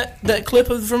seen that clip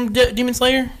from Demon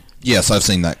Slayer? Yes, I've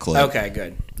seen that clip. Okay,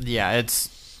 good. Yeah, it's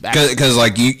Because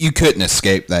like you couldn't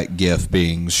escape that GIF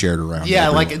being shared around. yeah,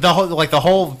 everywhere. like the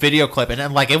whole video clip, and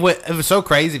then, like it was so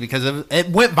crazy because it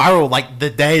went viral like the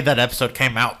day that episode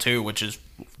came out too, which is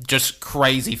just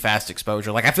crazy fast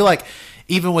exposure. Like I feel like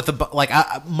even with the like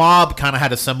Mob kind of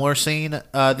had a similar scene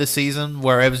this season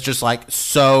where it was just like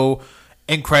so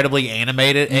incredibly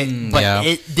animated, but yeah.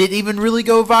 it didn't even really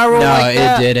go viral. No, like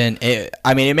that. it didn't.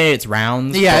 I mean, it made its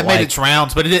rounds. Yeah, it but, made like, its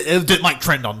rounds, but it didn't like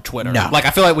trend on Twitter. No. Like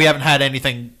I feel like we haven't had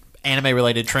anything anime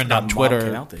related trend on Mob Twitter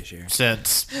came out this year.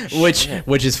 since.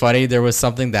 Which is funny. There was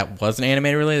something that wasn't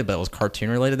anime related, but it was cartoon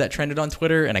related that trended on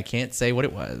Twitter, and I can't say what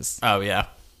it was. Oh yeah.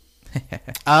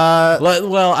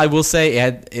 Well, I will say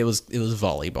it was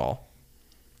volleyball.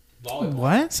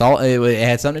 What? So it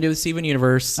had something to do with Steven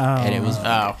Universe, and it was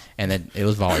Oh. and then it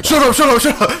was volleyball.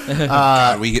 Shut up!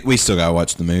 God, we still gotta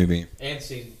watch the movie. And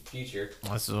see future.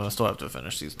 I still have to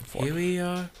finish season 4. Here we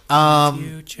are.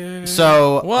 Future.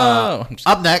 So Whoa.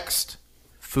 up next,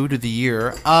 food of the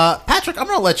year. Patrick, I'm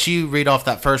gonna let you read off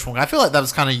that first one. I feel like that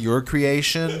was kind of your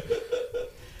creation.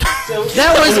 That was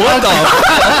that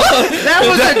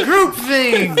was a group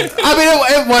thing. I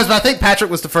mean, it was, but I think Patrick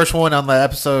was the first one on the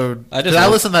episode. I I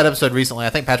listened to that episode recently. I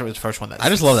think Patrick was the first one that I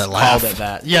just love that laugh. called it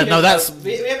that. Yeah, no, that's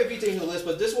we have a few things on the list,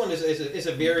 but this one is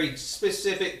a very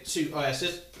specific to us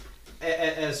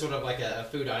as sort of like a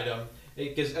food item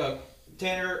because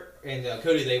Tanner and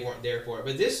Cody, they weren't there for it.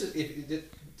 But this is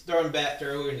throwing back to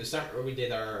earlier in the summer where we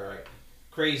did our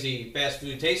crazy fast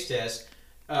food taste test.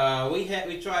 We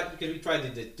tried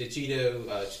the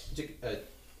Cheeto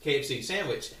KFC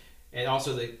sandwich and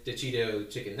also the Cheeto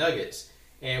chicken nuggets.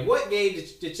 And what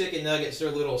gave the chicken nuggets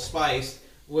their little spice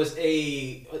was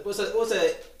a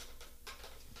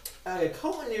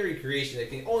culinary creation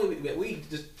that we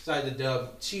decided to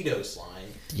dub Cheeto slime.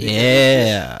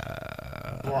 Yeah.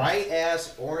 Bright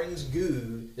ass orange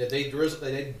goo that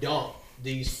they dump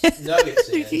these nuggets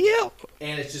in.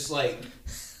 And it's just like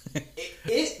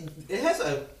it has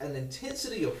an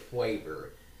intensity of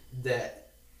flavor that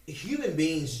human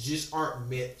beings just aren't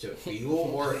meant to feel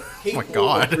or capable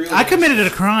God. of really I committed a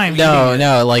crime.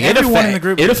 No, like Everyone in the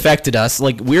group- it affected us.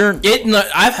 Like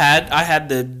I had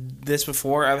this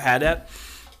before. I've had that.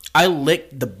 I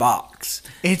licked the box.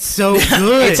 It's so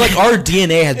good. it's like our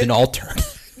DNA has been altered.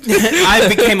 I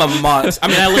became a monster. I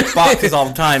mean, I lick boxes all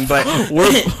the time, but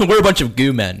We're a bunch of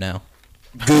goo men now.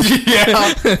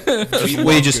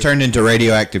 We just turned into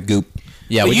radioactive goop.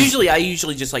 Yeah, But we I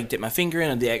usually just like dip my finger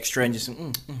in the extra and just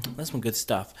that's some good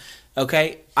stuff.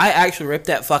 Okay, I actually ripped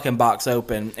that fucking box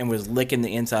open and was licking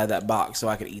the inside of that box so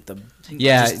I could eat them.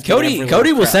 Just Cody whatever will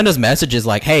little crap. send us messages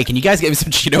like, "Hey, can you guys get me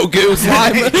some Cheeto goo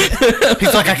slime?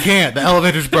 he's like, I can't. The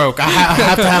elevator's broke. I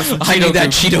have to have some. I need that goo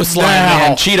Cheeto slime, now."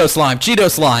 man. Cheeto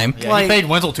slime. Yeah, Like- he paid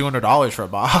Wenzel $200 for a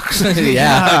box.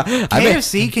 Yeah, I bet.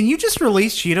 KFC, can you just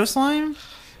release Cheeto slime?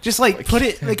 Just like put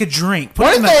it like a drink. Put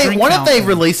What it if in the they drink what if they fountain.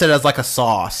 release it as like a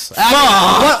sauce?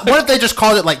 What if they just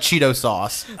called it like Cheeto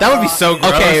sauce? That would be so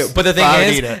gross. Okay, but the thing I would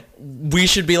is, eat it. we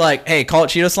should be like, "Hey, call it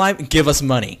Cheeto slime. Give us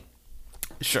money."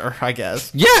 Sure, I guess.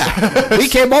 Yeah, we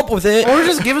came up with it. Or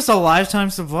just give us a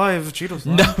lifetime supply of Cheeto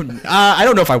slime. No, I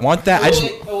don't know if I want that. I just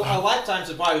a lifetime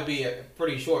supply would be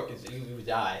pretty short because you would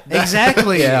die.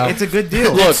 Exactly. Yeah. It's a good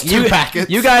deal. look. two packets.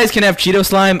 You guys can have Cheeto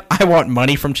slime. I want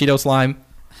money from Cheeto slime.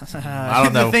 I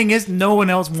don't know. The thing is, no one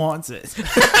else wants it.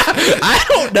 I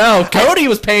don't know. Cody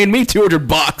was paying me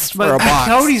 $200 for a box.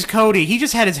 Cody's Cody. He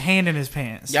just had his hand in his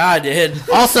pants. Yeah, I did.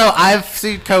 Also, I've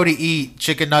seen Cody eat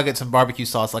chicken nuggets and barbecue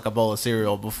sauce like a bowl of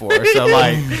cereal before. So,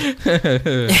 like,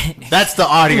 that's the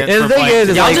audience. And the for thing playing.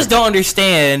 is, Y'all like- just don't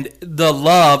understand the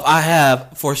love I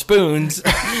have for spoons.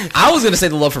 I was gonna say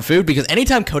the love for food because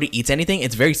anytime Cody eats anything,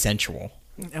 it's very sensual.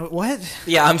 What?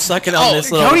 Yeah, I'm sucking on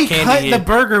this little Cody candy cut here. the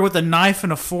burger with a knife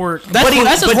and a fork.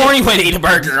 That's a horny way to eat a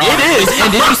burger. It is.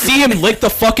 And did you see him lick the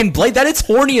fucking blade? That is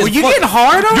horny as Were you fuck. getting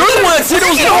hard on You're the one that said it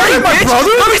was horny, my bitch. brother?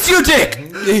 Let me see your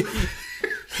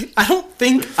dick. I don't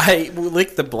think I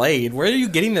licked the blade. Where are you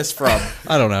getting this from?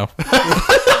 I don't know.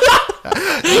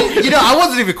 You know, I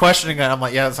wasn't even questioning it. I'm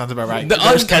like, yeah, that sounds about right. The-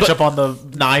 There's but- ketchup on the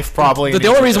knife, probably. The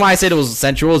only reason why I said it was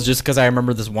sensual is just because I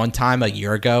remember this one time a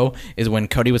year ago is when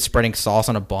Cody was spreading sauce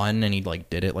on a bun and he like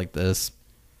did it like this.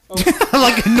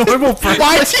 Like a normal person.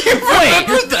 Why do you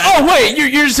remember that? Oh wait,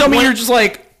 you're just telling me you're just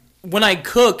like When I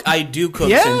cook, I do cook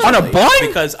Yeah. sensually On a bun?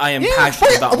 because I am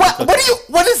passionate about my cooking.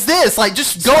 What is this? Like,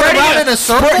 just going spreading around it- in a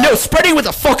circle? No, spreading with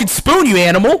a fucking spoon, you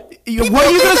animal. What are you do gonna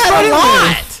that spread a it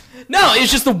lot. with? No,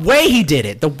 it's just the way he did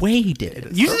it. The way he did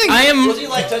it. You think I am. he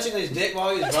like touching his dick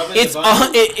while he was rubbing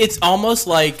It's almost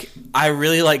like I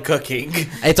really like cooking.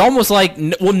 It's almost like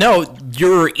no,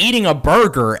 you're eating a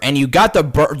burger and you got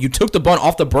you took the bun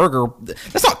off the burger.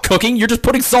 That's not cooking. You're just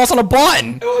putting sauce on a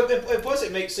bun. Plus,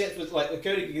 it makes sense with like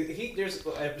Cody. There's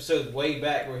an episode way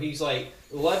back where he's like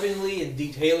lovingly and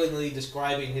detailingly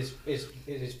describing his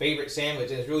favorite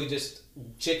sandwich, and it's really just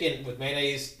chicken with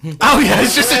mayonnaise. Oh, yeah,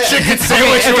 it's just a chicken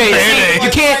sandwich with okay, mayonnaise. you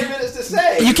can't- 5 minutes to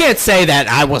say. You can't say that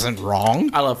I wasn't wrong.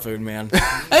 I love food, man.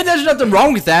 And there's nothing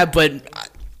wrong with that, but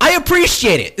I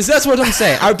appreciate it. That's what I'm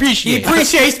saying. I He appreciate it.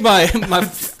 appreciates my.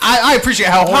 I appreciate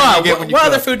how horny you get when you What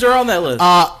cook. other foods are on that list?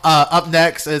 Up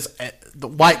next is the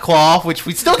White Claw, which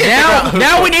we still can't figure out who-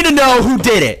 Now we need to know who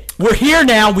did it. We're here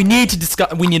now. We need to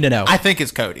discuss. We need to know. I think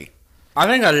it's Cody. I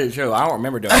think I did it too. I don't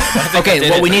remember doing it. Okay,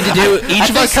 what we need to do. I Each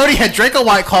of think us. Cody had drank a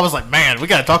White Claw. Was like, man, we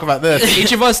got to talk about this.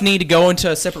 Each of us need to go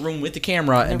into a separate room with the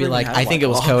camera and be even like, had I think White it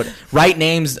was Claw. Cody. Write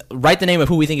names. Write the name of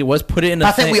who we think it was. Put it in.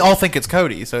 I think we all think it's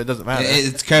Cody, so it doesn't matter.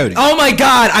 It's Cody. Oh my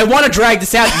god! I want to drag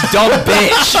this out, you dumb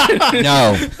bitch.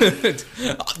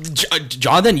 No.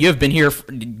 Jonathan, you have been here.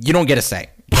 You don't get a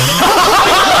say.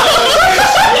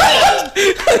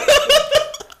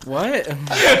 What? He's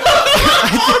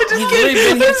really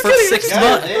been here for 6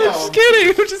 months. Kidding.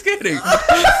 I'm just kidding.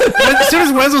 as soon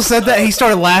as Wenzel said that, he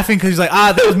started laughing because he's like,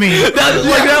 that was me.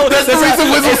 That's the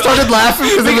reason Wizzle started laughing,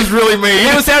 because it was really mean.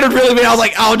 It sounded really bad. I was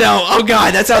like, oh no, oh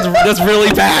god, that's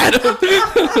really bad.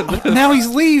 Now he's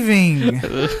leaving.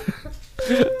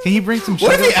 Can you bring some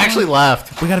What if sugar? he actually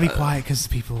left? We gotta be quiet because the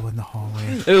people in the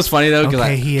hallway. It was funny though because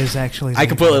Okay, he is actually. I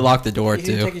completely locked the door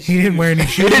too. He didn't wear any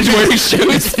shoes. He didn't wear his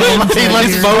shoes. He left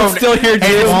His phone's still here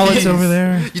His too. wallet's over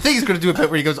there. You think he's going to do a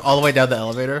bit where he goes all the way down the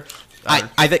elevator?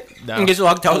 I think. No. And gets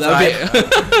locked outside.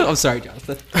 I'm sorry,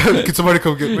 Jonathan. Can somebody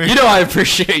come get me? You know I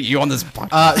appreciate you on this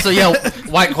podcast. So yeah,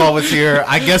 White Claw was here.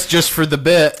 I guess just for the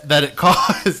bit that it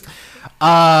caused.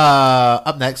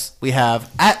 Up next we have.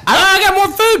 I got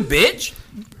more food, bitch.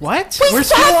 What? We're We're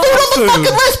still still on the on fucking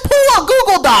food. list. Pull up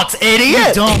Google Docs,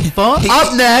 idiot. Dumb fuck.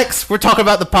 Up next, we're talking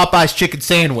about the Popeyes chicken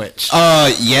sandwich.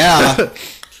 Yeah.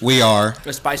 We are.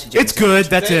 The spicy chicken. It's good.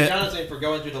 That's Thank it. Jonathan for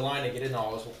going through the line to get in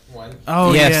all this one.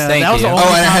 Oh Yes, yeah, thank that was you. the Oh,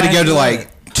 only and I had to time go to did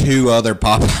like 2 other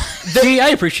Popeyes. See, I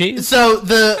appreciate it. So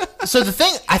the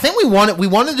thing, I think we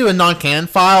wanted to do a non-canon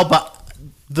file, but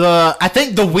I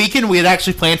think the weekend we had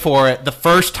actually planned for it the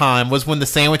first time was when the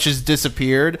sandwiches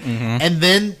disappeared, and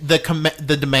then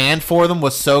the demand for them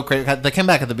was so crazy. They came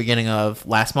back at the beginning of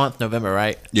last month, November,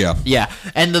 right? Yeah. Yeah,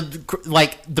 and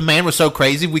the demand was so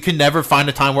crazy we could never find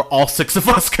a time where all 6 of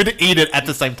us could eat it at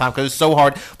the same time because it was so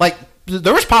hard. Like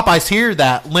there was Popeyes here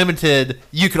that limited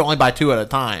you could only buy 2 at a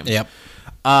time. Yep.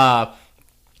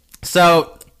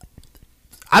 So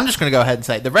I'm just gonna go ahead and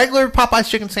say the regular Popeyes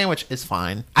chicken sandwich is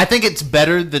fine. I think it's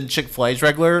better than Chick-fil-A's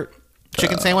regular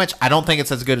chicken sandwich. I don't think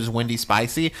it's as good as Wendy's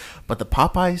spicy, but the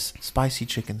Popeyes spicy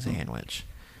chicken sandwich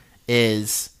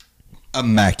is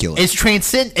Immaculate.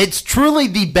 It's truly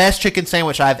the best chicken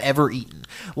sandwich I've ever eaten.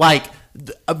 Like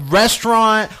a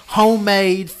restaurant,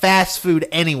 homemade, fast food,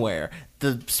 anywhere.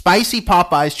 The spicy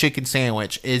Popeyes chicken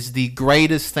sandwich is the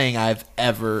greatest thing I've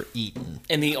ever eaten.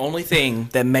 And the only thing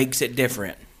that makes it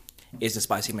different is the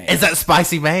spicy mayo. Is that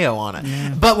spicy mayo on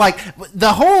it? But like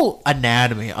the whole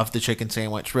anatomy of the chicken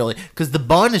sandwich, really, because the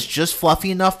bun is just fluffy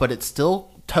enough, but it's still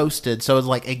toasted, so it's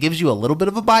like it gives you a little bit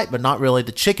of a bite, but not really.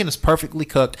 The chicken is perfectly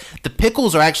cooked. The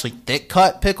pickles are actually thick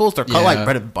cut pickles. They're cut like Yeah.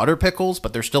 bread and butter pickles,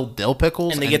 but they're still dill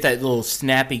pickles. And they get that little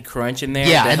snappy crunch in there.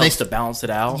 Yeah, that and they helps to balance it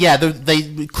out. Yeah,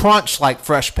 they crunch like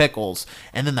fresh pickles,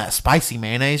 and then that spicy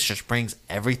mayonnaise just brings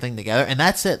everything together, and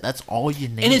that's it. That's all you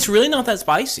need. And it's really not that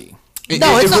spicy.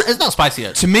 no, it's not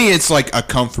spicy. To me, it's like a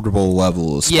comfortable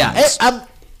level of spice. Yeah,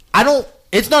 I don't.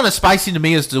 It's not as spicy to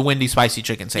me as the Wendy's spicy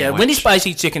chicken sandwich. Yeah, Wendy's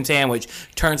spicy chicken sandwich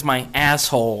turns my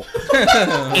asshole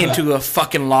into a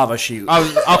fucking lava shoot.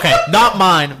 Oh, okay, not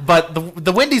mine, but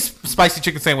the Wendy's spicy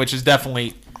chicken sandwich is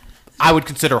definitely, I would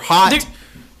consider hot.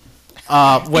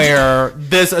 Where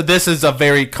this is a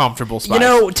very comfortable spice. You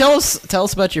know, tell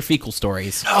us about your fecal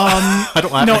stories. I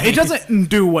don't have No, any. it doesn't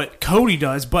do what Cody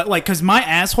does, but like, cause my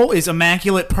asshole is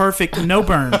immaculate, perfect, and no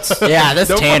burns. Yeah, that's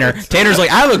Tanner. Tanner's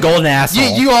like, I have a golden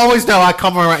asshole. You always know I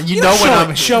come around. You know when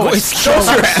I'm show Boy, us. show us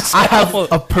your asshole. I have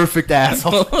a perfect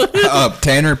asshole.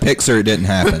 Tanner Pixar, it didn't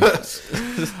happen.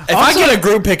 If I get a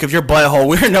group pic of your butthole,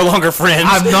 we're no longer friends.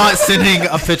 I'm not sending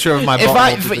a picture of my If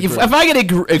butthole. to the if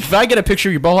group. I get a picture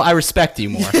of your ball, I respect you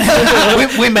more.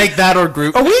 we make that our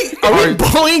group. Are we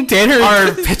bullying Tanner?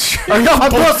 Our picture? I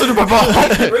posted my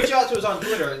butthole. Reach out to us on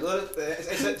Twitter. Tell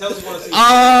us you want to see.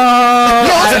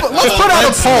 Let's put out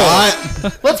a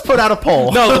poll. Let's put out a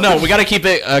poll. No, we got to keep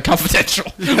it confidential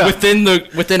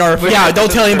within our Yeah,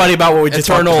 don't tell anybody about what we just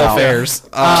talked internal about. affairs.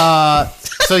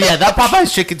 So yeah, that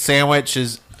Popeye's chicken sandwich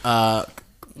is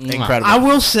incredible. I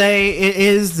will say it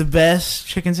is the best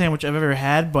chicken sandwich I've ever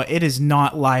had, but it is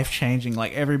not life changing.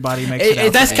 Like everybody makes it.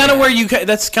 out That's to be. kind of where you.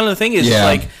 That's kind of the thing is Yeah.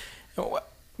 like,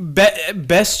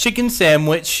 best chicken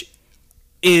sandwich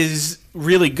is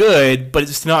really good, but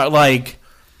it's not like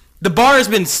the bar has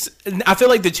been. I feel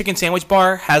like the chicken sandwich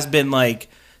bar has been like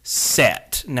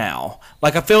set now.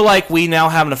 Like I feel like we now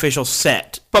have an official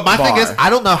set. but my thing bar. is, I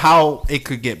don't know how it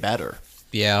could get better.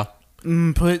 Yeah.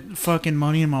 Put fucking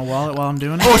money in my wallet while I'm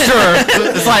doing it. Oh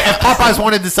sure, it's like if Popeyes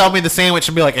wanted to sell me the sandwich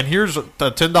and be like, and here's the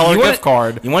 $10 gift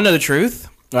card. You want to know the truth?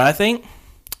 What I think?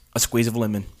 A squeeze of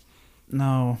lemon.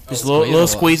 No. Just a little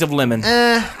squeeze of lemon.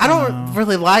 I don't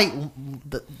really like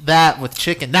that with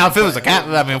chicken. Now, if it was a cat,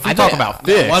 I mean, if we talk about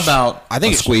fish, What about I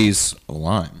think a it's- squeeze of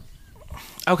lime?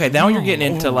 Okay, now you're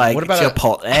getting into like What about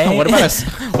Chipotle.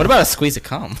 what about a squeeze of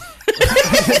cum?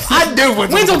 I knew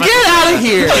Wenzel, get out of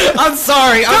here! I'm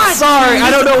sorry. I'm sorry. I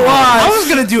don't know I why. was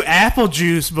gonna do apple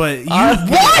juice, but you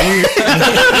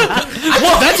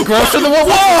Whoa, that's grosser than what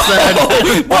Wenzel said.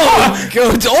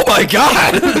 Oh my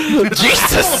god!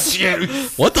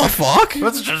 Jesus! What the fuck?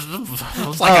 It's just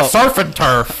it's like a surf and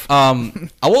turf. I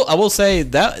will say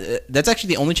that's actually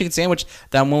the only chicken sandwich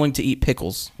that I'm willing to eat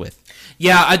pickles with.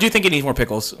 Yeah, I do think it needs more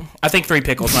pickles. I think 3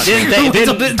 pickles. Not Did 2.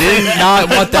 not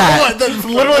want that. That's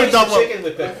literally not what. Chicken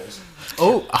with pickles.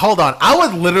 Oh, hold on. I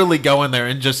would literally go in there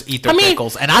and just eat their I mean-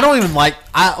 pickles, and I don't even like.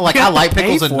 I like pay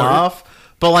pickles for enough,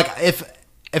 but like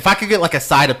if I could get like a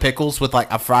side of pickles with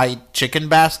like a fried chicken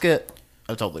basket,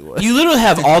 I totally would. You literally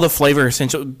have all the flavor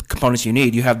essential components you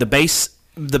need. You have the base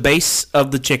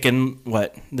of the chicken.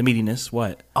 What the meatiness?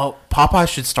 What? Oh, Popeye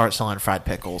should start selling fried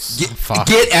pickles.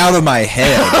 Get out of my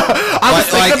head. I was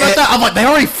thinking about that. I'm like, they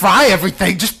already fry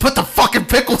everything. Just put the fucking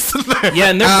pickles in there. Yeah,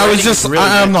 and they're I was branding just, is really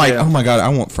I'm good, like, too. oh my god, I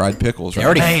want fried pickles. They Right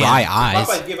already now. fry eyes.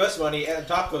 Popeye give us money on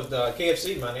top of the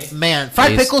KFC money. Man,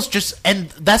 fried Please. pickles just, and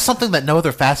that's something that no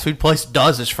other fast food place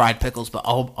does is fried pickles. But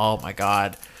oh my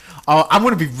god, oh I'm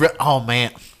gonna be, oh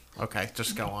man. Okay,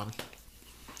 just go on.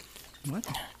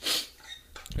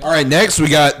 All right, next we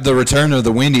got the return of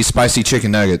the Wendy's spicy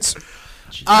chicken nuggets.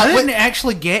 I didn't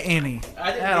actually get any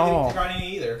I didn't at all. try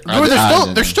any either.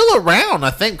 They're still around, I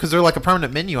think, because they're like a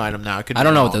permanent menu item now. I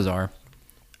don't know what those are.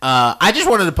 I just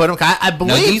wanted to put them. I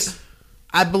believe. Nuggies?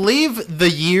 I believe the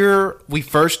year we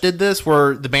first did this,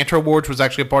 where the Banter Awards was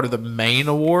actually a part of the main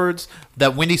awards,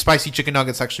 that Wendy's Spicy Chicken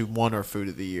Nuggets actually won our Food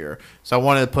of the Year. So I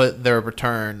wanted to put their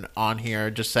return on here.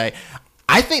 Just say,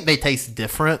 I think they taste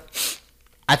different.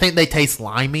 I think they taste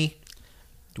limey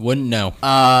Wouldn't know.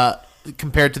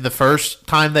 compared to the first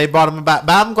time they brought them back.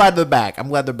 But I'm glad they're back.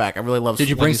 I really love. Did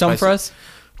you bring Wendy's some for Spicy- us?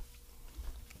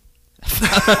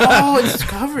 Oh, it's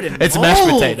covered in It's mashed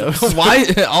mold. potatoes. Why?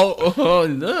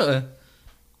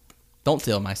 Don't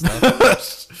steal my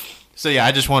stuff. So yeah,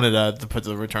 I just wanted to put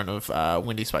the return of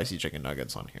Wendy's Spicy Chicken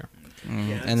Nuggets on here.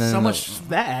 And then So much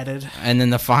that added. And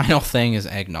then the final thing is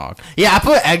eggnog. Yeah, I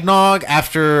put eggnog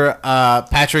after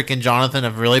Patrick and Jonathan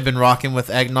have really been rocking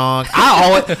with eggnog.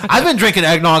 I've been drinking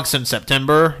eggnog since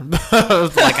September.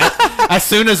 As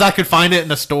soon as I could find it in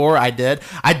the store, I did.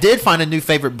 I did find a new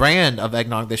favorite brand of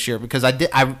eggnog this year because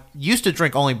I used to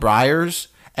drink only Breyers,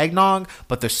 eggnog,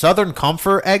 but the Southern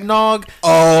Comfort eggnog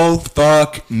Oh,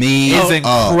 fuck me. is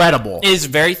up. incredible. It is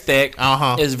very thick.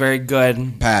 Uh-huh. Is very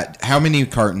good. Pat, how many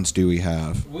cartons do we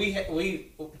have? We did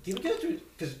we go through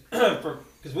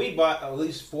because we bought at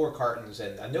least 4 cartons,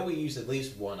 and I know we used at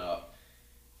least one up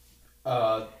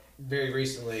very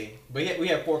recently. But we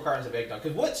have 4 cartons of eggnog.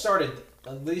 Because what started,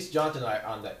 at least Jonathan and I,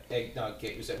 on the eggnog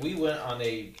kick was that we went on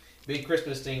a big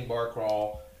Christmas themed bar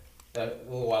crawl a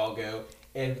little while ago,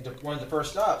 and one of the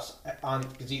first stops on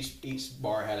because each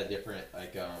bar had a different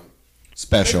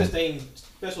Special. Christmas themed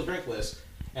special drink list.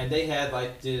 And they had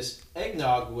like this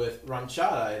eggnog with rum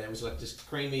chata, and it was like this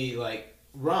creamy like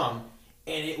rum,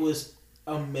 and it was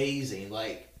amazing.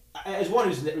 Like as one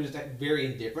who's very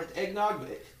indifferent to eggnog, but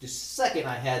the second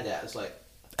I had that, it's like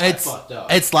It's fucked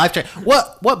up. It's life changing.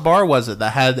 What bar was it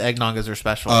that had eggnog as their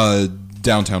special?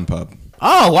 Downtown pub.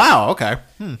 Oh wow, okay.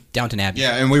 Downton Abbey.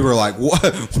 Yeah, and we were like,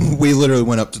 what? We literally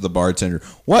went up to the bartender.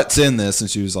 What's in this? And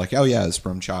she was like, oh yeah, it's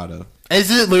rum chata. Is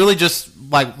it literally just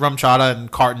like rum chata and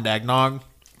cartoned eggnog?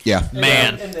 Yeah.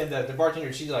 Man. And then the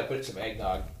bartender, she's like, put some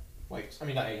eggnog, like I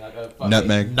mean not eggnog,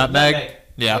 Nutmeg. Nutmeg?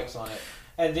 Yeah. flakes on it.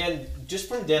 And then just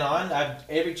from then on, I've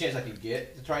every chance I could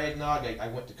get to try eggnog. I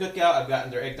went to Cookout. I've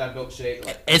gotten their eggnog milkshake.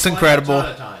 Like It's 20 incredible. A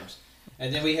ton of times.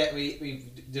 And then we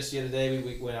just the other day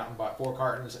we went out and bought 4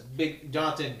 cartons. Big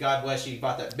Jonathan, God bless you,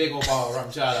 bought that big old bottle of rum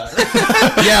chata.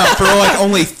 Yeah, for like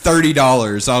only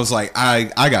 $30. I was like,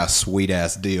 I got a sweet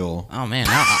ass deal. Oh man.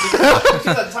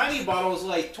 The tiny bottle was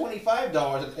like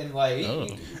 $25, and like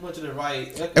he went to the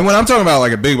right. And when I'm talking about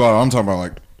like a big bottle, I'm talking about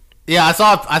like Yeah, I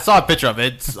saw a picture of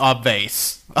it. It's a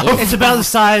vase. It's about the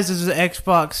size as the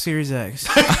Xbox Series X.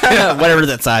 Whatever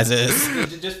that size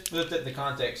is. Just put the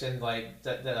context and like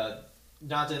that.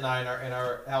 Jonathan and I and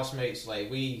our housemates, like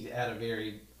we had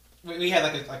we had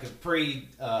like a pre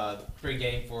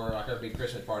game for like our big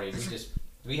Christmas party.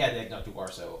 We had eggnog to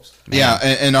ourselves. yeah,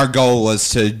 and our goal was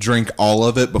to drink all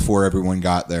of it before everyone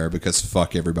got there because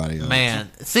fuck everybody else.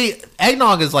 Man, see,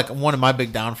 eggnog is like one of my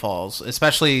big downfalls,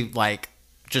 especially like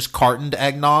just cartoned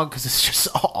eggnog because it's just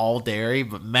all dairy.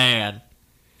 But man,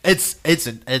 it's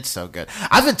so good.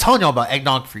 I've been telling y'all about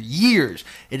eggnog for years.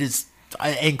 It is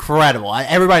incredible.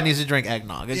 Everybody needs to drink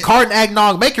eggnog. Carton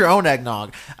eggnog. Make your own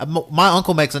eggnog. My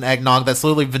uncle makes an eggnog that's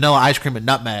literally vanilla ice cream and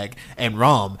nutmeg and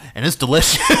rum, and it's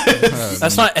delicious.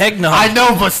 That's not eggnog. I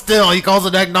know, but still, he calls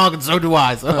it eggnog, and so do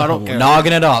I. So I don't care.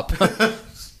 Nogging it up.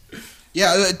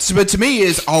 Yeah, but to me,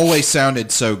 it's always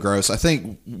sounded so gross. I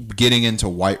think getting into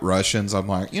White Russians, I'm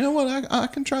like, you know what? I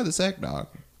can try this eggnog,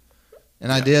 and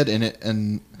I did,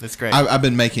 and It's great. I've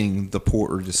been making the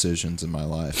poorer decisions in my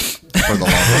life for the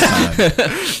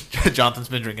longest time. Jonathan's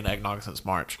been drinking eggnog since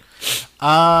March.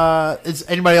 Is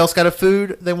anybody else got a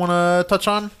food they want to touch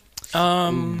on?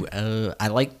 I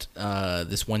liked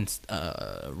this one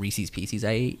Reese's Pieces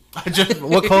I ate.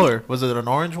 What color? Was it an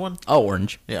orange one? Oh,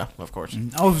 orange. Yeah, of course.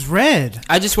 Oh, it was red.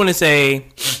 I just want to say,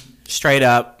 straight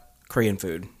up, Korean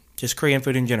food. Just Korean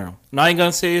food in general. I'm not even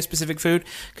going to say a specific food,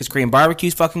 because Korean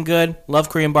barbecue's fucking good. Love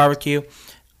Korean barbecue.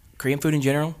 Korean food in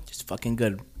general, just fucking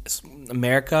good.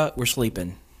 America, we're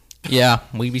sleeping. Yeah,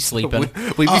 we be sleeping.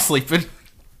 We be sleeping.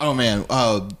 Oh man,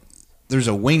 there's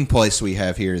a wing place we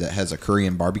have here that has a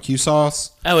Korean barbecue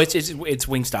sauce. Oh, it's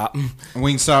Wingstop.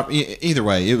 Wingstop. Either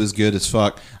way, it was good as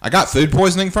fuck. I got food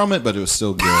poisoning from it, but it was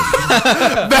still good.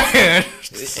 Man.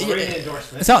 Korean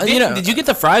endorsement. So Did you get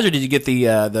the fries or did you get the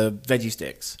veggie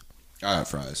sticks? I got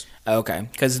fries. Okay,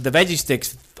 because the veggie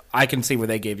sticks, I can see where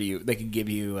they could give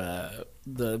you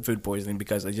the food poisoning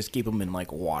because they just keep them in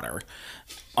like water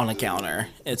on a counter.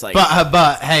 It's like,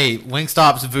 But hey,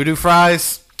 Wingstop's voodoo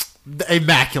fries,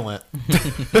 immaculate.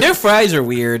 their fries are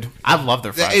weird. I love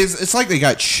their fries. It's like they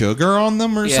got sugar on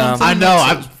them or Yeah. something. I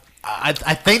know. I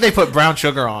think they put brown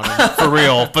sugar on them for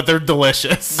real, but they're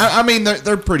delicious. I mean,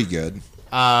 they're pretty good.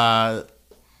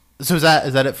 So is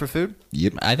that it for food?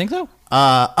 Yep. I think so.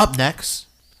 Up next,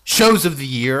 shows of the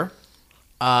year.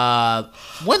 When's I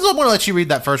want to let you read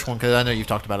that first one because I know you've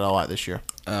talked about it a lot this year.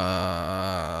 I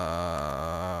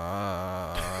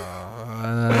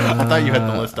thought you had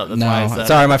the list up. That's why I No, said.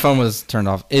 sorry, my phone was turned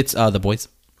off. It's The Boys.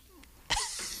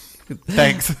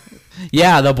 Thanks.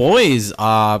 Yeah, The Boys.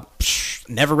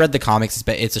 Never read the comics.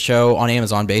 It's a show on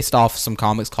Amazon based off some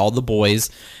comics called The Boys,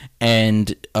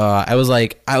 and I was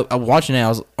like, I was watching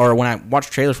it. When I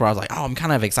watched trailers for it, I was like, oh, I'm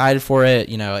kind of excited for it.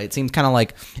 You know, it seems kind of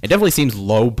like it definitely seems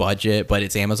low budget, but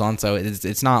it's Amazon, so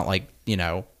it's not like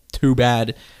too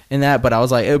bad in that. But I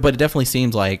was like, but it definitely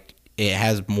seems like it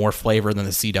has more flavor than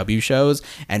the CW shows,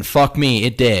 and fuck me,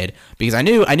 it did, because I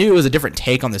knew it was a different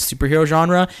take on the superhero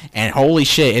genre, and holy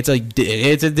shit, it's a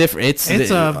different, it's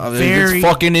very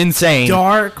fucking insane,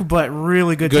 dark but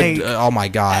really good take. Oh my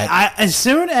god! As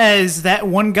soon as that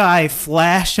one guy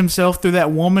flashed himself through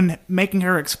that woman, making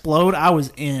her explode, I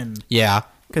was in. Yeah.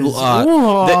 Because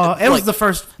it was the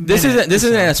first. This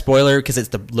isn't a spoiler because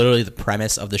it's literally the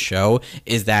premise of the show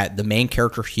is that the main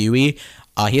character Huey,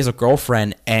 he has a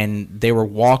girlfriend and they were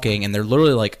walking and they're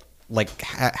literally like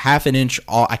half an inch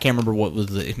off. I can't remember what was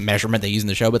the measurement they used in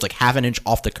the show, but it's like half an inch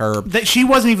off the curb. That she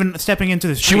wasn't even stepping into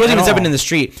the street. She wasn't even stepping in the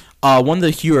street. One of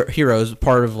the heroes,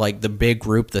 part of like the big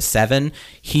group, the Seven,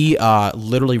 he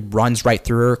literally runs right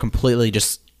through her, completely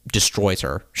just destroys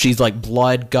her. She's like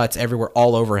blood, guts everywhere,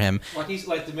 all over him. Like he's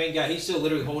like the main guy. He's still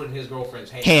literally holding his girlfriend's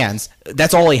hands.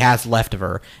 That's all he has left of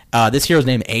her. This hero's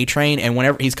named A-Train, and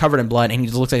whenever he's covered in blood, and he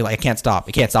just looks like I can't stop,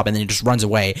 and then he just runs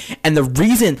away. And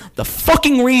the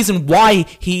fucking reason why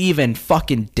he even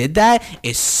fucking did that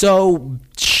is so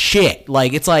shit.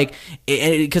 Like it's like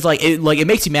because it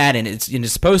makes you mad, and it's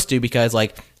supposed to, because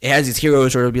like it has these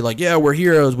heroes where it'll be like, yeah, we're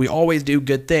heroes, we always do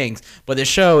good things. But this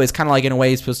show is kind of like, in a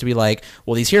way, supposed to be like,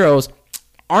 well, these heroes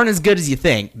aren't as good as you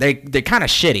think. They're kind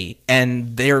of shitty,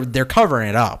 and they're covering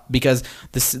it up because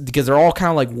they're all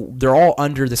kind of like, they're all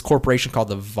under this corporation called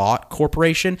the Vought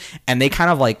Corporation, and they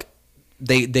kind of like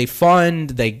they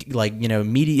fund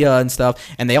media and stuff,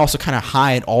 and they also kind of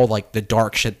hide all like the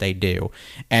dark shit they do.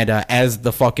 And as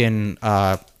the fucking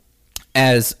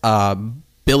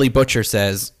Billy Butcher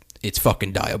says, it's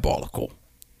fucking diabolical.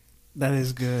 That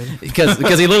is good. because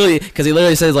he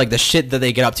literally says like the shit that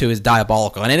they get up to is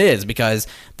diabolical, and it is, because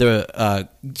the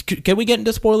can we get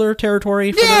into spoiler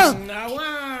territory for this? No,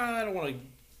 I don't want to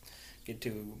get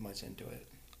too much into it.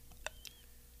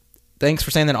 Thanks for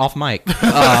saying that off mic. Okay,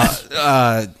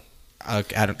 I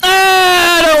don't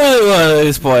really want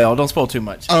to spoil. Don't spoil too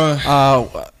much.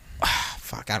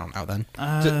 fuck, I don't know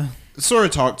then. Sort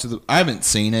of talk to I haven't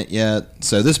seen it yet,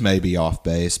 so this may be off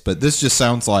base, but this just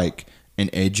sounds like an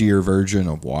edgier version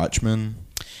of Watchmen.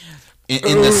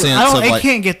 In the sense of it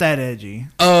can't get that edgy.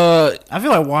 I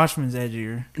feel like Watchmen's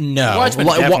edgier. No,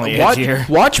 Watchmen's definitely edgier.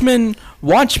 Watchmen.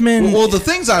 Well, the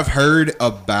things I've heard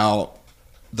about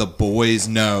The Boys,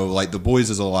 The Boys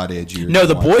is a lot edgier. No,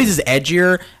 The Boys is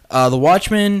edgier. The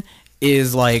Watchmen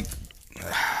is like,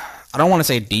 I don't want to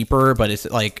say deeper, but it's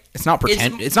like it's not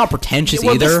pretentious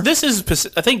either. This is,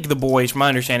 I think, The Boys. From my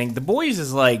understanding, The Boys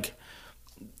is like,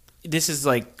 this is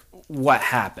like what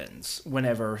happens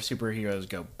whenever superheroes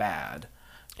go bad,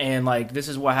 and like this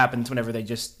is what happens whenever they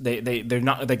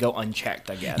go unchecked,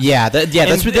 I guess.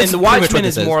 That's the Watchmen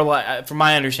is more like, from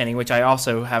my understanding, which I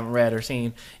also haven't read or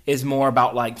seen, is more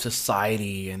about like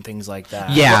society and things like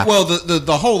that. Yeah. Well,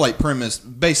 the whole like premise,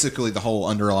 basically the whole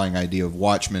underlying idea of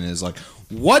Watchmen is like,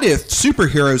 what if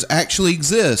superheroes actually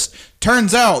exist?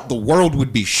 Turns out the world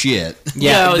would be shit.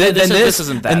 Yeah, this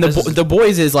isn't that. And the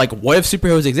Boys is like, what if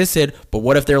superheroes existed, but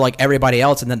what if they're like everybody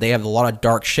else, and then they have a lot of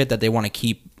dark shit that they want to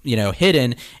keep,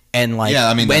 hidden, and like, yeah,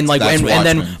 I mean, that's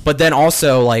then, but then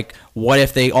also like, what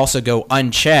if they also go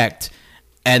unchecked,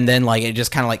 and then like it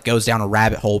just kind of like goes down a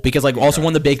rabbit hole, because like also one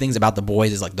of the big things about the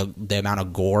Boys is like the amount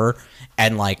of gore,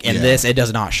 and like in this it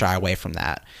does not shy away from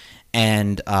that.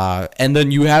 And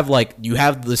then you have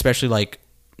especially like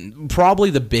probably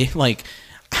the big, like,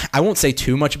 I won't say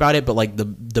too much about it, but like the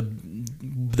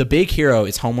big hero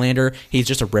is Homelander. He's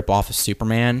just a ripoff of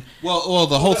Superman. Well,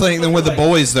 the whole thing then with the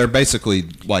Boys, they're basically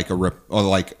like a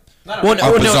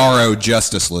Bizarro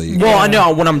Justice League. Well, I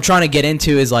know what I'm trying to get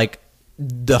into is like,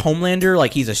 the Homelander,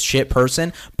 like, he's a shit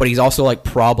person, but he's also like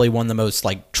probably one of the most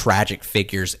like tragic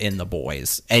figures in the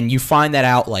Boys, and you find that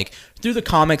out like through the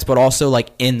comics, but also like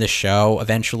in the show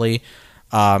eventually.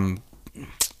 I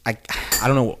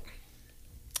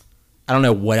don't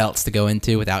know what else to go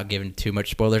into without giving too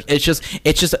much spoilers.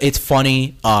 It's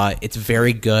funny. It's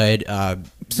very good.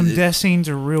 Some death scenes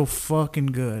are real fucking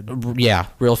good. Yeah,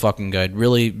 real fucking good.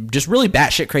 Really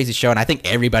batshit crazy show, and I think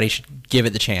everybody should give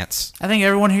it the chance. I think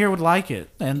everyone here would like it.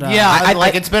 And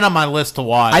it's been on my list to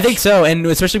watch. I think so, and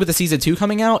especially with the season 2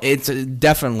 coming out, it's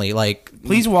definitely like.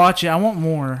 Please watch it. I want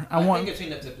more. I think I've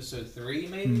seen up to episode 3,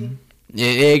 maybe.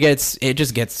 It gets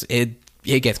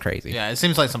crazy. Yeah, it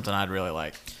seems like something I'd really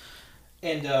like.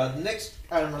 And the next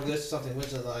item on the list is something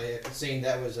which I seen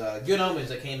that was Good Omens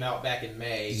that came out back in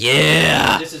May.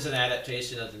 Yeah. This is an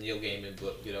adaptation of the Neil Gaiman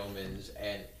book Good Omens,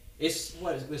 and it's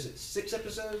was it 6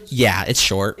 episodes? Yeah, it's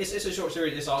short. It's a short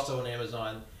series. It's also on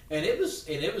Amazon, and it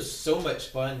was so much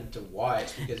fun to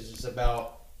watch because it's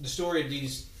about the story of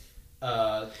these.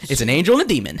 It's an angel and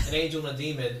a demon. An angel and a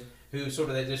demon who sort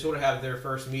of they sort of have their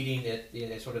first meeting at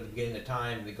sort of the beginning of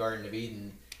time in the Garden of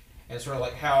Eden, and sort of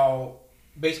like how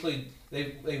basically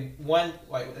they one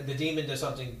like the demon does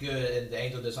something good and the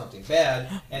angel does something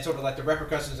bad, and sort of like the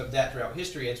repercussions of that throughout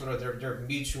history, and sort of their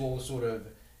mutual sort of,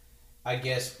 I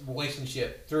guess,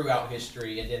 relationship throughout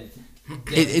history, and then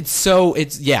it's so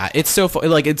like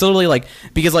it's literally like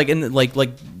because like in like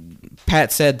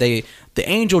Pat said the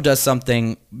angel does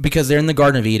something because they're in the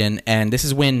Garden of Eden, and this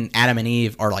is when Adam and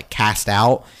Eve are like cast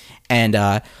out, and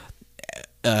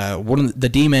one of the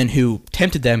demon who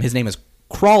tempted them, his name is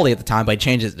Crawley at the time, but he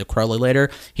changed it to Crowley later.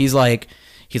 He's like,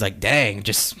 dang,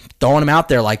 just throwing him out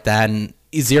there like that, and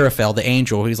Aziraphale, the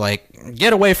angel, he's like,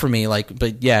 get away from me, like,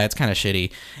 but yeah, it's kind of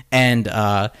shitty, and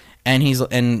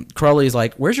Crowley's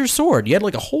like, where's your sword? You had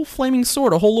like a whole flaming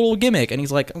sword, a whole little gimmick, and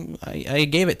he's like, I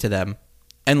gave it to them.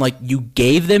 And like, you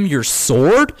gave them your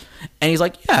sword? And he's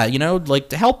like, yeah, like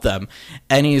to help them.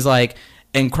 And he's like,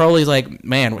 and Crowley's like,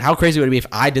 man, how crazy would it be if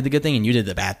I did the good thing and you did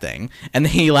the bad thing? And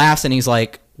then he laughs and he's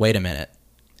like, wait a minute.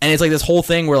 And it's like this whole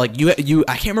thing where like you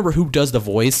I can't remember who does the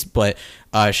voice, but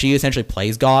she essentially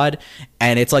plays God.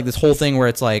 And it's like this whole thing where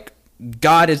it's like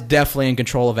God is definitely in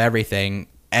control of everything.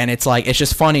 And it's like, it's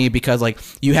just funny because like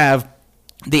you have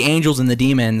the angels and the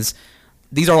demons.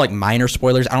 These are like minor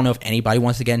spoilers. I don't know if anybody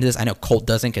wants to get into this. I know Colt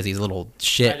doesn't because he's a little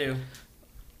shit. I do.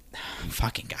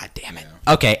 Fucking goddamn it.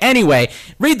 Okay, anyway,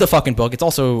 read the fucking book. It's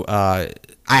also I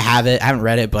have it. I haven't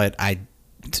read it, but I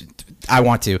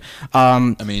want to. I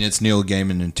mean, it's Neil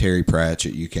Gaiman and Terry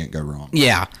Pratchett. You can't go wrong.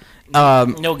 Yeah.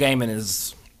 Neil Gaiman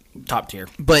is top tier.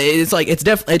 But it's like it's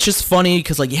just funny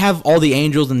because like you have all the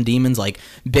angels and demons like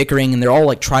bickering and they're all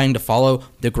like trying to follow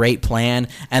the great plan,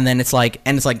 and then it's like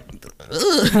and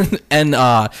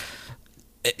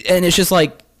it's just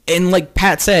like, and like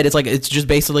Pat said, it's like it's just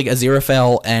basically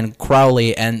Aziraphale and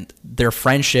Crowley and their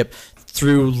friendship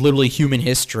through literally human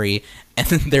history and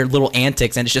their little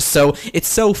antics, and it's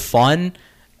so fun.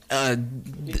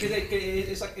 Because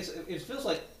it feels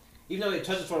like, even though it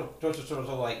touches sort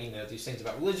of like these things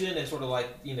about religion and sort of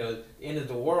like the end of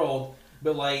the world,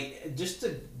 but like just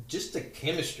the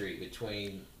chemistry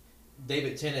between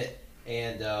David Tennant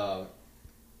and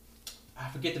I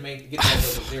forget the main of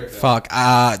Aziraphale. Fuck.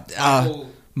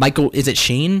 Michael, is it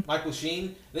Sheen? Michael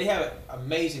Sheen. They have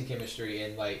amazing chemistry,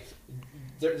 and like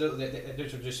they're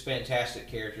just fantastic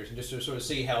characters, and just to sort of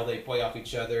see how they play off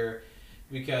each other.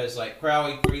 Because like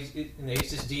Crowley, he's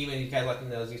this demon. He's kind of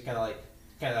like he's kind of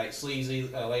like sleazy,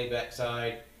 laid back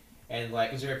side, and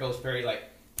like Aziraphale's very like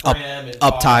prim and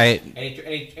uptight, and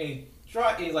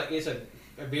he like it's a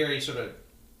very sort of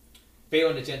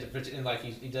failing attempt to, and like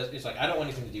he does. It's like, I don't want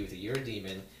anything to do with it. You're a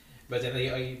demon, but then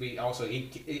they obviously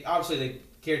they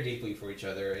care deeply for each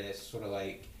other, and it's sort of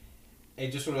like they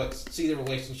just sort of like see the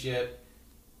relationship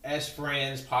as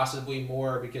friends, possibly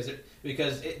more because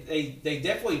they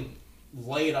definitely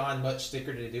lay it on much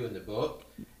thicker to do in the book.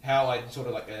 How like sort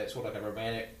of like a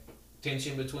romantic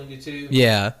tension between the two.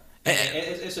 Yeah, and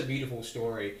it's a beautiful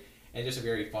story. And just a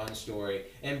very fun story.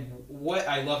 And what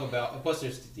I love about, plus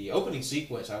there's the opening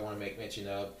sequence I want to make mention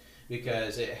of,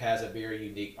 because it has a very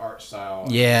unique art style.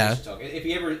 Yeah. If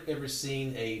you ever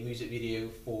seen a music video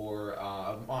for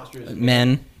Monsters and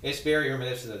Men, it's very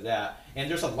reminiscent of that. And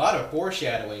there's a lot of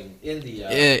foreshadowing in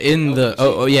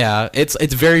the yeah,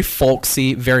 it's very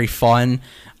folksy, very fun.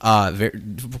 Very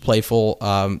playful.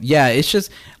 Yeah, it's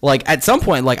just like at some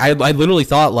point, like I literally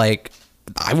thought like,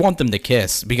 I want them to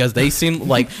kiss because they seem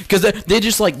like, because they're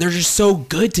just so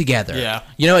good together. Yeah,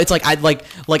 it's like I'd like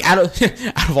out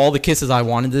of all the kisses I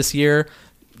wanted this year,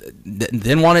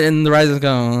 didn't want it in the Rise of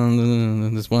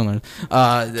this one.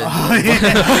 I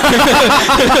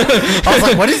was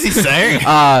like, what is he saying?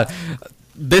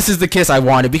 This is the kiss I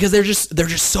wanted because there's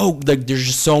just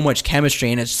so much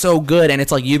chemistry and it's so good, and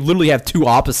it's like you literally have two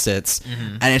opposites,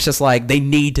 and it's just like they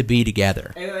need to be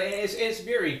together. And it's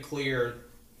very clear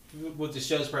with the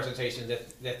show's presentation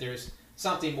that there's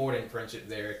something more than friendship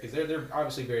there, because they're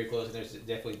obviously very close, and there's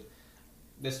definitely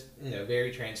this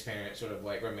very transparent sort of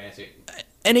like romantic.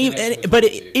 But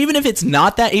even if it's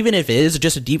not that, even if it is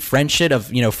just a deep friendship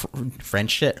of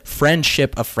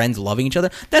friendship of friends loving each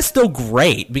other, that's still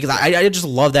great because I just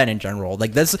love that in general.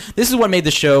 Like this is what made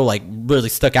the show like really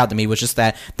stuck out to me, was just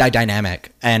that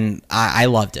dynamic, and I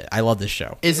loved it. I love this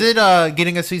show. Is it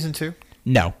getting a season 2?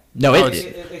 No,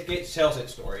 it tells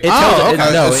its story.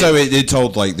 So it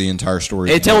told like the entire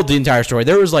story. It told the entire story.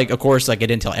 There was like, of course, like it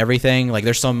didn't tell everything. Like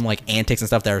there's some like antics and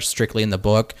stuff that are strictly in the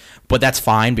book, but that's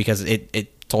fine because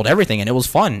it told everything and it was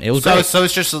fun. It was great. So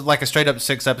it's just like a straight up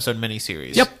 6-episode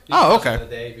miniseries. Yep. Oh, okay.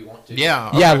 If you want to. Yeah.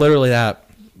 Okay. Yeah, literally that.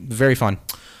 Very fun.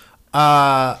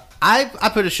 I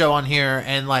put a show on here,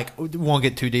 and like we won't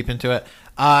get too deep into it.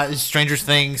 Stranger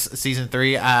Things season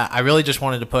 3. I really just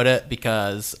wanted to put it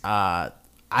because I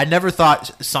never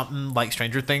thought something like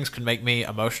Stranger Things could make me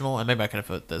emotional, and maybe I could have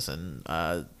put this in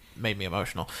made me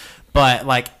emotional, but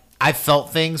like I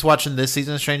felt things watching this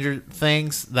season of Stranger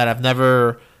Things that I've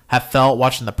never have felt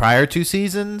watching the prior 2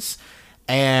 seasons,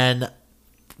 and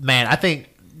man, I think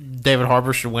David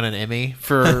Harbour should win an Emmy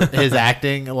for his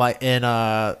acting like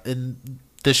in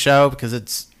this show because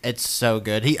it's so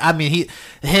good.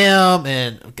 Him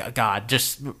and God,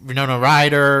 just Winona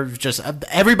Ryder, just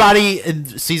everybody in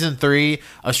season 3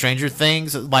 of Stranger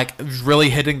Things like really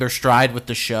hitting their stride with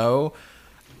the show,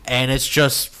 and it's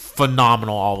just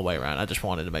phenomenal all the way around. I just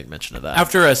wanted to make mention of that.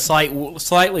 After a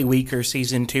slightly weaker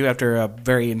season 2, after a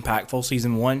very impactful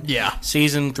season 1,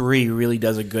 season 3 really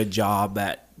does a good job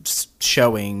at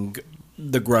showing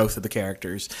the growth of the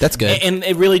characters. That's good. And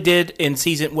it really did in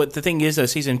season. What the thing is, though,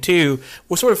 season 2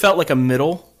 was sort of felt like a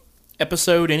middle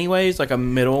episode, anyways, like a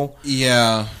middle.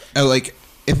 Yeah, like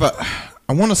if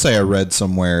I want to say I read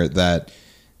somewhere that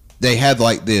they had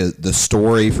like the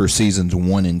story for seasons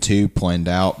 1 and 2 planned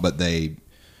out, but they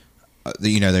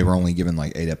were only given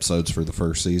like 8 episodes for the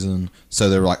first season, so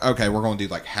they were like, okay, we're going to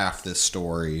do like half this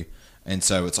story, and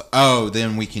so it's like,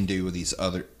 then we can do these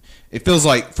other. It feels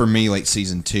like for me, like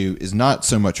season 2 is not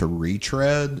so much a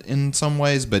retread in some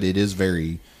ways, but it is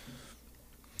very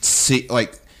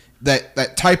like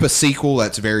that type of sequel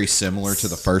that's very similar to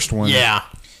the first one. Yeah.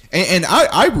 And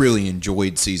I really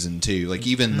enjoyed season 2. Like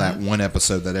even that one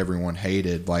episode that everyone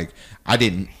hated, like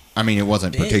it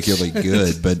wasn't particularly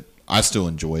good, but I still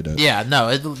enjoyed it. Yeah, no,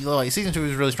 like season 2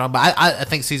 was really strong, but I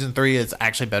think season 3 is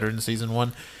actually better than season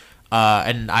 1,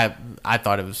 and I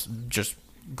thought it was just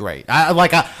great.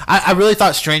 I really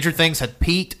thought Stranger Things had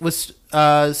peaked with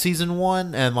season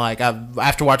 1, and like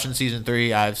after watching season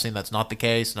 3, I've seen that's not the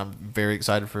case, and I'm very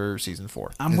excited for season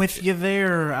 4. I'm with you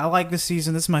there. I like this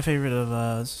season. This is my favorite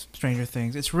of Stranger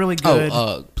Things. It's really good.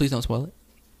 Please don't spoil it.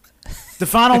 The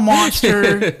final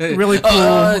monster, really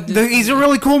cool. He's a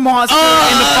really cool monster,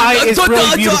 and the fight is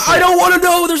really beautiful. I don't want to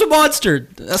know. There's a monster.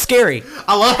 That's scary.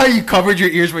 I love how you covered your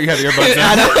ears, but you have earbuds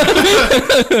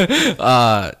in.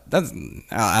 I'll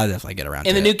definitely get around to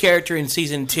And it. the new character in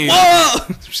season 2,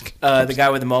 the guy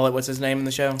with the mullet, what's his name in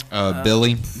the show?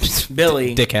 Billy.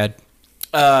 Billy. Dickhead.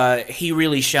 He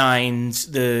really shines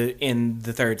in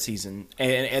the 3rd season,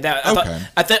 and Okay.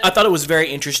 I thought it was very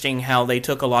interesting how they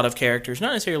took a lot of characters,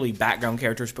 not necessarily background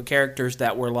characters, but characters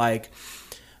that were like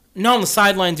not on the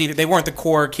sidelines either. They weren't the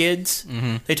core kids.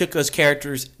 Mm-hmm. They took those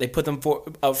characters, they put them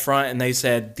up front, and they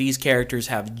said these characters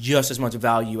have just as much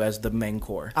value as the main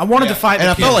core. I wanted to fight And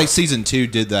the I kid. felt like season 2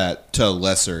 did that to a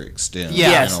lesser extent.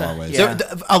 Yes, in a lot of ways. yeah.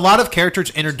 A lot of characters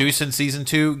introduced in season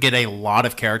 2 get a lot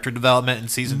of character development in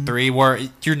season 3, where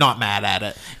you're not mad at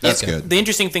it. That's good. The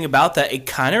interesting thing about that, it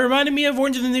kind of reminded me of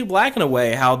Orange is the New Black in a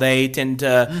way, how they tend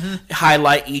to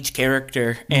highlight each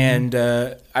character, and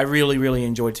I really, really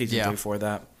enjoyed season 3 for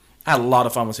that. I had a lot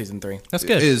of fun with season 3. That's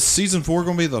good. Is season 4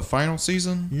 going to be the final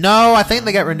season? No, I think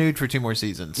they got renewed for 2 more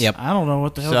seasons. Yep. I don't know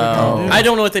what the hell So- they're gonna do. I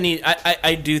don't know what they need.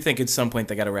 I do think at some point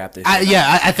they got to wrap this.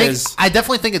 I think 'Cause- I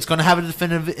definitely think it's going to have a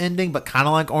definitive ending, but kind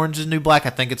of like Orange is the New Black.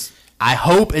 I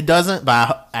hope it doesn't,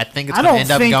 but I think it's I going to don't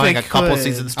end up think going they a couple could.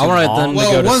 seasons too I wanted long. them to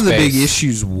Well, go to one of the big space.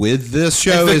 issues with this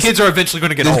show the is kids are eventually going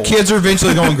to get the old. kids are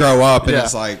eventually going to grow up, and Yeah.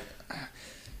 it's like,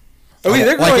 I mean,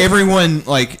 they're like going- everyone,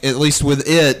 like at least with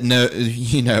it,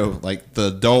 like the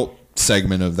adult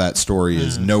segment of that story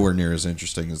is nowhere near as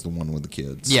interesting as the one with the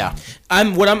kids. Yeah.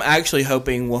 what I'm actually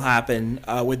hoping will happen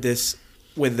with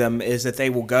them is that they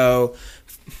will go.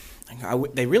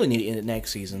 They really need to end it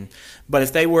next season. But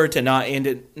if they were to not end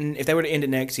it, if they were to end it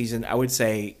next season, I would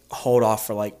say hold off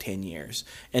for like 10 years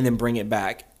and then bring it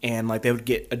back, and like they would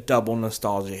get a double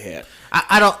nostalgia hit.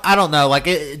 I don't know. Like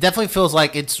it definitely feels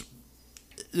like it's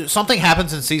something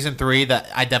happens in season 3 that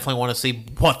I definitely want to see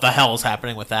what the hell is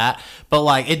happening with that. But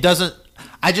like it doesn't.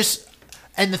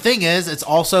 And the thing is, it's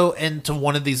also into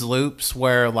one of these loops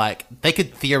where like they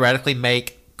could theoretically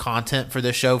make content for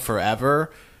this show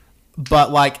forever.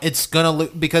 But like it's gonna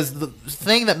because the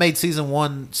thing that made season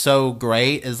 1 so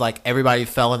great is like everybody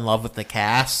fell in love with the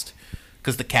cast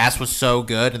because the cast was so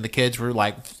good and the kids were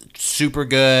like super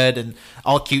good and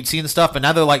all cutesy and stuff. But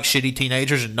now they're like shitty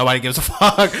teenagers and nobody gives a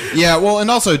fuck. Yeah, well, and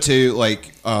also too,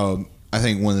 like I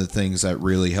think one of the things that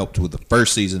really helped with the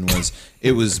first season was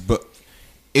it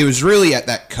was really at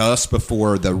that cusp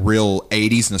before the real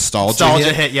 80s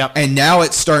nostalgia hit, yep. And now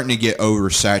it's starting to get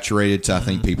oversaturated, so I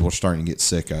think people are starting to get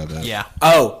sick of it. Yeah.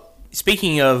 Oh,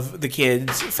 speaking of the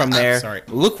kids from there, Sorry.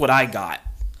 look what I got.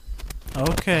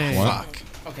 Okay. What?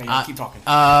 Okay, yeah, keep talking.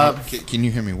 Can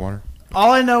you hand me water?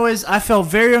 All I know is I felt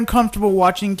very uncomfortable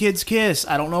watching kids kiss.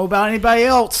 I don't know about anybody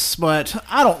else, but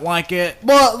I don't like it.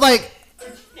 Well, like,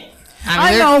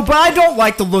 I know, but I don't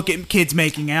like the look at kids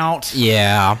making out.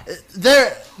 Yeah.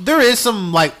 there is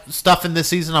some like stuff in this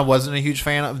season I wasn't a huge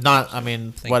fan of. Not, I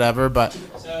mean, whatever, but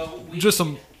So just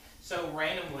some. So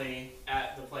randomly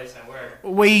at the place I work,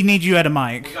 We need you at a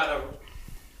mic.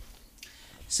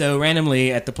 So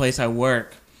randomly at the place I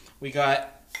work, we got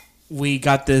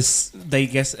this. I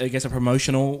guess a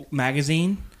promotional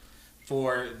magazine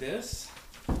for this.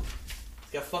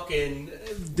 It's got fucking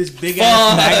this big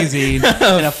ass magazine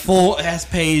and a full ass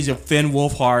page of Finn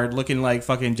Wolfhard looking like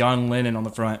fucking John Lennon on the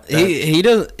front. He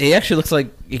does. He actually looks like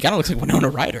he kind of looks like Winona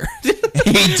Ryder.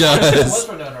 He does.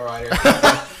 Winona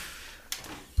Ryder.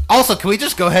 Also, can we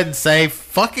just go ahead and say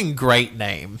fucking great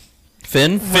name?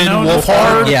 Finn Winona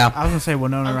Wolfhard? Yeah, I was gonna say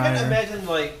Winona I'm kind of Ryder. imagine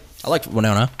like I like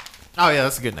Winona. Oh yeah,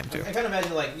 that's a good name too. I kind of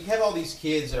imagine like you have all these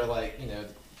kids that are like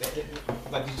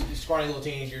like these scrawny little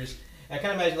teenagers. And I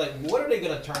kind of imagine like what are they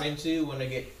gonna turn into when they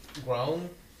get grown?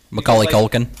 Macaulay Because,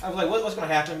 like, Culkin. I was like, what's gonna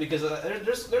happen? Because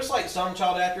there's like some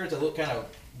child actors that look kind of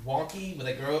wonky, but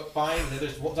they grow up fine. And then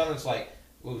there's some that's like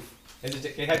oof.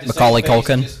 They have the Macaulay same face,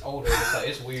 Culkin. just older.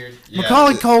 It's weird. Yeah.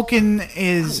 Macaulay Culkin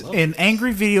is in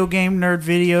angry video game nerd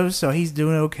videos, so he's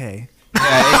doing okay.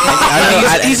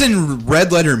 He's in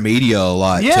Red Letter Media a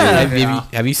lot Yeah.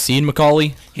 too. Have you seen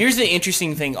Macaulay? Here's the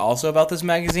interesting thing also about this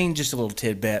magazine, just a little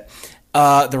tidbit.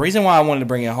 The reason why I wanted to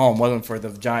bring it home wasn't for the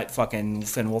giant fucking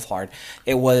Finn Wolfhard.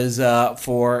 It was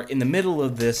for in the middle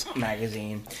of this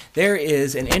magazine, there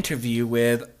is an interview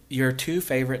with your two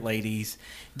favorite ladies,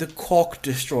 the Cork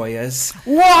Destroyers.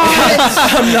 What?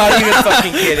 I'm not even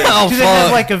fucking kidding. Do they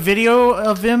have like a video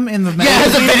of him in the Yeah,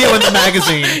 it has a magazine? video in the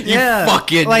magazine. Yeah,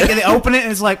 fucking- like they open it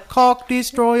and it's like Cock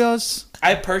Destroyers.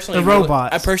 I personally The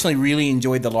robots. I personally really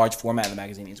enjoyed the large format of the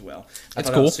magazine as well. That's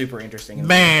thought cool. That was super interesting. as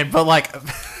Man, but like,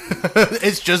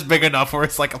 it's just big enough where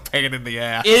it's like a pain in the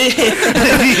ass.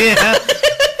 well. Yeah.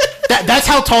 That's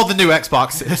how tall the new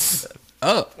Xbox is.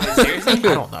 Oh, Seriously? I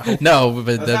don't know. no,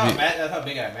 but That's how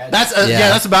big I imagine. That's Yeah.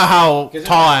 that's about how 'Cause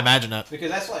tall I imagine it. because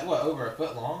that's like what over a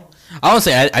foot long. I would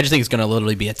say I just think it's gonna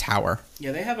literally be a tower,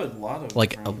 Yeah, they have a lot of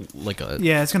like different- a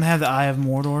Yeah, it's gonna have the Eye of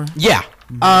Mordor. yeah.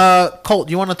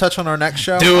 Colt, you want to touch on our next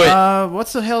show? Do it,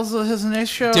 What's the hell's his next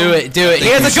show? do it. He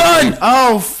has a gun.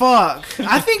 Oh fuck!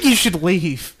 I think you should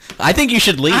leave. I think you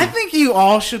should leave. I think you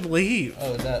all should leave.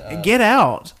 Oh, is that? Get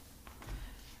out.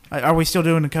 Are we still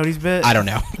doing the Cody's bit? I don't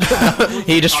know.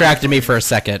 He distracted me for a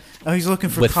second. Oh, he's looking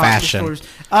for With cock fashion. destroyers.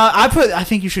 I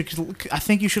think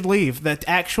you should leave. The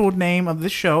actual name of the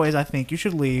show is I think you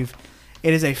should leave.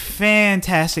 It is a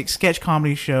fantastic sketch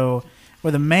comedy show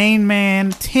where the main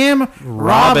man Tim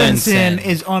Robinson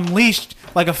is unleashed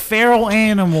like a feral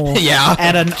animal Yeah.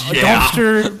 at a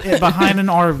dumpster behind an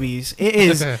Arby's. It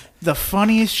is the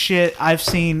funniest shit I've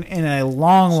seen in a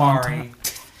long time.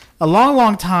 A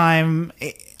long time.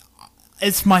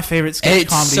 It's my favorite sketch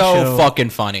It's comedy so show. fucking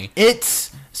funny.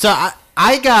 It's so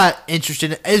I got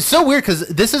interested. It's so weird because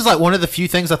this is like one of the few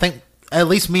things I think at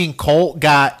least me and Colt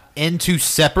got into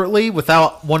separately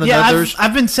without one another's.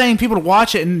 I've been saying people to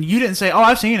watch it, and you didn't say, "Oh,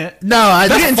 I've seen it." No, I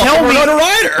didn't tell me.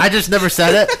 I just never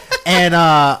said it, and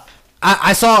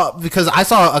I saw because I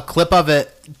saw a clip of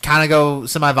it kind of go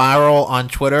semi-viral on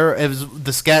Twitter. It was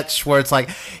the sketch where it's like,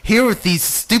 here with these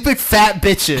stupid fat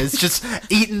bitches just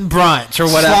eating brunch or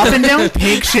whatever. Slopping down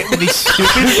pig shit with these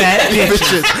stupid fat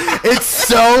bitches. It's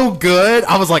so good.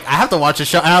 I was like, I have to watch the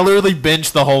show, and I literally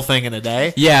binged the whole thing in a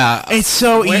day. Yeah. It's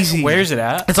so easy. Where's it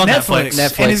at? It's on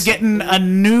Netflix. and it's getting a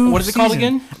new. What is it called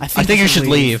season. again? I think you should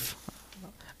leave.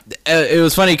 It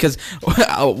was funny because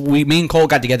me and Cole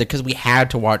got together because we had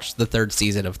to watch the third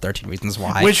season of 13 Reasons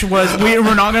Why. Which was we're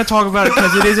not going to talk about it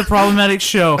because it is a problematic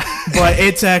show, but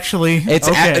it's actually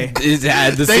okay.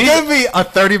 The They season, gave me a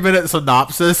 30-minute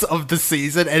synopsis of the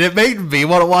season, and it made me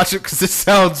want to watch it because it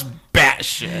sounds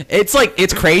batshit.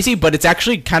 it's crazy, but it's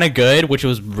actually kind of good, which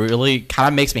was really kind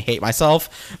of makes me hate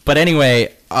myself. But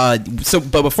anyway, but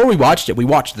before we watched it, we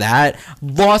watched that,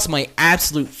 lost my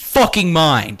absolute fucking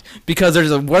mind because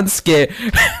there's a one skit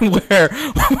where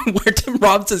Tim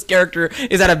Robinson's character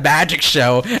is at a magic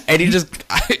show and he doesn't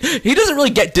really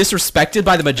get disrespected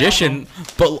by the magician,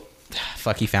 but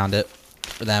fuck, he found it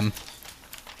for them.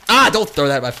 Don't throw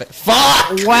that at my face.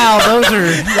 Fuck! Wow, those are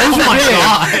big.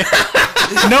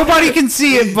 Nobody can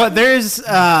see it, but there's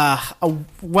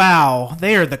wow,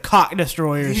 they are the cock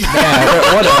destroyers.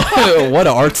 Yeah, what a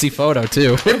artsy photo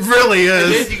too. It really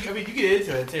is. I mean, you get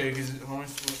into it too because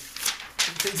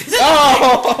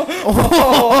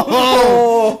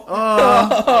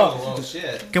Oh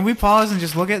shit! Can we pause and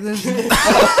just look at this?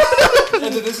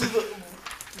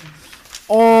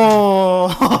 Oh,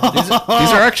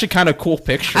 These are actually kind of cool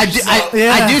pictures. I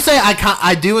do say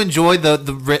I do enjoy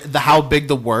the how big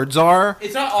the words are.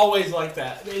 It's not always like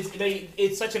that.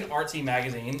 It's such an artsy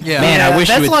magazine. Yeah. Man, I wish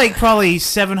you that's would- like probably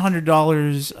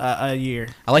 $700 a year.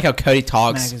 I like how Cody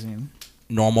talks Magazine.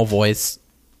 normal voice,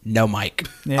 no mic.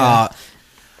 Yeah.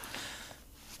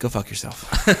 Go fuck yourself.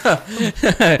 Back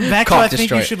to Cock I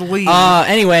think you destroyed. should leave.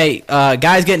 Anyway,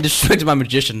 guy's getting distracted by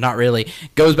magician. Not really.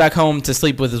 Goes back home to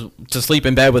sleep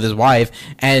in bed with his wife,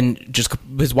 and just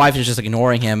his wife is just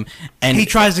ignoring him. And he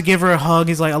tries to give her a hug.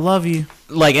 He's like, "I love you."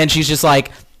 and she's just like,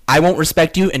 "I won't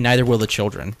respect you, and neither will the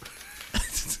children."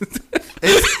 It's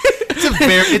a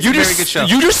very good show.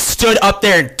 You just stood up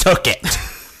there and took it.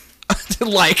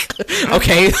 Like,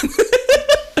 okay.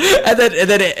 And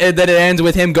then it ends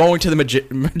with him going to the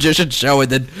magician's show and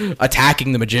then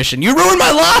attacking the magician. You ruined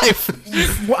my life.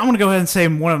 Well, I'm gonna go ahead and say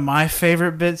one of my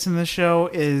favorite bits in the show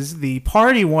is the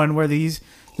party one where this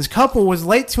couple was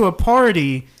late to a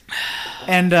party,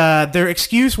 and their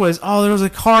excuse was, "Oh, there was a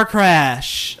car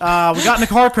crash. We got in a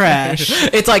car crash."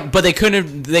 It's like, but they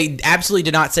absolutely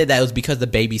did not say that it was because the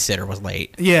babysitter was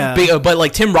late. Yeah. But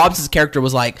like Tim Robinson's character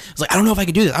was like, I don't know if I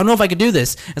could do this. I don't know if I could do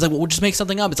this. It's like, well, we'll just make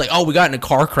something up. It's like, oh, we got in a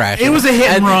car crash. It was a hit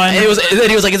and run. And then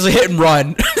he was like, it's a hit and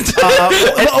run.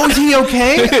 Oh, is he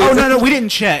okay? Oh no, we didn't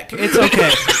check. It's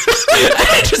okay.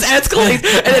 It just escalates,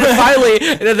 and then finally,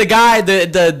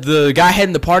 the guy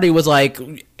heading the party was like,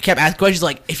 kept asking questions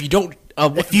like, if you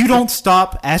don't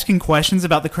stop asking questions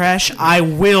about the crash, I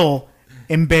will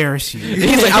embarrass you.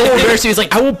 He's like, I will embarrass you. He's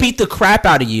like, I will beat the crap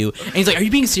out of you. And he's like, are you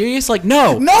being serious? Like,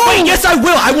 no. No! Wait, yes, I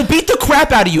will. I will beat the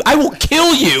crap out of you. I will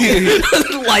kill you.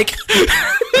 Like,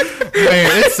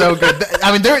 Man, it's so good.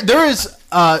 I mean, there is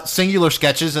singular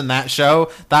sketches in that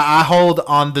show that I hold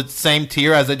on the same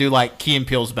tier as I do like Key and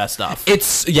Peele's best stuff.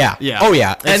 it's yeah. Oh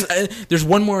yeah. And there's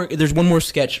one more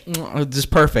sketch. This is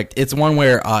perfect. It's one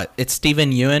where it's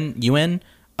Steven Yeun,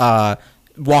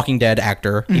 Walking Dead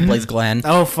actor. He plays Glenn.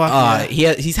 Oh, fuck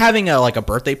yeah. He's having a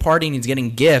birthday party and he's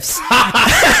getting gifts.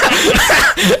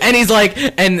 And he's like,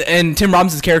 and Tim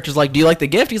Robinson's character's like, do you like the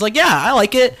gift? He's like, yeah, I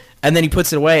like it. And then he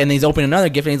puts it away and then he's opening another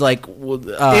gift and he's like,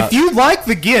 if you like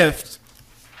the gift,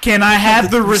 can I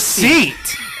have the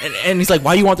receipt? And he's like,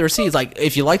 why do you want the receipt? He's like,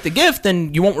 if you like the gift,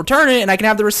 then you won't return it and I can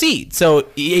have the receipt. So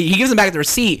he gives him back the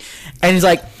receipt and he's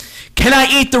like, can I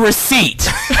eat the receipt?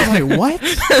 I'm like, what?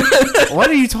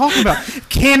 What are you talking about?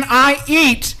 Can I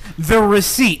eat the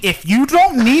receipt? If you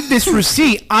don't need this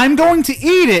receipt, I'm going to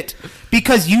eat it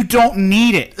because you don't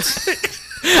need it.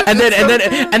 And then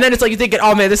it's like you're thinking,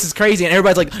 oh man, this is crazy, and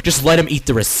everybody's like, just let him eat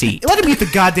the receipt. Let him eat the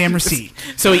goddamn receipt.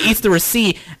 So he eats the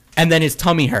receipt, and then his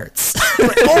tummy hurts.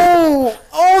 Oh,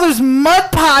 there's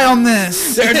mud pie on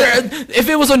this. If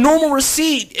it was a normal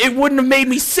receipt, it wouldn't have made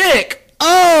me sick.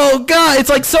 Oh god, it's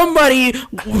like somebody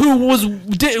who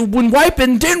when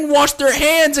wiping didn't wash their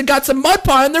hands and got some mud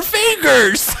pie on their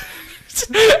fingers.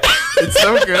 It's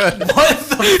so good. What the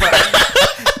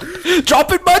fuck?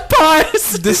 Dropping mud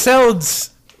pies. This sounds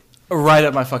right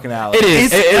up my fucking alley. It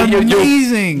is. It's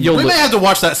amazing. We may have to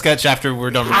watch that sketch after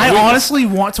we're done. I honestly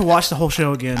want to watch the whole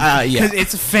show again. Yeah. Because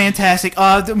it's fantastic.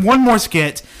 One more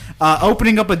skit.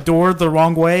 Opening up a door the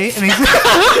wrong way. And he's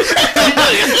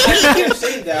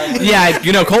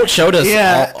Yeah, Colt showed us.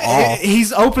 yeah, all.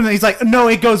 he's opening. He's like, no,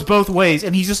 it goes both ways.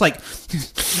 And he's just like,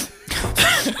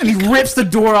 and he rips the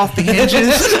door off the hinges.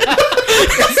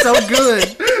 It's so good.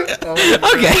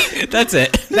 Okay, that's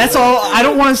it. That's all. I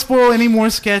don't want to spoil any more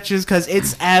sketches because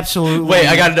it's absolutely. Wait,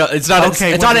 I gotta know. It's not.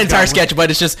 Okay, it's what not an he's entire got? sketch,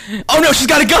 but it's just. Oh no, she's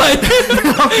got a gun.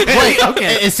 Wait,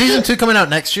 okay. Is season 2 coming out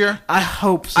next year? I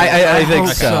hope so. I think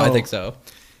hope so. I think so.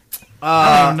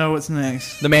 I don't even know what's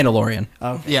next. The Mandalorian.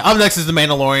 Yeah, up next is The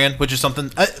Mandalorian, which is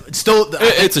something still.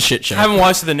 It's a shit show. I haven't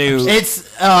watched the new.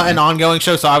 It's an ongoing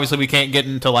show, so obviously we can't get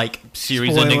into like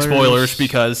series-ending spoilers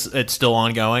because it's still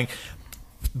ongoing.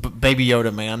 Baby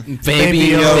Yoda, man.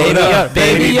 Baby Yoda.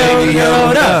 Baby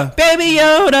Yoda. Baby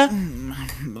Yoda.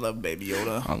 I love Baby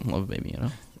Yoda. I love Baby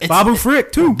Yoda. Babu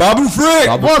Frick too. Babu Frick.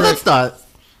 Well, that's not.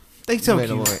 They so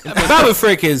cute. Babu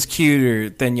Frick is cuter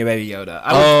than your Baby Yoda.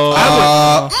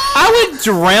 I would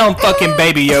drown fucking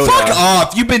Baby Yoda. Fuck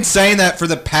off! You've been saying that for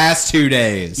the past 2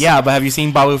 days. Yeah, but have you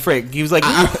seen Babu Frick? He was like,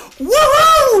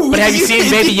 Woohoo! But have you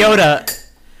seen Baby Yoda?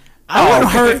 I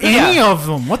wouldn't hurt yeah. any of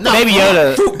them. What the Baby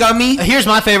fuck? Yoda. Dummy. Here's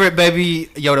my favorite Baby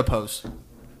Yoda pose.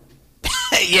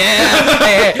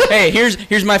 Yeah. hey,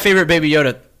 here's my favorite Baby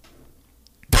Yoda.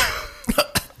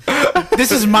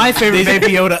 This is my favorite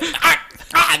Baby Yoda.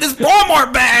 this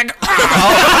Walmart bag.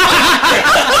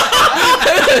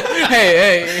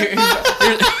 Hey,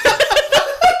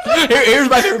 here's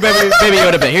my favorite Baby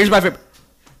Yoda bit. Here's my favorite.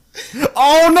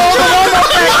 Oh no!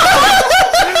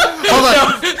 Hold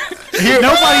on.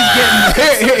 Nobody's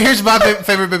getting. Here's my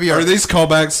favorite Baby Yoda. Are these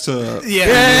callbacks to?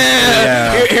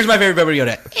 Yeah. Here's my favorite Baby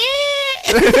Yoda.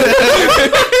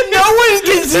 No one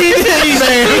can see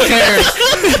anything. Who cares?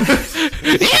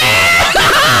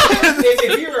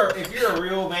 If you're a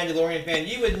real Mandalorian fan,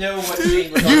 you would know what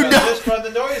scene we're talking about just from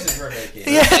the noises we're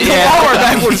making. Yeah, Walmart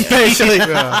bag was basically.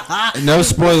 No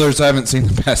spoilers. I haven't seen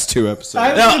the past 2 episodes. I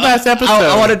haven't seen the last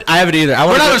episode. I haven't either.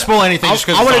 We're not gonna spoil anything just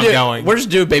because it's ongoing. We're just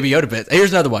doing Baby Yoda bits.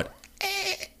 Here's another one.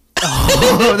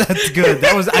 Oh, that's good.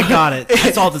 I got it.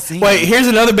 That's all the scene. Wait, here's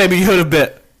another Baby Yoda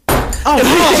bit. What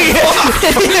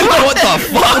the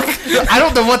fuck? I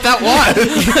don't know what that was.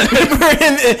 Remember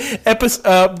in the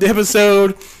episode,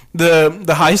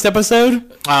 the heist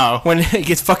episode, Oh. when it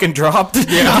gets fucking dropped?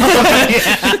 Yeah.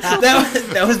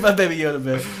 that was my Baby Yoda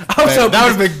bit. Also, That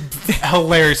would have been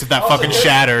hilarious if that fucking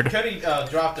shattered. Cody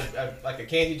dropped a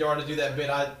candy jar to do that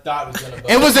bit. I thought it was gonna.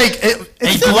 It was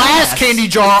a glass candy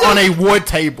jar on a wood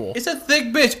table. it's a thick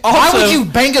bitch. Why Also, would you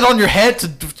bang it on your head to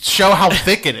show how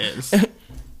thick it is?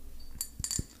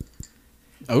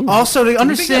 Also, to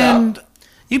understand.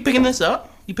 You picking this up?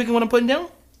 You picking what I'm putting down?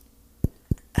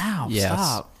 Ow! Yes.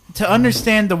 Stop. To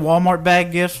understand the Walmart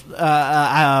bag gift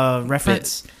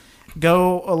reference,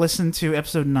 go listen to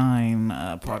episode 9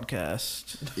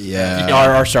 podcast. Yeah.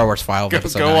 Our Star Wars file.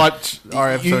 episode Go 9. watch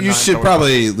our episode. You 9 should Star Wars.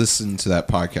 probably listen to that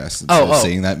podcast instead of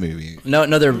seeing that movie. No,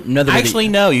 another. Actually,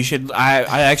 no. You should. I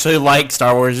actually like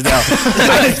Star Wars now.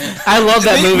 I love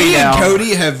that movie Me now. and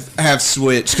Cody have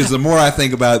switched because the more I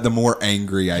think about it, the more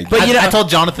angry I get. But I told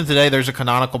Jonathan today there's a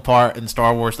canonical part in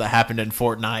Star Wars that happened in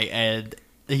Fortnite, and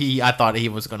I thought he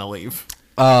was gonna leave.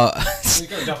 He's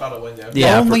gonna jump out a window.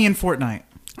 Yeah. Only in Fortnite.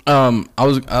 I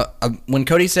was when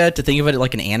Cody said to think of it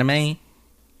like an anime.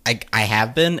 I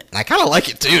have been, and I kind of like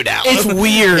it too now. It's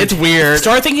weird. It's weird.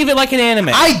 Start thinking of it like an anime.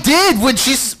 I did when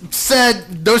she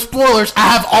said no spoilers. I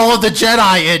have all of the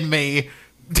Jedi in me.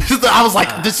 I was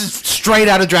like, this is straight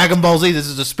out of Dragon Ball Z. This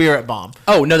is a spirit bomb.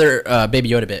 Oh, another Baby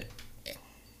Yoda bit.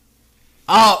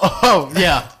 Oh,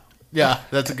 yeah,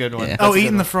 that's a good one. Yeah. Oh,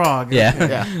 eating the frog. Yeah.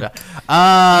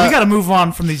 Yeah. We got to move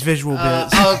on from these visual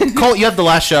bits. Colt, you have the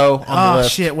last show on the Oh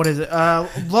list. shit! What is it?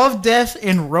 Love, Death,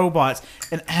 and Robots.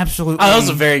 An absolute. Oh, those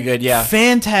are very good. Yeah.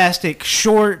 fantastic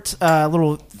short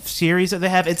little series that they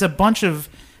have. It's a bunch of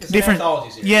different.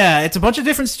 anthology series. Yeah, it's a bunch of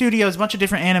different studios, a bunch of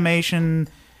different animation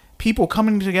people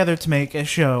coming together to make a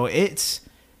show. It's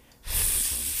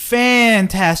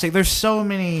fantastic. There's so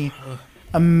many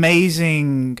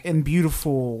amazing and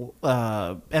beautiful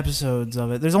episodes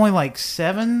of it. There's only like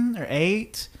 7 or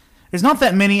 8. There's not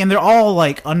that many, and they're all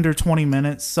like under 20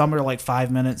 minutes. Some are like 5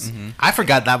 minutes. I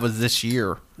forgot that was this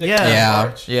year.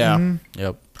 Yeah. Yeah.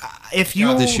 Yep. If you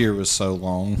God, this year was so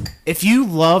long. if you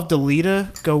love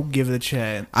Delita, go give it a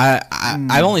chance.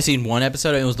 I've only seen one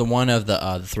episode. It was the one of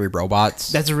the 3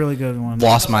 robots. That's a really good one.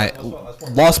 lost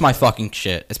my fucking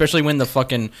shit. Especially when the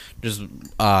fucking just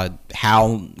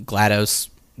Hal GLaDOS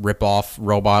ripoff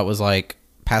robot was like,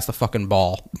 pass the fucking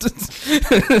ball.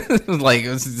 Like,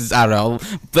 I don't know.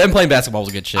 Them playing basketball was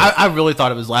a good shit. I really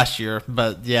thought it was last year,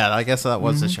 but yeah, I guess that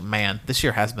was this year. Man, this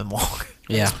year has been long.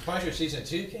 yeah. Punisher season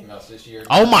 2 came out this year.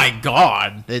 Oh my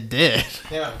god, it did.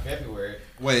 Came out in February.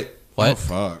 Wait. What? Oh,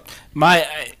 fuck.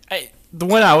 The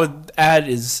one I would add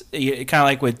is kind of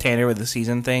like with Tanner with the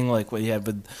season thing, like what you have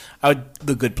with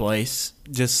The Good Place.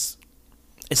 Just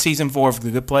season 4 of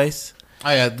The Good Place. Oh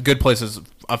yeah, The Good Place is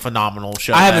a phenomenal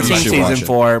show. I haven't you seen should watch season it.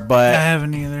 4, I but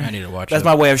haven't either. I need to watch that's it.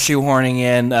 my way of shoehorning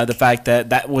in the fact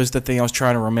that was the thing I was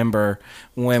trying to remember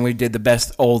when we did the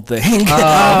best old thing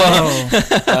Oh,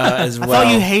 as I well.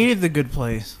 thought you hated The Good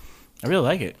Place. I really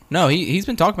like it. No, he's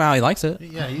been talking about how he likes it.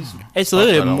 Yeah, he's. It's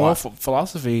literally about it a more lot.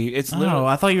 philosophy. It's Oh, literally.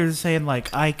 I thought you were saying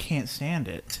like I can't stand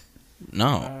it.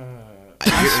 No.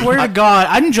 I swear to God,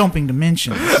 I'm jumping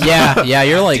dimensions. Yeah,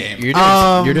 you're like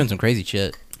you're doing some crazy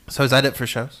shit. So is that it for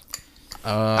shows?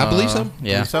 I believe so.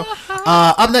 Yeah. So,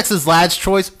 up next is Lad's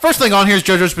Choice. First thing on here is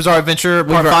JoJo's Bizarre Adventure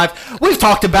Part 5. We've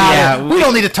talked about it. We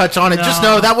don't need to touch on it. Just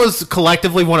know that was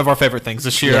collectively one of our favorite things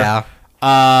this year. Yeah.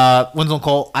 Winslow and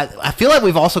Cole. I feel like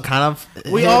we've also kind of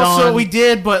We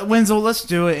did, but Winslow, let's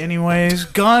do it anyways.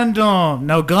 Gundam,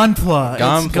 no Gunpla. It's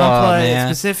Gunpla, Gunpla man.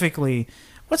 specifically.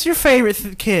 What's your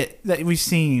favorite kit that we've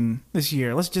seen this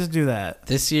year? Let's just do that.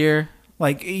 This year,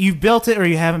 Like you built it or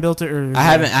you haven't built it, or I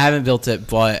haven't built it,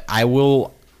 but I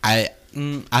will. I'd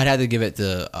have to give it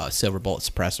the Silver Bullet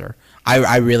suppressor.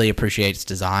 I really appreciate its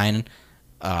design.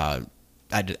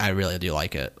 I really do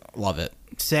like it. Love it.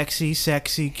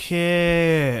 Sexy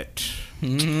kit.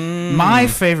 My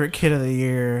favorite kit of the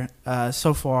year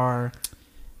so far.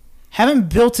 Haven't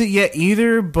built it yet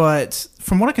either, but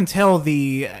from what I can tell,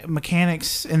 the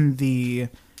mechanics and the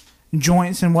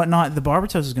joints and whatnot, the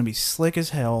Barbatos is going to be slick as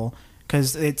hell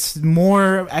because it's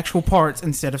more actual parts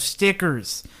instead of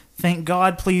stickers. Thank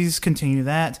God. Please continue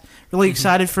that. Really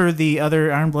excited for the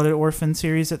other Iron Blooded Orphan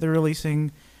series that they're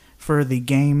releasing for the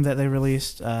game that they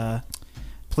released.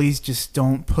 Please just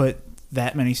don't put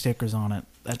that many stickers on it.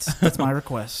 That's my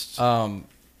request.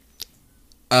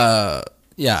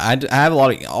 Yeah, I have a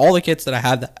lot of all the kits that I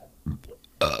had.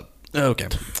 Okay.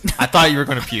 I thought you were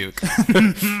gonna puke.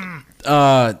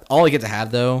 All I get to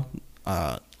have though,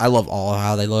 I love all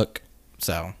how they look.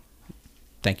 So,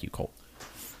 thank you, Colt.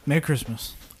 Merry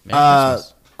Christmas. Merry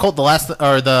Christmas. Colt,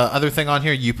 the other thing on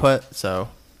here you put, so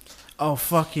Oh,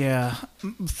 fuck yeah.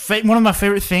 One of my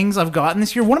favorite things I've gotten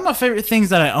this year, one of my favorite things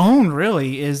that I own,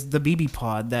 really, is the BB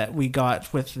Pod that we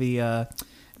got with the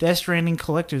Death Stranding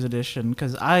Collector's Edition,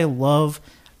 because I love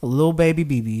little baby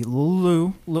BB.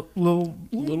 Little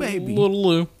baby.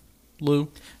 Little Lou.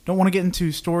 Don't want to get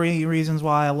into story reasons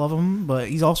why I love him, but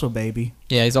he's also baby.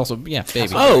 Yeah, he's also, baby.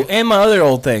 Oh, and my other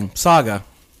old thing, Saga.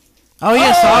 Oh,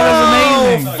 yeah,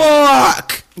 Saga's amazing.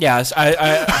 Fuck! Yes,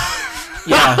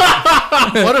 yeah.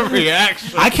 what a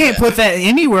reaction! I can't put that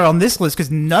anywhere on this list because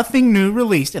nothing new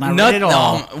released, and I read it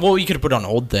all. Well, you could have put on an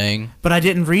old thing. But I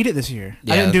didn't read it this year.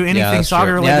 Yeah, I didn't do anything that's Saga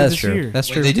true. related That's this true. year. That's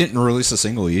true. They didn't release a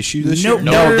single issue this Nope.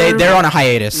 year. No, they're on a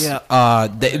hiatus. Yeah.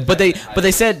 But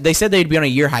they said they'd be on a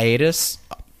year hiatus.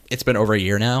 It's been over a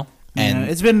year now, and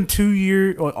Yeah, it's been 2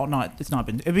 years. Oh, not. It's not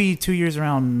been. It'd be 2 years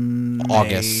around May.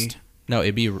 August. No,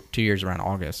 it'd be 2 years around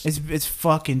August. It's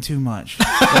fucking too much. Yeah,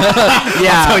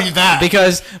 I'll tell you that.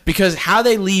 because how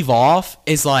they leave off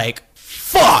is like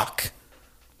fuck.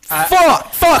 I'm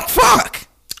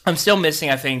still missing,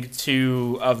 I think,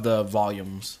 2 of the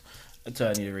volumes that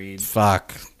I need to read.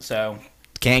 Fuck. So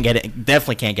Can't get it.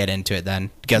 Definitely can't get into it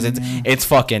then because it's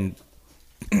fucking.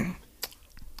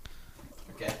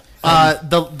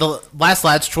 The last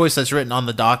lad's choice that's written on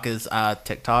the doc is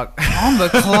TikTok. On the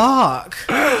clock.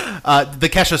 The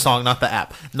Kesha song, not the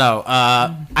app. No,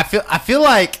 I feel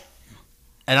like,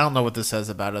 and I don't know what this says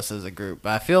about us as a group, but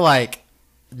I feel like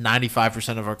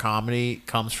 95% of our comedy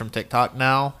comes from TikTok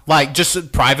now. Like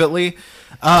just privately,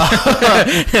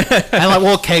 and like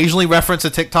we'll occasionally reference a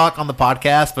TikTok on the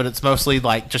podcast, but it's mostly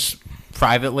like just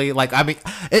privately. Like I mean,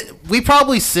 we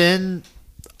probably send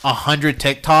 100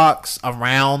 TikToks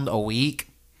around a week.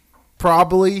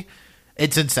 Probably,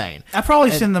 it's insane. I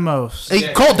probably send the most.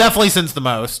 Cole definitely sends the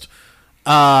most,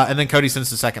 and then Cody sends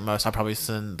the second most. I probably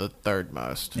send the third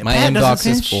most. My Pat doesn't inbox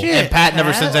send is full. shit. And Pat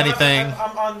never sends anything.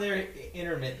 I'm on there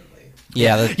intermittently.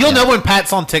 Yeah, You'll know when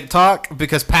Pat's on TikTok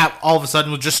because Pat all of a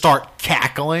sudden will just start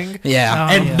cackling. Yeah.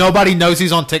 Oh, And yeah. nobody knows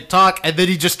he's on TikTok, and then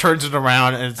he just turns it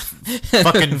around and it's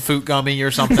fucking Foot Gummy or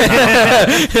something.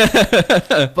 I don't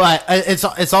know. But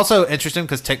it's also interesting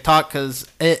because TikTok,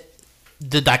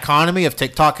 the dichotomy of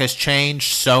TikTok has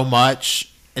changed so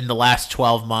much in the last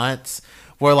 12 months.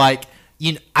 Where like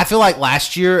I feel like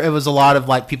last year it was a lot of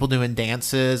like people doing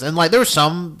dances and like there was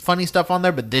some funny stuff on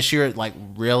there, but this year it like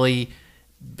really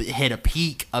hit a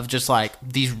peak of just like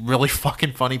these really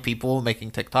fucking funny people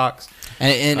making TikToks.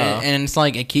 And it's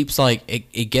like it keeps like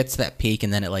it gets that peak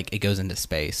and then it goes into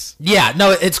space. Yeah,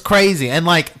 no, it's crazy. And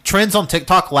like trends on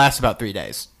TikTok last about 3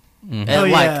 days. And Oh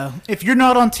like yeah. If you're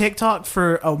not on TikTok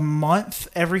for a month,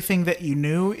 everything that you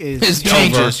knew is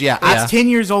changes. Yeah. It's 10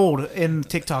 years old in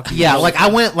TikTok. Yeah, like I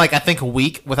went like I think a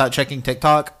week without checking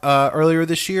TikTok earlier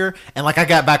this year, and like I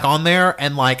got back on there,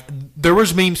 and like there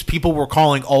was memes people were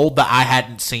calling old that I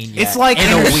hadn't seen yet. It's like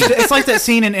in a week. it's like that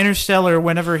scene in Interstellar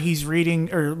whenever he's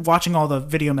reading or watching all the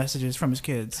video messages from his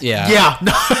kids. Yeah. Yeah,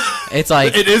 no, It's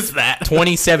like it is that.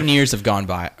 27 years have gone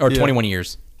by or 21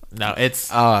 years. No, it's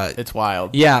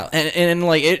wild. Yeah, and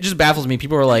like it just baffles me.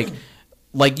 People are like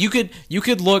you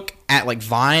could look at like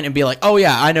Vine and be like, oh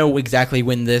yeah, I know exactly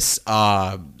when this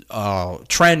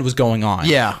trend was going on.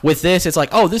 Yeah. With this, it's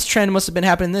like, oh, this trend must have been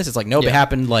happening. This, it's like, nope, it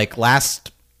happened like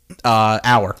last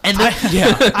hour. And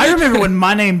I remember when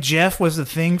My Name Jeff was the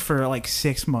thing for like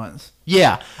 6 months.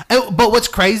 yeah, but what's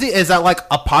crazy is that like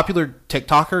a popular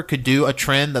TikToker could do a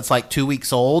trend that's like 2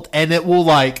 weeks old, and it will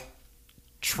like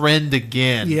trend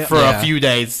again for a few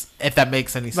days, if that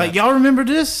makes any sense. Like, y'all remember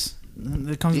this?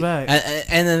 It comes back.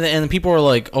 And then people are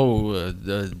like, oh,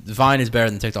 the Vine is better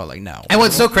than TikTok. Like, no. And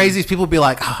what's so crazy is people be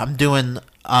like, oh, I'm doing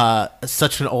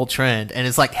such an old trend, and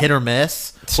it's like hit or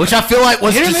miss, which I feel like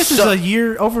was Hit or just miss is so, over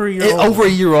a year old. over a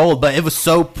year old, but it was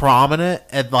so prominent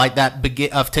at like that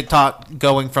of TikTok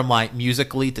going from like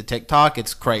Musical.ly to TikTok.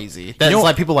 It's crazy. That's know-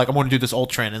 like people are like, I want to do this old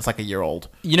trend. And it's like a year old.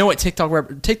 You know what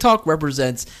TikTok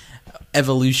represents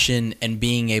evolution and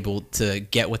being able to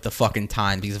get with the fucking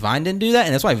time, because Vine didn't do that,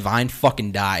 and that's why Vine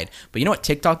fucking died. But you know what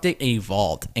TikTok did? It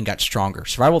evolved and got stronger.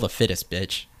 Survival of the fittest,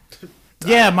 bitch.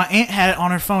 Yeah, my aunt had it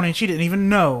on her phone and she didn't even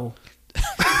know.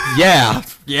 Yeah.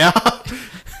 Yeah.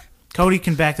 Cody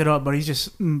can back it up, but he's just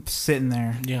sitting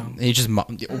there. Yeah. He just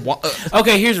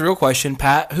Okay, here's a real question,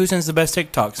 Pat. Who sends the best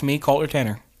TikToks, me, Colt, or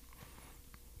Tanner?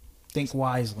 Think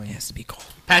wisely. has to be cold.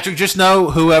 Patrick, just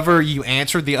know whoever you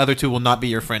answered, the other two will not be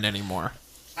your friend anymore.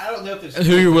 I don't know if it's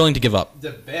Who you're willing to give up? the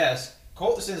best.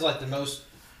 Colt sends like the most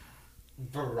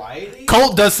variety.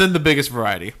 Colt does send the biggest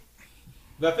variety.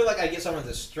 But I feel like I get some of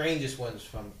the strangest ones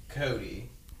from Cody,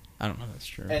 I don't know if that's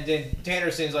true. and then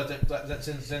Tanner sends like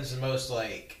sends the most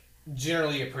like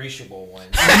generally appreciable ones.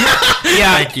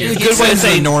 Yeah, Thank you. a He good way to sends the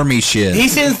say normie shit. he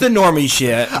sends the normie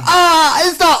shit.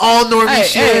 It's not all normie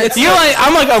shit. You're like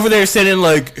I'm like over there sitting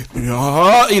like you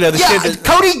know the Yeah, shit. That,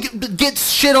 Cody gets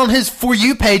shit on his For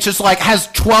You page, just like has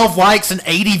 12 likes and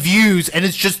 80 views, and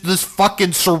it's just this fucking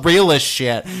surrealist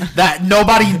shit that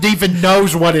nobody even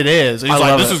knows what it is. And he's I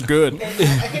like, love this it. is good. I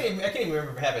can't even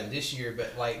remember what happened this year,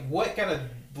 but like what kind of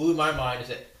blew my mind is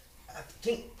that I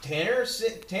think Tanner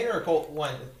or Colt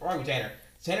one, probably Tanner.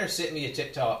 Tanner sent me a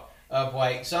TikTok of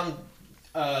like some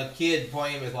kid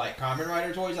playing with like Kamen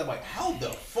Rider toys. I'm like, how the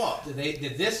fuck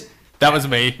did this? That was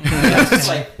me. It's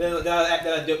like then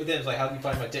I do it with them. It's like, how do you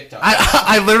find my TikTok?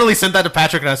 I literally sent that to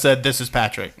Patrick, and I said, this is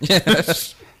Patrick.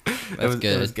 That's It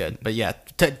good. was good. But yeah,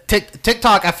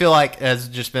 TikTok, I feel like, has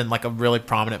just been like a really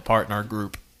prominent part in our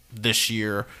group this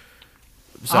year.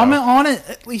 So I'm on it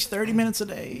at least 30 minutes a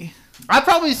day.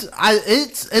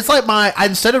 it's like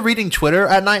instead of reading Twitter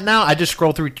at night now, I just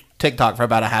scroll through TikTok for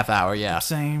about a half hour. Yeah,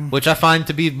 Same. which I find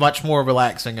to be much more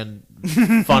relaxing and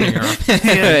funnier. It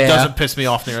Yeah. doesn't piss me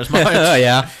off near as much. Oh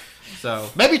yeah. So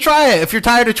maybe try it if you're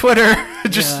tired of Twitter.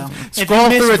 Just Yeah. scroll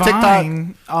If you through a miss TikTok.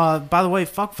 Vine, by the way,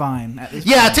 fuck Vine. At this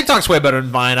Yeah, point. TikTok's way better than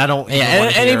Vine. I don't. Yeah, even and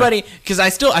wanna hear. anybody, because I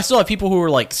still have people who are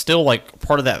like still like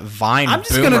part of that Vine. I'm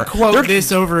just boomer. gonna quote They're-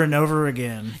 this over and over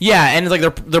again. Yeah, and it's like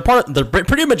they're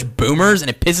pretty much boomers, and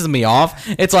it pisses me off.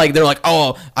 It's like they're like,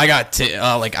 oh, I got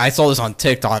like I saw this on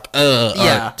TikTok.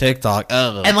 Yeah. TikTok.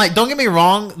 And like, don't get me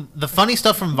wrong, the funny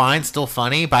stuff from Vine's still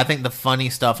funny, but I think the funny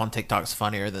stuff on TikTok's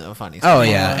funnier than the funny stuff. Oh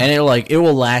yeah, and it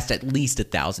will last at least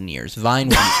 1,000 years. Vine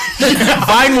will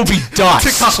Vine will be dust.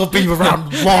 TikTok will be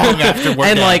around long after we're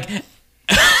and dead. like,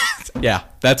 yeah,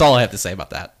 that's all I have to say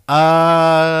about that.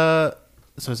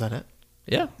 So is that it?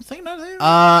 Yeah.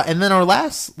 And then our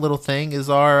last little thing is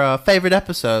our favorite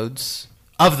episodes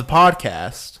of the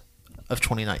podcast of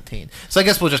 2019. So I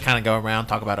guess we'll just kind of go around,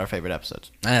 talk about our favorite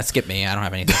episodes. Skip me. I don't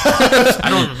have anything. I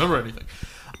don't remember anything.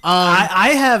 I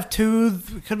have two.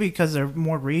 Could be because they're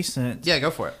more recent. Yeah, go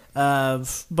for it.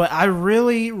 But I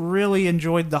really, really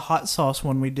enjoyed the hot sauce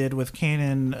one we did with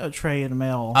Kanan, Trey, and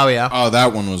Mel. Oh yeah. Oh,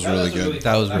 that one was really good.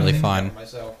 That was really fun.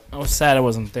 Myself. I was sad I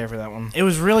wasn't there for that one. It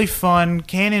was really fun.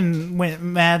 Kanan went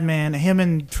madman. Him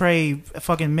and Trey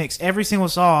fucking mixed every single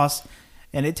sauce,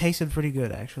 and it tasted pretty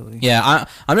good actually. Yeah,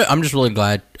 I'm just really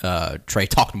glad Trey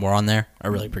talked more on there. I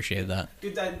really appreciated that.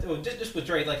 Good. Just with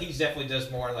Trey, like he definitely does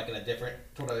more like in a different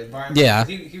sort of environment. Yeah.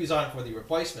 He was on for the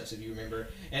replacements, if you remember,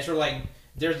 and sort of like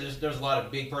there's a lot of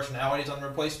big personalities on the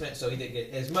replacement, so he didn't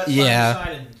get as much Yeah.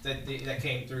 sunshine, and that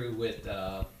came through with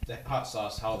the hot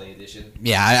sauce holiday edition.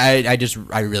 Yeah,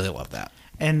 I really love that.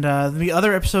 And the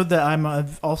other episode that I'm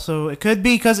also, it could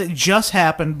be because it just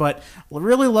happened, but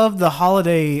really loved the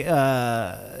holiday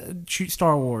shoot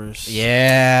Star Wars.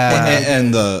 Yeah.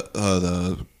 And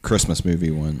the Christmas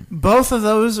movie one. Both of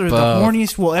those are the Both.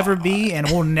 horniest we'll ever be, and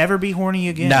we'll never be horny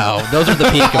again. No, those are the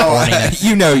peak of horniness.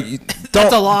 You know,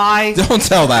 That's a lie. don't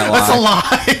tell that lie. That's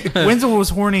a lie. Wenzel was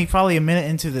horny probably a minute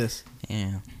into this.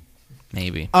 Yeah,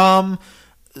 maybe.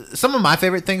 Some of my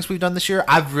favorite things we've done this year,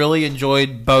 I've really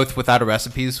enjoyed both Without a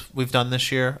Recipes we've done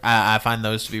this year. I find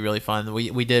those to be really fun.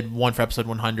 We did one for episode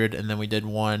 100, and then we did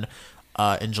one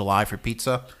in July for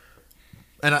pizza.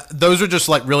 And those are just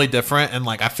like really different, and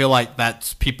like I feel like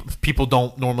that's people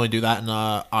don't normally do that in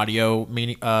audio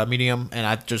medium, and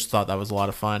I just thought that was a lot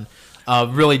of fun.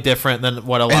 Really different than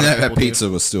what a lot And of people that pizza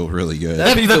was still really good.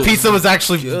 The pizza was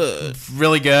actually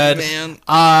really good. Man.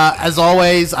 As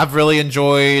always, I've really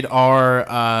enjoyed our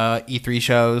E3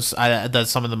 shows.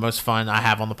 That's some of the most fun I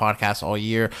have on the podcast all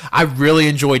year. I really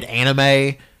enjoyed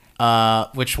anime,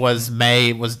 which was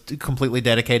May was completely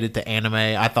dedicated to anime.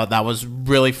 I thought that was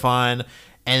really fun.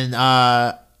 And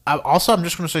I'm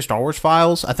just going to say Star Wars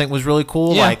Files, I think, was really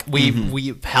cool. Yeah. Like,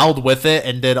 we held with it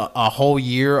and did a whole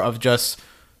year of just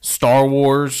Star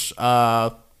Wars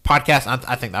podcast.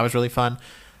 I think that was really fun.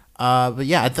 But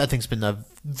yeah, I think it's been a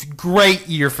great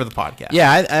year for the podcast.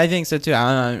 Yeah, I think so too.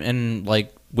 And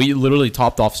like we literally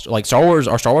topped off like Star Wars.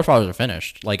 Our Star Wars files are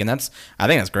finished. Like, and I think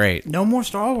that's great. No more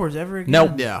Star Wars ever again.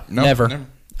 Nope. Yeah. Never.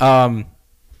 never.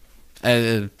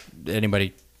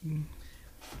 Anybody?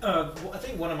 Well, I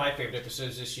think one of my favorite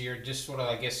episodes this year, just sort of,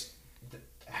 I guess,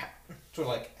 sort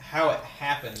of like how it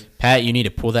happened, Pat, you need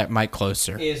to pull that mic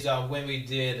closer. is when we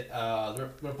did the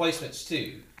Replacements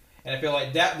 2. And I feel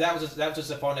like that was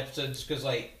just a fun episode, just because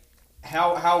like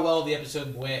how well the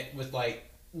episode went with like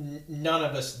none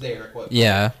of us there. Quote.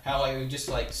 Yeah. How like we just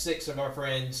like 6 of our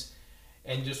friends,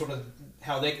 and just sort of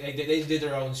how they did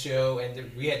their own show,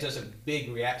 and we had just a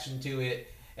big reaction to it.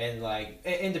 And like,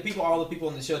 and all the people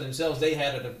in the show themselves, they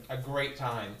had a great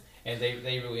time, and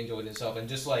they really enjoyed themselves. And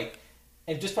just like,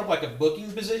 from like a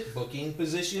booking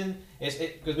position, it's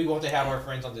because we want to have our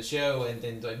friends on the show, and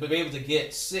then but be able to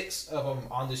get 6 of them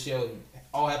on the show, and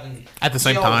all having At the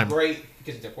same they all time. great,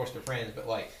 because of course they're friends, but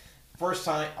like first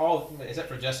time, all except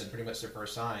for Justin, pretty much their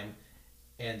first time.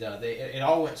 And it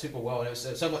all went super well, and it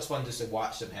was so much fun just to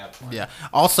watch them have fun. Yeah.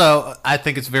 Also, I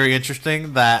think it's very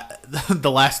interesting that the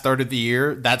last third of the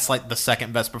year, that's like the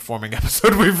second best performing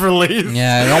episode we've released.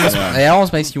 Yeah, it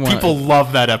almost makes you want. People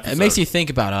love that episode. It makes you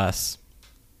think about us.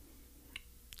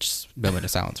 Just a moment of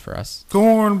silence for us.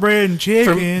 Cornbread and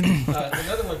chicken.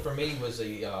 Another one for me was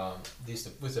a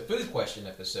food question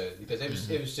episode, because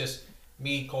it was just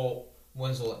me, Colt,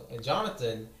 Wenzel, and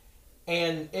Jonathan,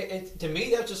 and it to me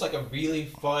that was just like a really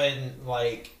fun,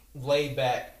 like laid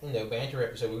back, banter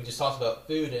episode where we just talked about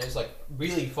food, and it's like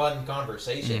really fun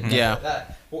conversation. Yeah. Like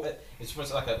that. Well, it's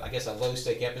just like a low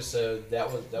stake episode.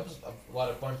 That was a lot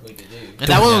of fun for me to do. And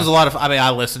that one was a lot of. I mean, I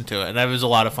listened to it, and that was a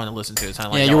lot of fun to listen to. It's kind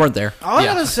of like Yeah, you weren't there. All I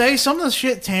Yeah. gotta say, some of the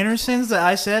shit Tanner sends that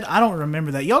I said, I don't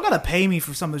remember that. Y'all gotta pay me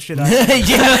for some of the shit I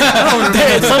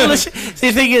said. Some of the See,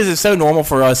 the thing is, it's so normal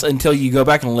for us until you go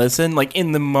back and listen. Like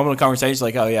in the moment of conversation, it's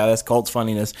like, oh yeah, that's Colt's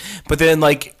funniness. But then,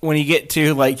 like when you get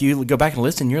to like you go back and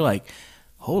listen, you're like,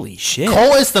 holy shit.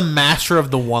 Cole is the master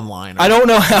of the one-liner. I don't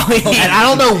know how he. And I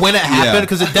don't know when it happened, Yeah.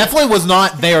 because it definitely was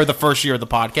not there the first year of the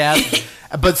podcast.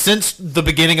 But since the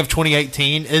beginning of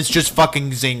 2018, it's just fucking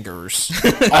zingers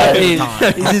all the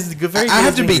time. This is good, very I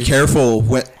have good to be fingers. careful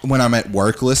when I'm at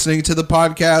work listening to the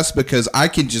podcast, because I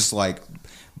can just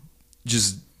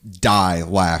die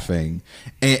laughing,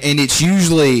 and it's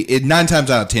usually 9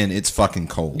 times out of 10 it's fucking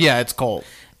cold. Yeah, it's Cole.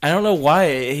 I don't know why.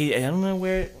 I don't know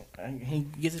where he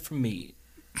gets it from me.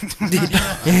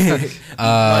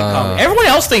 Everyone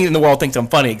else in the world thinks I'm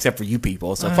funny except for you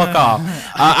people, so fuck off.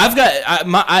 I've got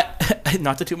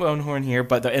not to toot my own horn here,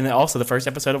 but and also the first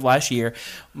episode of last year,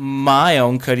 my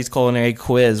own Cody's Culinary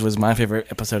Quiz was my favorite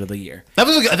episode of the year. That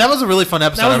was a really fun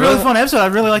episode. That was I a really fun episode.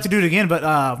 I'd really like to do it again, but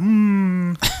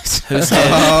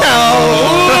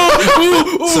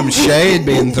Some shade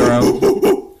being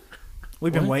thrown.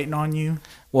 we've been waiting on you.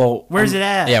 Well, Where's it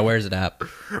at? Yeah, where's it at?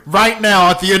 right now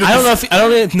at the end of I don't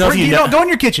know if you know. Go in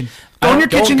your kitchen. Go in your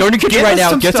kitchen. Go in your kitchen Get right us now.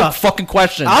 some Get some stuff. fucking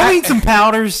questions. I'll eat some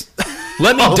powders.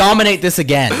 Let me dominate this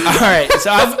again. All right,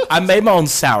 so I made my own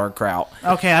sauerkraut.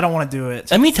 Okay, I don't want to do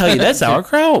it. Let me tell you, that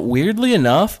sauerkraut, weirdly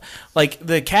enough, like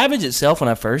the cabbage itself, when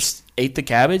I first ate the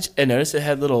cabbage and noticed it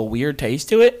had a little weird taste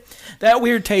to it, that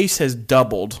weird taste has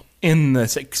doubled in the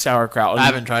sauerkraut. I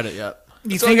haven't tried it yet.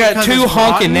 You So I got because 2 it's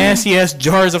honking rotten? nasty ass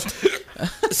jars of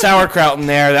sauerkraut in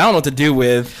there that I don't know what to do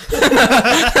with.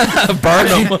 Burn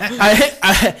them.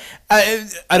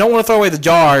 I don't want to throw away the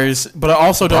jars, but I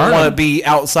also don't want to be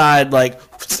outside like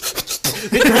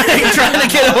trying to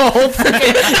get a whole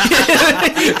freaking.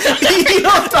 You know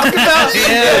what I'm talking about?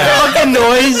 Yeah. Fucking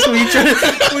noise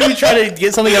when you try to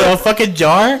get something out of a fucking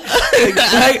jar.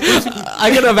 I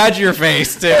can imagine your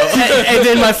face too. And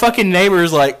then my fucking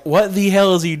neighbor's like, "What the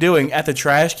hell is he doing at the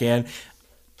trash can?"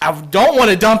 I don't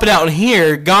want to dump it out in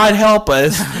here. God help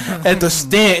us! At the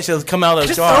stench that's come out of those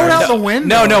Just jars. throw it out the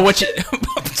window. No, what you?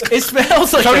 It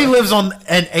smells like Cody lives on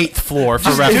an 8th floor for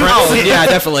Oh, reference. yeah,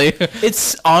 definitely.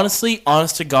 It's honestly,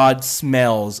 honest to God,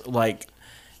 smells like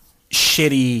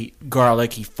shitty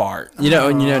garlicky fart. No.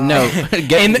 In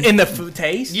the food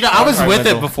taste. You know, I was Sorry, with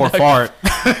it Michael. before fart.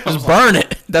 Just burn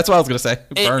it. That's what I was gonna say.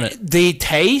 Burn it. The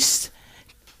taste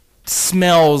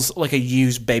smells like a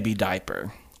used baby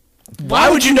diaper. Why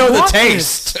would you know the want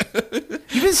taste?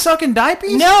 You've been sucking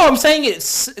diapers? No, I'm saying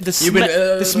it's the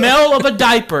smell of a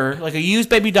diaper, like a used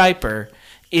baby diaper,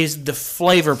 is the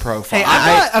flavor profile. Hey,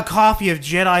 I got a copy of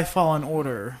Jedi Fallen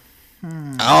Order.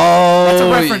 Oh, That's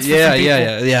a reference for some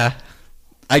people. yeah.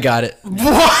 I got it.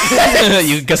 What?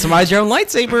 You customize your own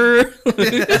lightsaber.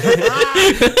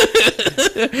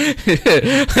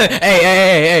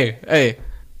 Hey.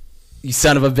 You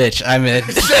son of a bitch. I'm in.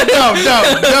 No.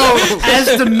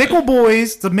 As the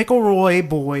McElroy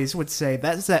boys would say,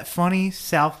 that's that funny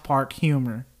South Park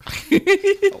humor.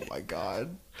 Oh my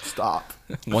god. Stop.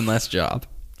 One last job.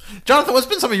 Jonathan, what's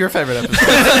been some of your favorite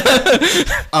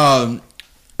episodes? I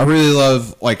really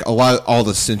love like all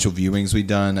the essential viewings we've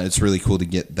done. It's really cool to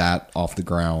get that off the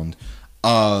ground.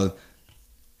 I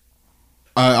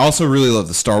also really love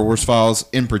the Star Wars files,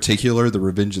 in particular the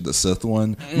Revenge of the Sith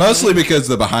one, mostly because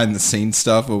the behind the scenes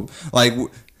stuff. Like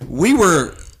we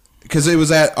were, because it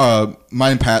was at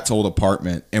mine and Pat's old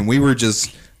apartment, and we were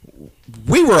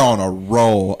on a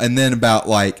roll, and then about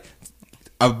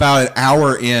an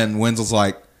hour in, Wenzel's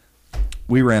like,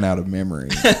 we ran out of memory.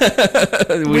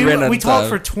 We talked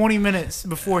for 20 minutes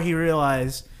before he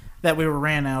realized that we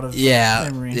ran out of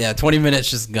memory. Yeah, 20 minutes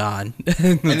just gone.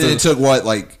 And then it took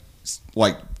like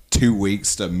 2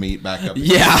 weeks to meet back up again.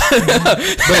 Yeah.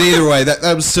 But either way,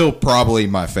 that was still probably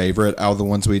my favorite out of the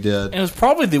ones we did. It was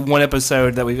probably the one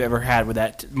episode that we've ever had with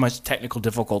that much technical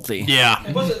difficulty. Yeah.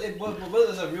 It was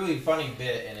a really funny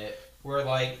bit in it where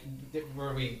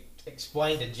we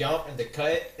explained the jump and the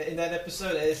cut in that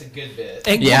episode. It's a good bit.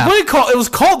 And Yeah. it was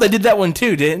called. They did that one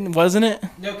too, wasn't it?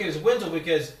 No, because Wenzel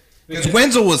because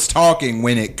Wenzel was talking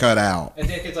when it cut out. and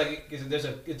then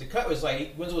the cut was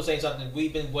like Wenzel was saying something.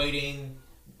 We've been waiting.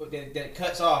 Then it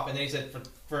cuts off, and then he said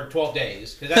for 12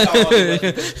 days because that's how long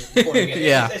it was before we get it.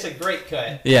 Yeah. It's a great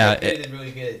cut. Yeah, They did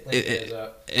really good.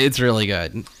 It's really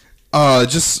good.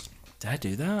 Just Did I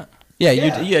do that? Yeah,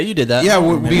 Yeah. you did that.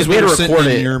 because we had to sitting record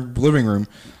in it. your living room.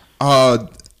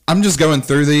 I'm just going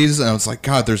through these, and I was like,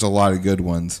 God, there's a lot of good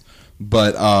ones.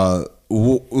 But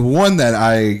one that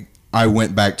I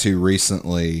went back to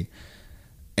recently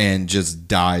and just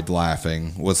died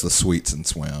laughing was the Sweets and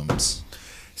Swims.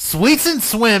 Sweets and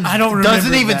Swims I don't doesn't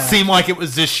remember even that. seem like it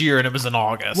was this year and it was in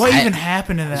August. What even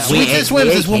happened to that? Sweets and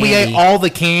Swims is when we ate all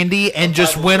the candy and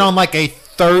just went on like a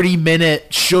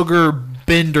 30-minute sugar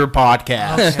bender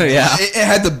podcast. Yeah. It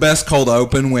had the best cold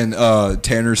open when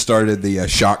Tanner started the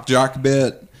shock jock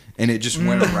bit, and it just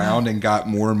went around and got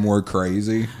more and more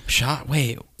crazy.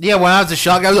 Wait. Yeah, when I was a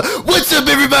shock, I was like, "What's up,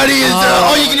 everybody? It's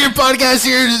all you can hear podcast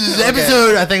here. This is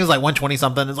episode. I think it was like 120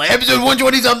 something. It's like episode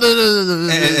 120 something."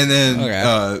 And then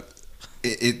Okay.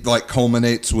 it like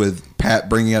culminates with Pat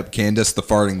bringing up Candace, the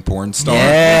farting porn star.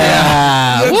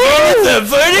 Yeah.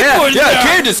 Candace.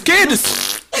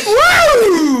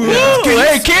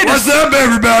 Hey, Candace. What's up,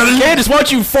 everybody? Candace, why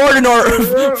don't you fart in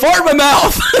my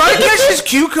mouth? I catch this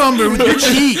cucumber with your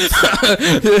cheeks.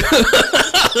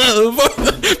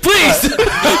 Please.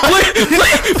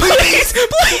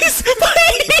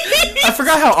 I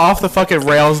forgot how off the fucking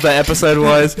rails that episode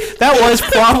was. That was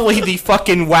probably the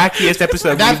fucking wackiest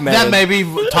episode we've made. That may be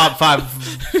top 5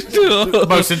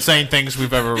 most insane things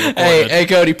we've ever recorded. Hey,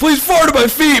 Cody, please fart on my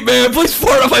feet, man. Please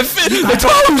fart on my feet. My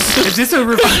toes. Is this a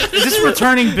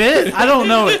returning bit? I don't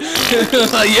know it.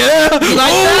 Yeah.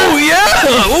 Ooh,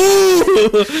 yeah. Ooh.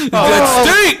 That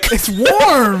stink. It's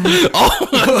warm.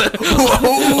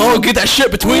 Oh, get that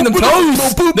shit between them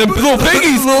toes. Them little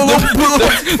piggies.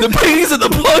 The piggies in the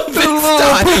mud.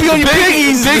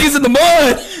 Piggies in the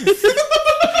mud.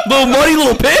 Little muddy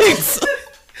little pigs.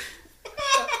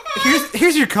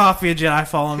 Here's your coffee, a Jedi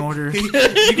Fallen Order. You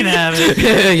can have it.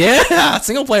 Yeah,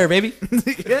 single player, baby.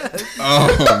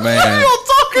 Oh man.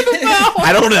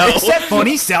 I don't know. It's that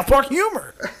funny South Park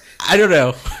humor. I don't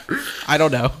know.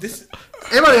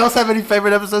 Anybody else have any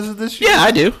favorite episodes of this year? Yeah,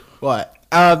 I do. What?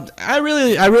 I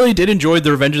really did enjoy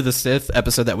the Revenge of the Sith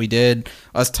episode that we did,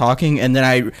 us talking, and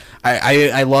then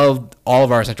I loved all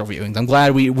of our essential viewings. I'm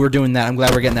glad we're doing that. I'm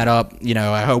glad we're getting that up. You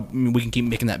know, I hope we can keep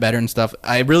making that better and stuff.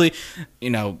 I really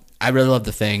love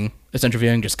the thing essential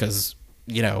viewing just because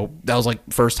that was like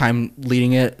first time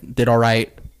leading it, did all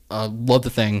right. Love the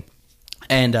thing,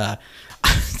 and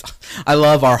I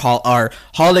love our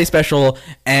holiday special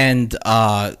and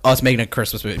us making a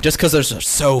Christmas movie just because they're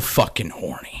so fucking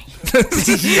horny.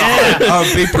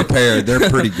 Be prepared. They're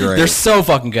pretty great. They're so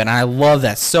fucking good, and I love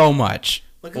that so much.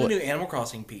 Look at the new Animal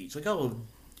Crossing Peach. Look how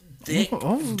thick,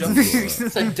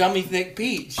 It's like dummy thick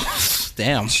peach.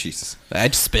 Damn, Jesus. I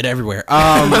just spit everywhere.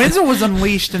 Wenzel was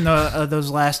unleashed in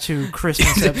those last 2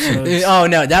 Christmas episodes. Oh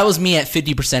no, that was me at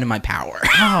 50% of my power.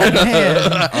 Oh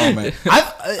man. Oh man.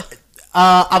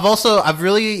 I've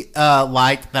really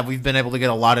liked that we've been able to get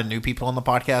a lot of new people on the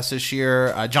podcast this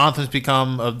year. Jonathan's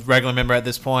become a regular member at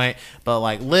this point, but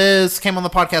like Liz came on the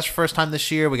podcast for first time this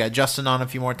year. We got Justin on a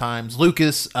few more times.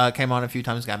 Lucas came on a few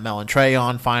times. Got Mel and Trey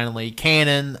on finally.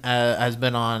 Cannon has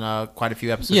been on quite a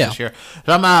few episodes this year.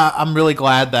 So I'm really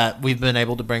glad that we've been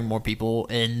able to bring more people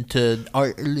into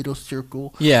our little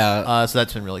circle. Yeah. So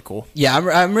that's been really cool. Yeah,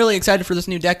 I'm really excited for this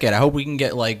new decade. I hope we can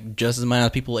get like just as many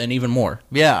people and even more.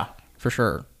 Yeah. For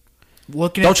sure.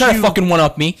 Looking Don't at try you, to fucking one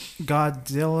up me.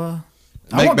 Godzilla.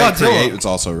 I Make want Bake Godzilla. Create was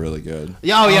also really good.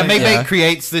 Yeah, Make yeah. Bake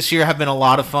Creates this year have been a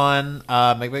lot of fun.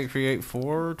 Make Bake Create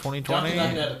 4, 2020.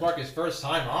 at the park his first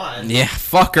time on. Yeah,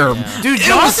 fuck her. Dude, It was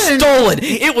Jonathan- stolen.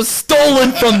 It was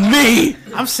stolen from me.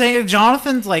 I'm saying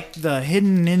Jonathan's like the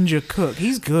hidden ninja cook.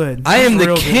 He's good. I am He's the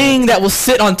real king that will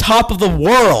sit on top of the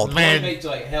world. Man. Makes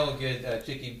like hella good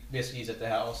chicky biscuits at the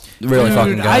house. Really Dude,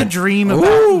 fucking good. I dream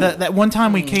Ooh. about that one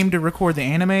time we came to record the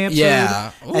anime episode.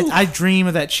 Yeah. and Ooh. I dream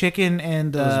of that chicken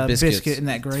and Those biscuits. biscuit and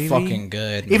that gravy. Fucking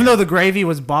good. Even though the gravy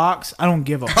was boxed, I don't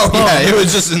give a Oh yeah, it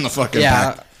was just in the fucking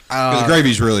Yeah, pack. 'Cause the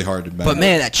gravy's really hard to make. but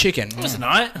man, that chicken. It's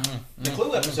not. The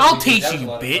Clue episode. I'll we did, teach that was you, a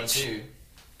lot of fun, bitch. too.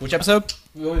 Which episode?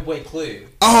 We always played Clue.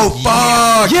 oh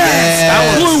fuck!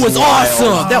 That Blue was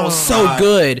awesome. That was so God.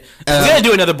 good. We gotta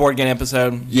do another board game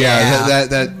episode. Yeah,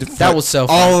 Yeah. that was so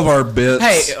all fun. of our bits.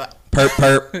 Hey,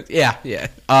 perp. Yeah.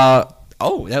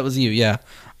 Oh, that was you. Yeah.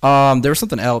 There was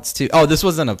something else too. Oh, this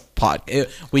wasn't a pod.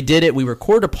 We did it. We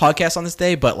recorded a podcast on this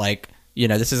day, but like, you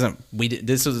know, this isn't.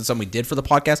 This wasn't something we did for the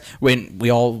podcast. When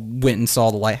we all went and saw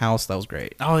the lighthouse, that was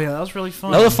great. Oh yeah, that was really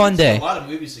fun. That was a fun A day. lot of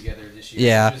movies together this year.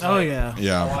 Yeah. It was Oh like- yeah.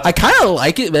 Yeah. I kind of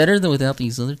like it better than without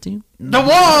these other two. No, whoa!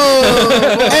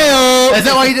 Heyo! Is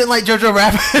that why you didn't like Jojo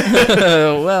Rabbit?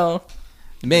 Well,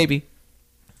 maybe.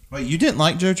 Wait, you didn't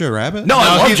like Jojo Rabbit? No,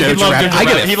 I love he Jojo loved Rabbit. Jojo I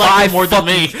give Rabbit. it He liked it five more than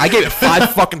fucking. me. I gave it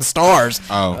 5 fucking stars.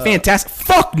 Oh. Fantastic!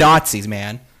 Fuck Nazis,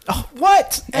 man. Oh,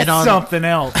 what? And That's on- something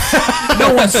else.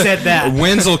 No one said that.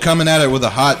 Wenzel coming at it with a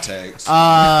hot takes.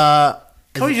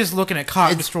 Cody's just looking at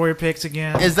Cock Destroyer picks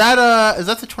again. Is that the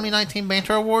 2019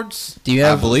 Banter Awards? Do you I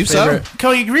have? believe favorite- so.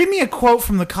 Cody, read me a quote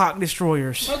from the Cock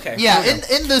Destroyers. Okay. Yeah,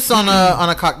 end this on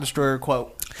a Cock Destroyer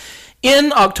quote.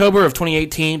 In October of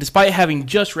 2018, despite having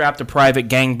just wrapped a private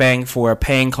gangbang for a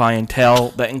paying clientele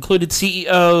that included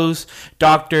CEOs,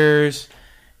 doctors,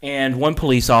 and one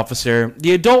police officer,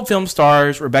 the adult film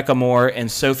stars Rebecca Moore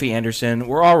and Sophie Anderson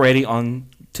were already on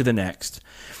to the next.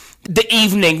 The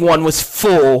evening one was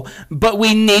full, but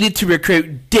we needed to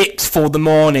recruit dicks for the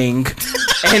morning,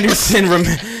 Anderson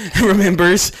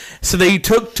remembers, so they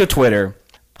took to Twitter.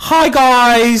 Hi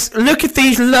guys, look at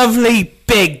these lovely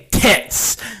big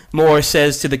tits, Moore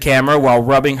says to the camera while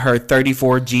rubbing her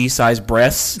 34G size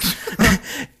breasts.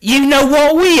 You know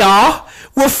what we are?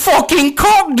 We're fucking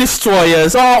cock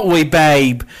destroyers, aren't we,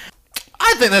 babe?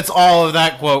 I think that's all of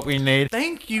that quote we need.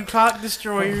 Thank you, Cock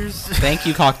Destroyers. Thank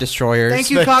you, Cock Destroyers. Thank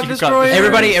you, Thank Cock you, Cock Destroyers.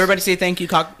 Everybody, say thank you,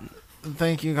 Cock.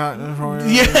 Thank you, Cock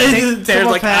Destroyers. Yeah, Thank- Sarah's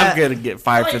like, Pat. I'm gonna get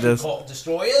fired for this.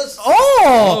 Destroyers.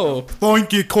 Oh!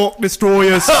 Thank you, Cock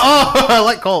Destroyers. Oh, I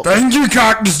like Colt. Thank you,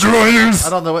 Cock Destroyers. I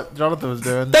don't know what Jonathan was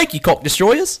doing. Thank you, Cock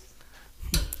Destroyers.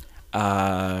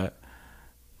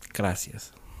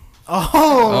 Gracias.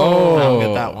 Oh, I don't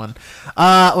get that one.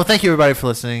 Well, thank you everybody for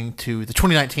listening to the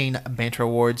 2019 Banter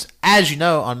Awards. As you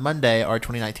know, on Monday, our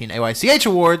 2019 AYCH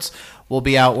Awards will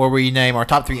be out, where we name our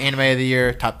top 3 anime of the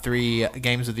year, top 3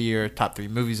 games of the year, top 3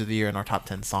 movies of the year, and our top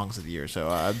 10 songs of the year.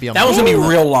 So be on That was gonna be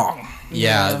real long.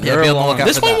 Yeah, be on the lookout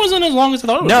This for one that. wasn't as long as I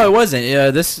thought it was. No, it wasn't.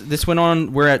 This went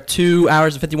on. We're at 2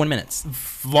 hours and 51 minutes.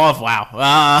 Wow.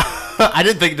 I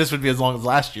didn't think this would be as long as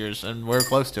last year's, and we're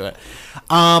close to it.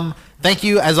 Thank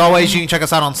you. As always, you can check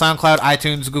us out on SoundCloud,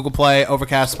 iTunes, Google Play,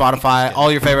 Overcast, Spotify,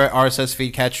 all your favorite RSS feed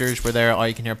catchers. We're there. All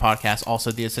you can hear podcasts.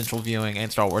 Also, the Essential Viewing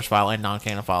and Star Wars File and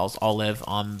Non-Canon Files all live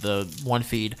on the one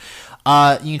feed.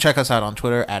 You can check us out on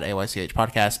Twitter at AYCH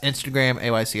Podcast, Instagram,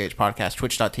 AYCH Podcast,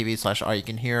 Twitch.tv/all you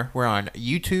can hear. We're on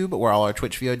YouTube, where all our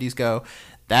Twitch VODs go.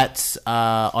 That's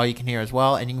all you can hear as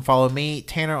well. And you can follow me,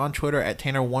 Tanner, on Twitter at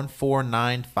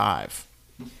Tanner1495.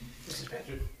 This is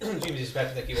Patrick. This is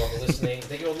Patrick. Thank you all for listening.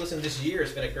 Thank you all for listening this year.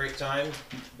 It's been a great time.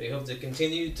 We hope to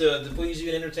continue to please you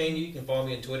and entertain you. You can follow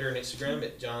me on Twitter and Instagram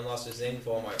at John Lost His Name.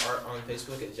 Follow my art on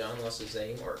Facebook at John Lost His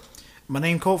Name Art. My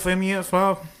name Colt Femi.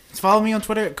 Follow me on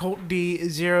Twitter at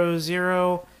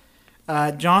ColtD00.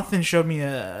 Jonathan showed me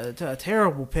a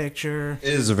terrible picture. It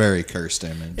is a very cursed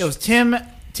image. It was Tim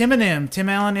and M. Tim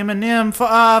Allen, Eminem.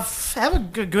 Have a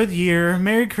good year.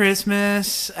 Merry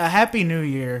Christmas. Happy New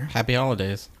Year. Happy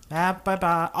holidays.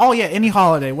 Bye-bye. Oh, yeah, any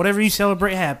holiday. Whatever you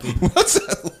celebrate, happy. What's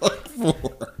that look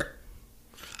for?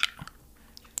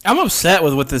 I'm upset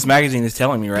with what this magazine is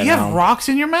telling me right You now. have rocks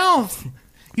in your mouth.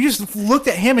 You just looked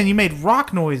at him and you made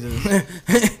rock noises.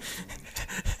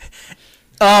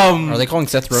 Are they calling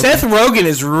Seth Rogen? Seth Rogen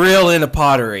is real into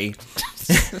pottery.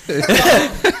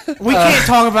 We can't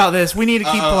talk about this. We need to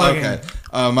keep plugging. Okay.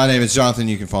 My name is Jonathan.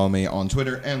 You can follow me on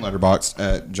Twitter and Letterboxd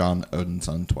at John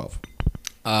Odinson12.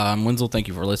 Winslow, thank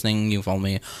you for listening. You can follow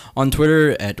me on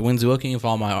Twitter at WinsyWilkie. You can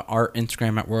follow my art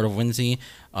Instagram at World of Winsy.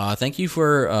 Thank you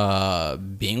for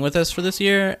being with us for this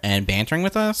year and bantering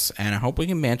with us, and I hope we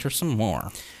can banter some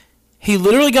more. He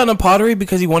literally got into pottery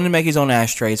because he wanted to make his own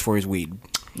ashtrays for his weed.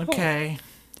 Okay.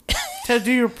 Ted,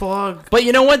 do your plug. But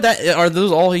you know what? Are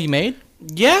those all he made?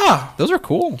 Yeah. Those are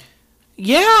cool.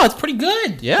 Yeah, it's pretty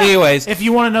good. Yeah. Anyways, If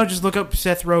you want to know, just look up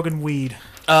Seth Rogen weed.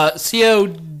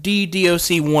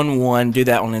 CODDOC11. Do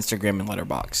that on Instagram and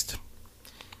Letterboxd.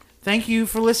 Thank you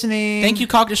for listening. Thank you,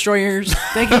 Cock Destroyers.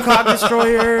 Thank you, Cock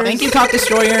Destroyers. Thank you, Cock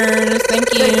Destroyers.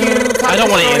 Thank you. Thank you, Cock I don't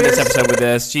want to end this Destroyers. episode with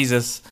this. Jesus.